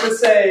pretty much, let's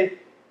say,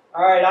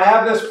 all right, I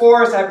have this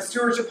forest, I have a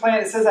stewardship plan,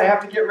 it says I have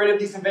to get rid of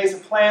these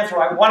invasive plants,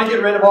 or I want to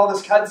get rid of all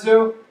this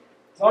kudzu.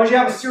 As long as you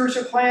have a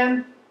stewardship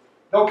plan,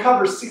 they'll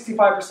cover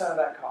 65% of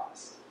that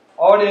cost.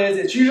 All it is,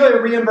 it's usually a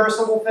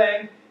reimbursable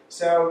thing,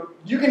 so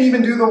you can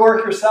even do the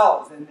work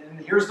yourselves. And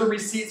here's the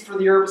receipts for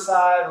the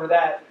herbicide or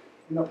that,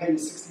 and they'll pay you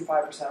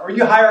 65%. Or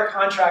you hire a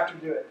contractor to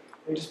do it.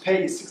 They just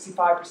pay you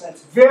 65%.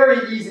 It's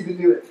very easy to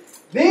do it.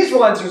 These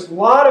ones, there's a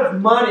lot of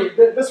money.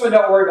 This one,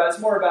 don't worry about. It's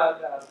more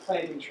about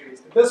planting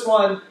trees. But this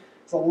one,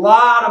 there's a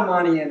lot of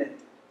money in it.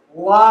 A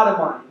lot of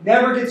money.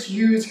 Never gets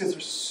used because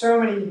there's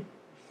so many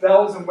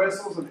bells and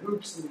whistles and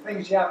hoops and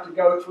things you have to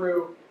go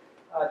through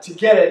to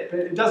get it. But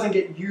it doesn't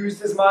get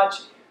used as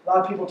much. A lot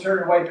of people turn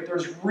it away. But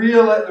there's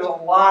a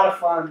lot of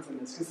funds in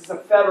this because it's a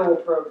federal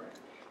program.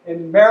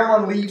 And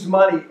Maryland leaves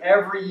money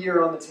every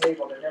year on the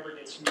table that never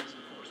gets used in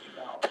forestry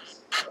dollars.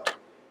 So,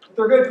 but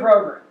they're good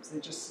programs. They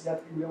just, you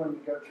have to be willing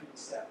to go through the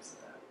steps of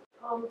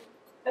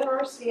that.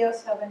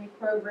 NRCS have any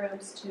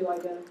programs to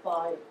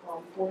identify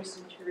forest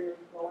interior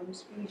growing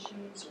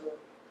species or,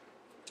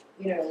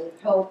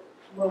 help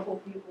local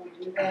people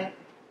do that?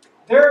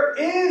 There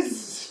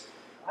is,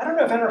 I don't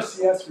know if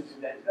NRCS would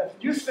do that.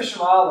 Youth Fish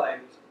and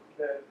Wildlife,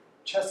 the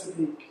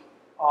Chesapeake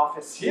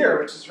office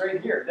here, which is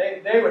right here,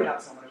 they would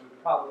have someone who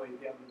would probably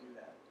be able to do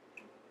that.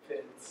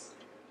 If it's,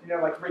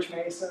 like Rich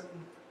Mason.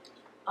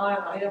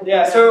 I don't.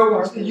 Yeah,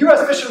 so the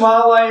U.S. Fish and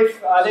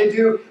Wildlife, they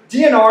do.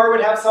 DNR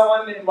would have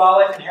someone in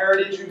Wildlife and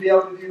Heritage who'd be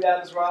able to do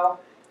that as well.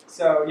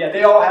 So yeah,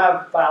 they all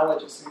have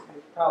biologists who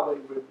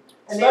probably would,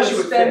 And they would especially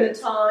with spend the Phipps.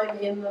 time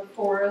in the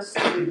forest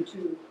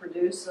to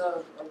produce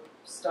a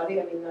study.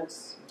 I mean,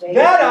 that's days.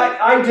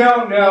 That I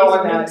don't know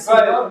on days,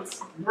 that, weeks,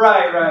 and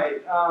but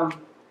months. right.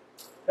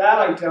 That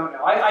I don't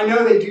know. I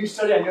know they do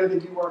study. I know they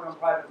do work on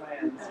private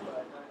lands,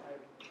 but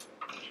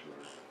I'm not sure.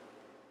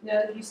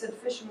 No, you said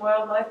Fish and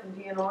Wildlife and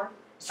DNR?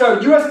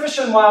 So U.S. Fish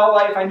and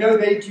Wildlife, I know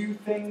they do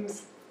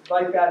things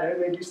like that. I know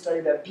they do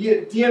study that.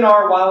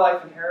 DNR,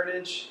 Wildlife and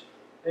Heritage,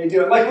 they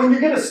do it. Like when you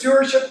get a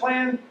stewardship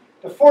plan,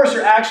 the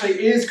forester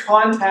actually is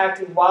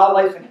contacting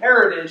Wildlife and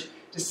Heritage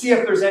to see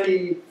if there's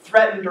any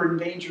threatened or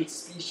endangered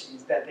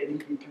species that they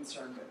need to be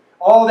concerned with.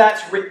 All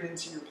that's written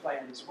into your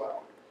plan as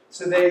well.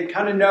 So they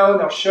kind of know,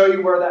 and they'll show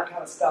you where that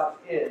kind of stuff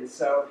is.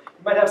 So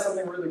you might have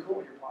something really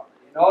cool in your property.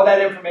 And all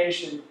that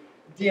information,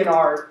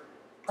 DNR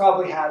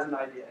probably has an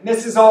idea. And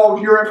this is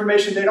all your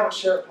information. They don't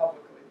share it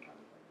publicly. Kind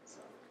of thing, so.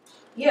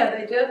 Yeah,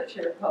 they do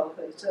share it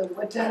publicly. So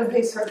what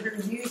database are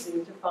they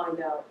using to find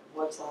out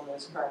what's on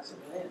those tracts of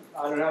land?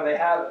 I don't know. They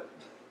have it.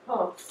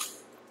 Huh.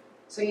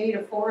 So you need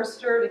a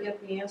forester to get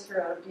the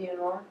answer out of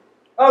DNR?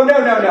 Oh, no.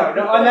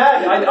 On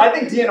that, I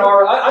think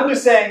DNR, I'm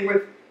just saying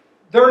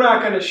they're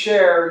not going to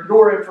share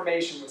your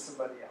information with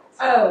somebody else.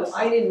 Oh,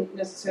 I didn't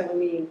necessarily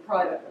mean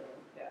privately.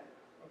 Yeah.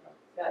 Okay.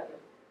 Got you.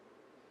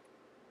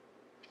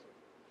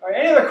 All right,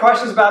 any other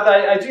questions about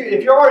that? I do.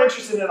 If you are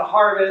interested in a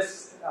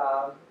harvest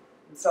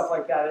and stuff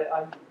like that,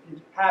 I'd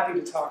be happy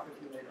to talk with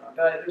you later on.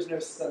 But there's no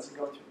sense in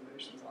going through the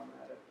motions on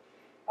that.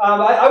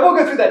 I will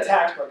go through that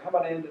tax program. How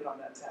about I end it on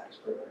that tax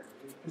program?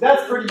 Because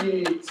that's pretty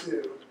unique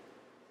too.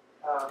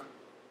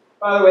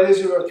 By the way,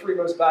 these are our 3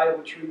 most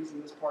valuable trees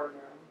in this part of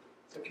Maryland.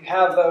 So if you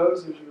have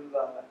those are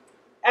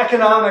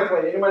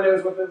economically. Anyone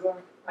knows what those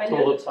are? I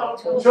know the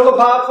tulip. Tulip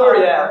poplar,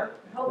 yeah.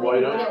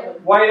 White oak.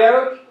 White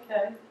oak.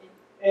 Okay.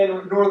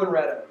 And northern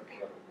red oak.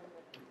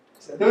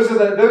 So those are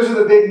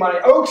the big money.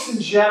 Oaks in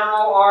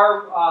general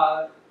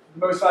are the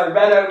most valuable.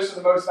 Red oaks are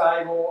the most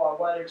valuable.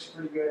 White oaks are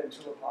pretty good, and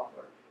tulip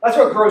poplar. That's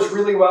what grows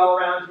really well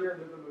around here.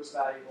 They're the most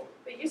valuable.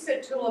 But you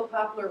said tulip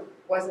poplar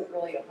wasn't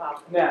really a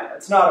poplar. No,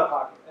 it's not a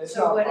poplar. It's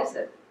So not what a is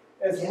poplar. it?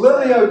 It's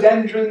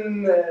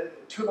Liliodendron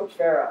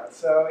tulipifera.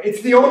 So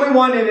it's the only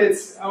one in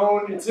its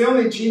own. It's the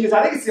only genus.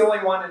 I think it's the only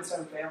one in its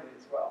own family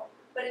as well.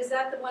 But is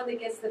that the one that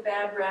gets the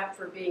bad rap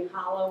for being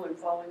hollow and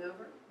falling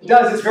over? It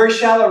does. It's very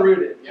shallow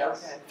rooted.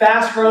 Yes. Okay.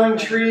 Fast growing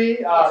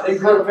tree. They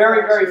grow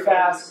very, very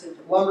fast.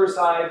 Lumber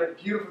side, but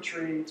beautiful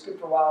tree. It's good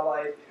for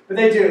wildlife. But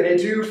they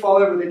do fall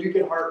over. They do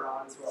get heart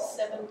rot as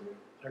well.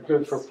 They're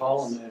good for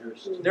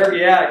pollinators.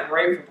 They're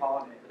great for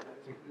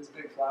pollinators. It's a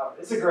big flower.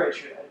 It's a great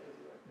tree.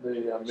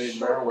 They made Short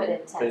but Maryland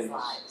intense famous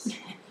lives.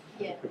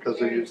 Yeah. because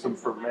they used them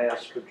for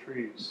mass for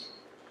trees.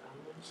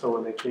 So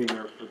when they came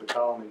here for the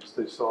colonies,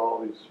 they saw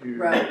all these huge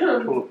Right.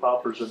 tulip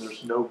poplars, and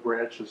there's no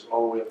branches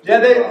all the way up to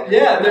the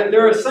top.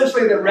 They're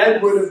essentially the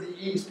redwood of the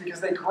east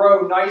because they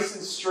grow nice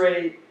and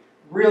straight,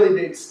 really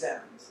big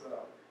stems. So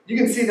you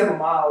can see them a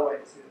mile away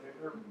too.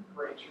 They're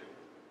great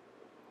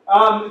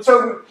trees.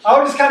 So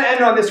I'll just kind of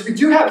end on this. We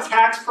do have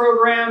tax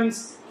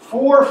programs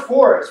for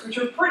forests, which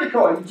are pretty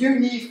cool. You do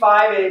need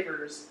 5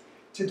 acres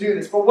to do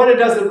this, but what it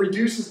does, it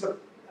reduces the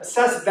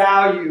assessed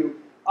value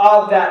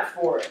of that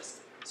forest.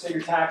 So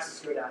your taxes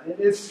go down.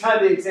 It's kind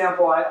of the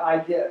example I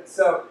give.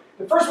 So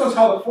the first one's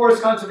called the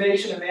Forest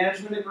Conservation and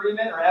Management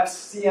Agreement, or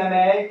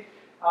FCMA.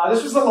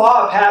 This was a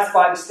law passed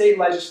by the state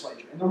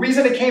legislature. And the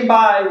reason it came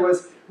by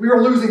was we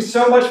were losing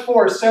so much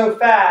forest so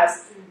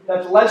fast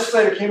that the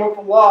legislature came up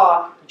with a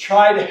law to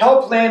try to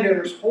help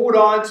landowners hold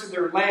on to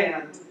their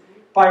land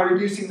by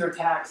reducing their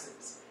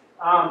taxes.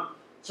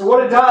 So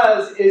what it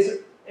does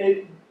is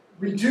it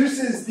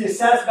reduces the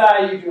assessed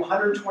value to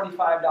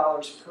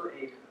 $125 per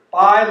acre.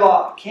 By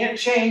law. Can't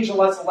change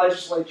unless the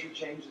legislature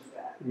changes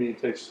that. You mean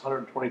it takes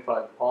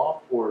 125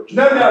 off, or just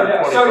No.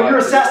 So you're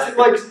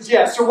 125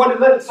 assessed,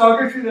 so I'll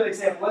go through that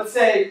example. Let's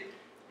say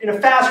in a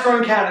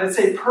fast-growing county, let's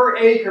say per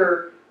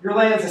acre, your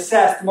land's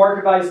assessed, the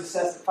market value is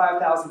assessed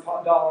at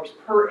 $5,000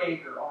 per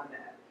acre on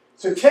that.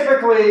 So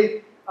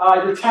typically,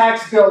 your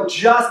tax bill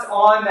just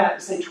on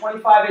that, say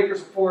 25 acres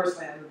of forest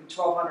land, would be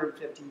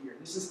 $1,250 a year.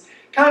 This is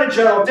kind of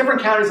general.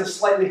 Different counties are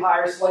slightly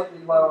higher,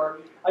 slightly lower.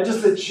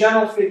 Just a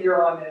general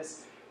figure on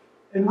this.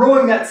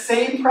 Enrolling that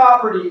same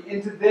property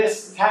into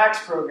this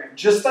tax program,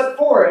 just that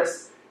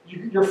forest,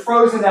 you're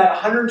frozen at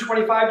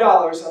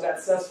 $125 of that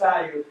assessed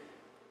value.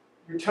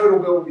 Your total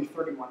bill will be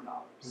 $31.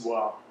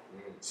 Wow.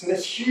 So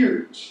that's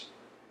huge.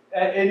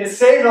 And it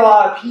saved a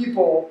lot of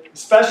people,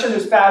 especially in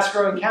those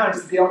fast-growing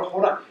counties, to be able to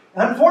hold on.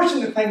 The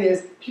unfortunate thing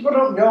is, people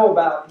don't know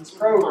about these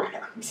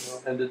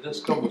programs. And did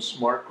this come with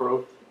smart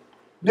growth?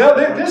 No,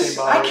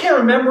 I can't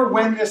remember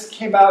when this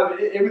came out.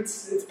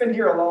 It's been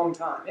here a long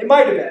time. It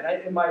might have been.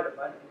 It might have.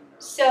 I don't know.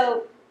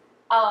 So,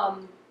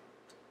 I'm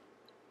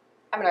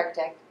an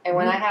architect, and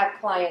when I have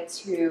clients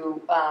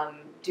who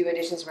do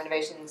additions,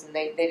 renovations, and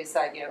they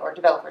decide, or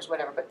developers,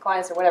 whatever, but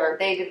clients or whatever,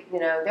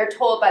 they're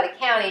told by the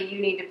county,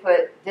 you need to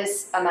put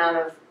this amount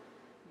of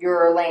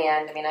your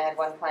land. I mean, I had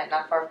one client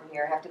not far from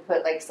here have to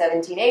put like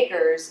 17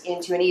 acres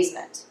into an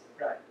easement.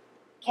 Right.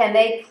 Can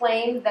they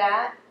claim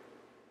that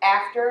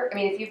after? I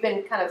mean, if you've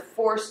been kind of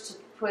forced to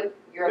put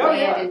your Oh,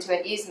 land yeah. into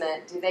an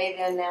easement, do they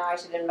then now, I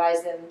should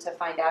advise them to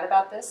find out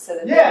about this? So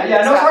that Yeah, they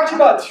and I'm talking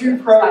about two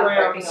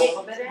programs. a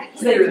little bit.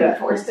 Through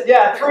that.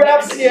 Yeah, through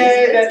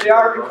FCA, that they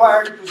are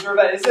required to preserve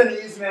that. It's an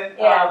easement.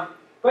 Yeah.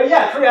 But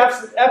yeah, through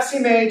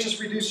FCMA, it just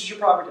reduces your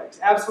property tax.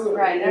 Absolutely.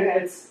 Right, okay.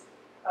 It's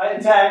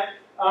intact.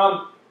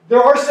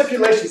 There are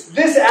stipulations.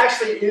 This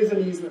actually is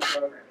an easement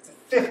program. It's a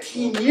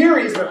 15-year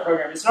easement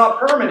program. It's not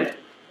permanent.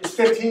 It's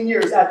 15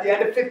 years. At the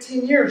end of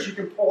 15 years, you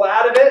can pull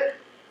out of it.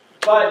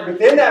 But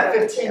within that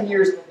 15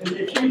 years,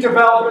 if you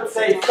develop,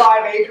 say,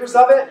 5 acres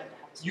of it,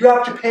 you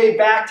have to pay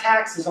back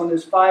taxes on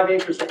those 5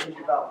 acres that you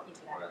develop,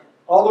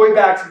 all the way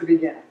back to the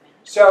beginning.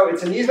 So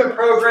it's an easement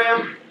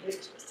program.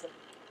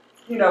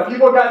 You know,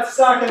 people got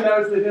stuck in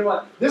those. They didn't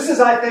want. This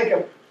is, I think,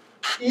 an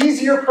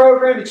easier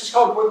program. It's just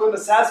called woodland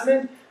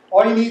assessment.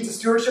 All you need is a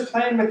stewardship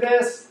plan with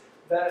this.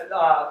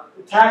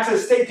 The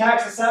state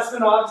tax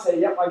assessment office say,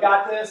 "Yep, I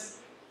got this."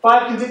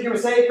 5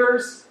 contiguous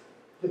acres.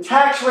 The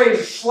tax rate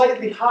is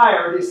slightly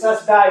higher. The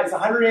assessed value is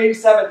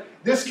 187.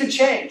 This could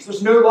change.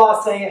 There's no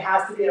law saying it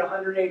has to be at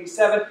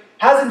 187.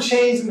 Hasn't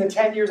changed in the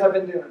 10 years I've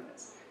been doing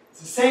this. It's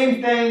the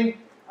same thing.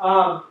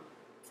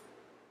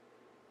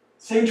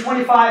 Same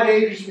 25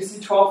 acres, you can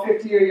see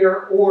 $12.50 a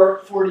year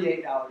or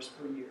 $48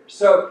 per year.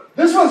 So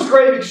this one's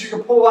great because you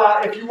can pull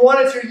out, if you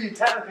wanted to, you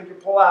technically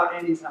can pull out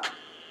anytime.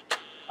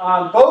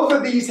 Both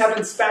of these have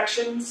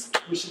inspections,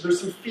 which there's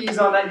some fees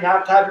on that. You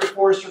have to have your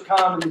forester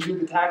come and do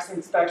the tax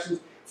inspections.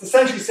 It's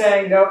essentially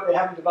saying, nope, they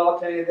haven't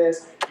developed any of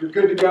this. You're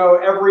good to go.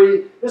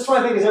 This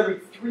one I think is every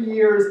 3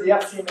 years. The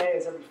FCMA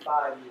is every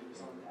 5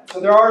 years on that. So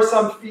there are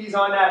some fees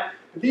on that.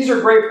 But these are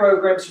great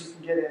programs you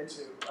can get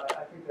into.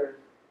 I think they're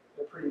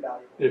pretty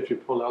valuable. If you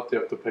pull out, they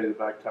have to pay the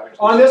back taxes.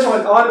 On this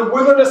one, on the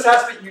woodland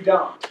assessment, you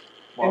don't.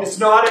 Wow. And it's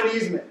not an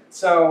easement.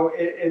 So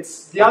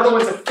it's the other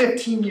one's a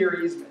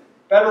 15-year easement.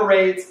 Better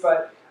rates,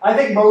 but I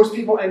think most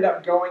people end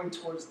up going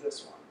towards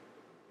this one.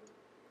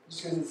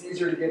 Just because it's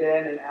easier to get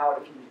in and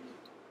out if you need.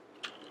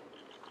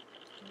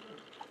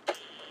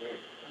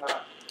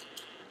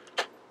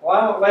 Well,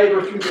 I won't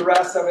labor through the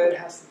rest of it. It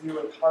has to do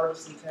with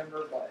harvesting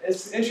timber, but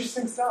it's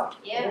interesting stuff.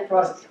 Yeah.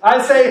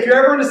 I'd say if you're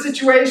ever in a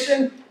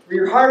situation where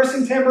you're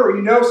harvesting timber or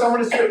you know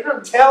someone is doing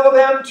it, tell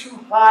them to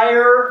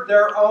hire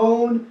their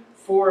own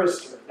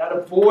forester. That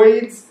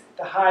avoids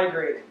the high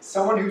grading.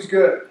 Someone who's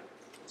good.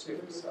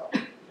 So,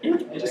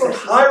 and just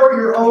hire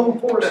your own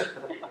forester.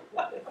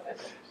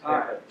 All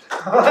right.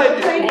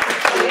 Thank you.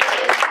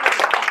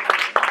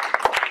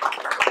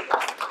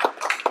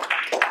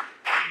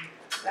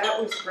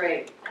 That was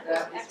great.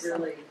 That was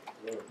really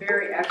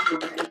very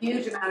excellent. A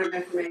huge amount of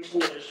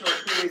information in a short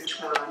period of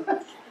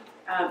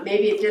time.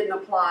 Maybe it didn't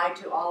apply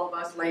to all of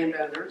us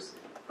landowners,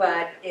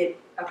 but it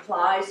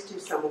applies to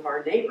some of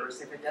our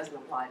neighbors if it doesn't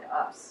apply to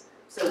us.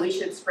 So we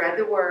should spread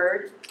the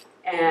word,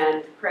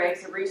 and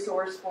Craig's a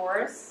resource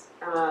for us.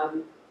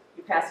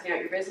 You passing out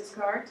your business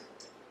cards?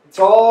 It's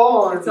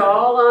all on. It's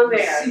all on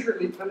there.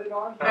 Secretly put it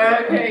on.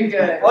 Okay,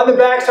 good. On the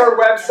back's our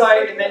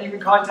website, and then you can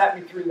contact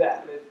me through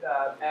that.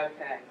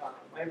 Okay.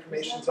 My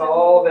information's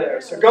all there.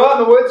 So go out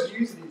in the woods,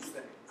 use these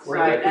things.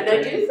 Right, and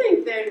I do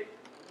think that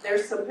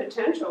there's some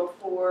potential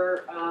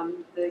for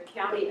the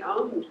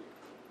county-owned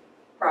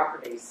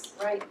properties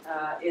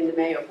in the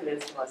Mayo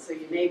Peninsula. So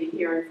you may be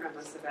hearing from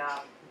us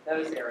about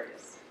those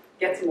areas.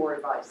 Get some more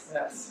advice.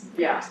 Yes.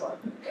 Yeah. Excellent.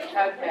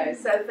 Okay,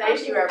 so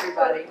thank you,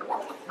 everybody.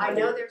 I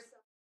know there's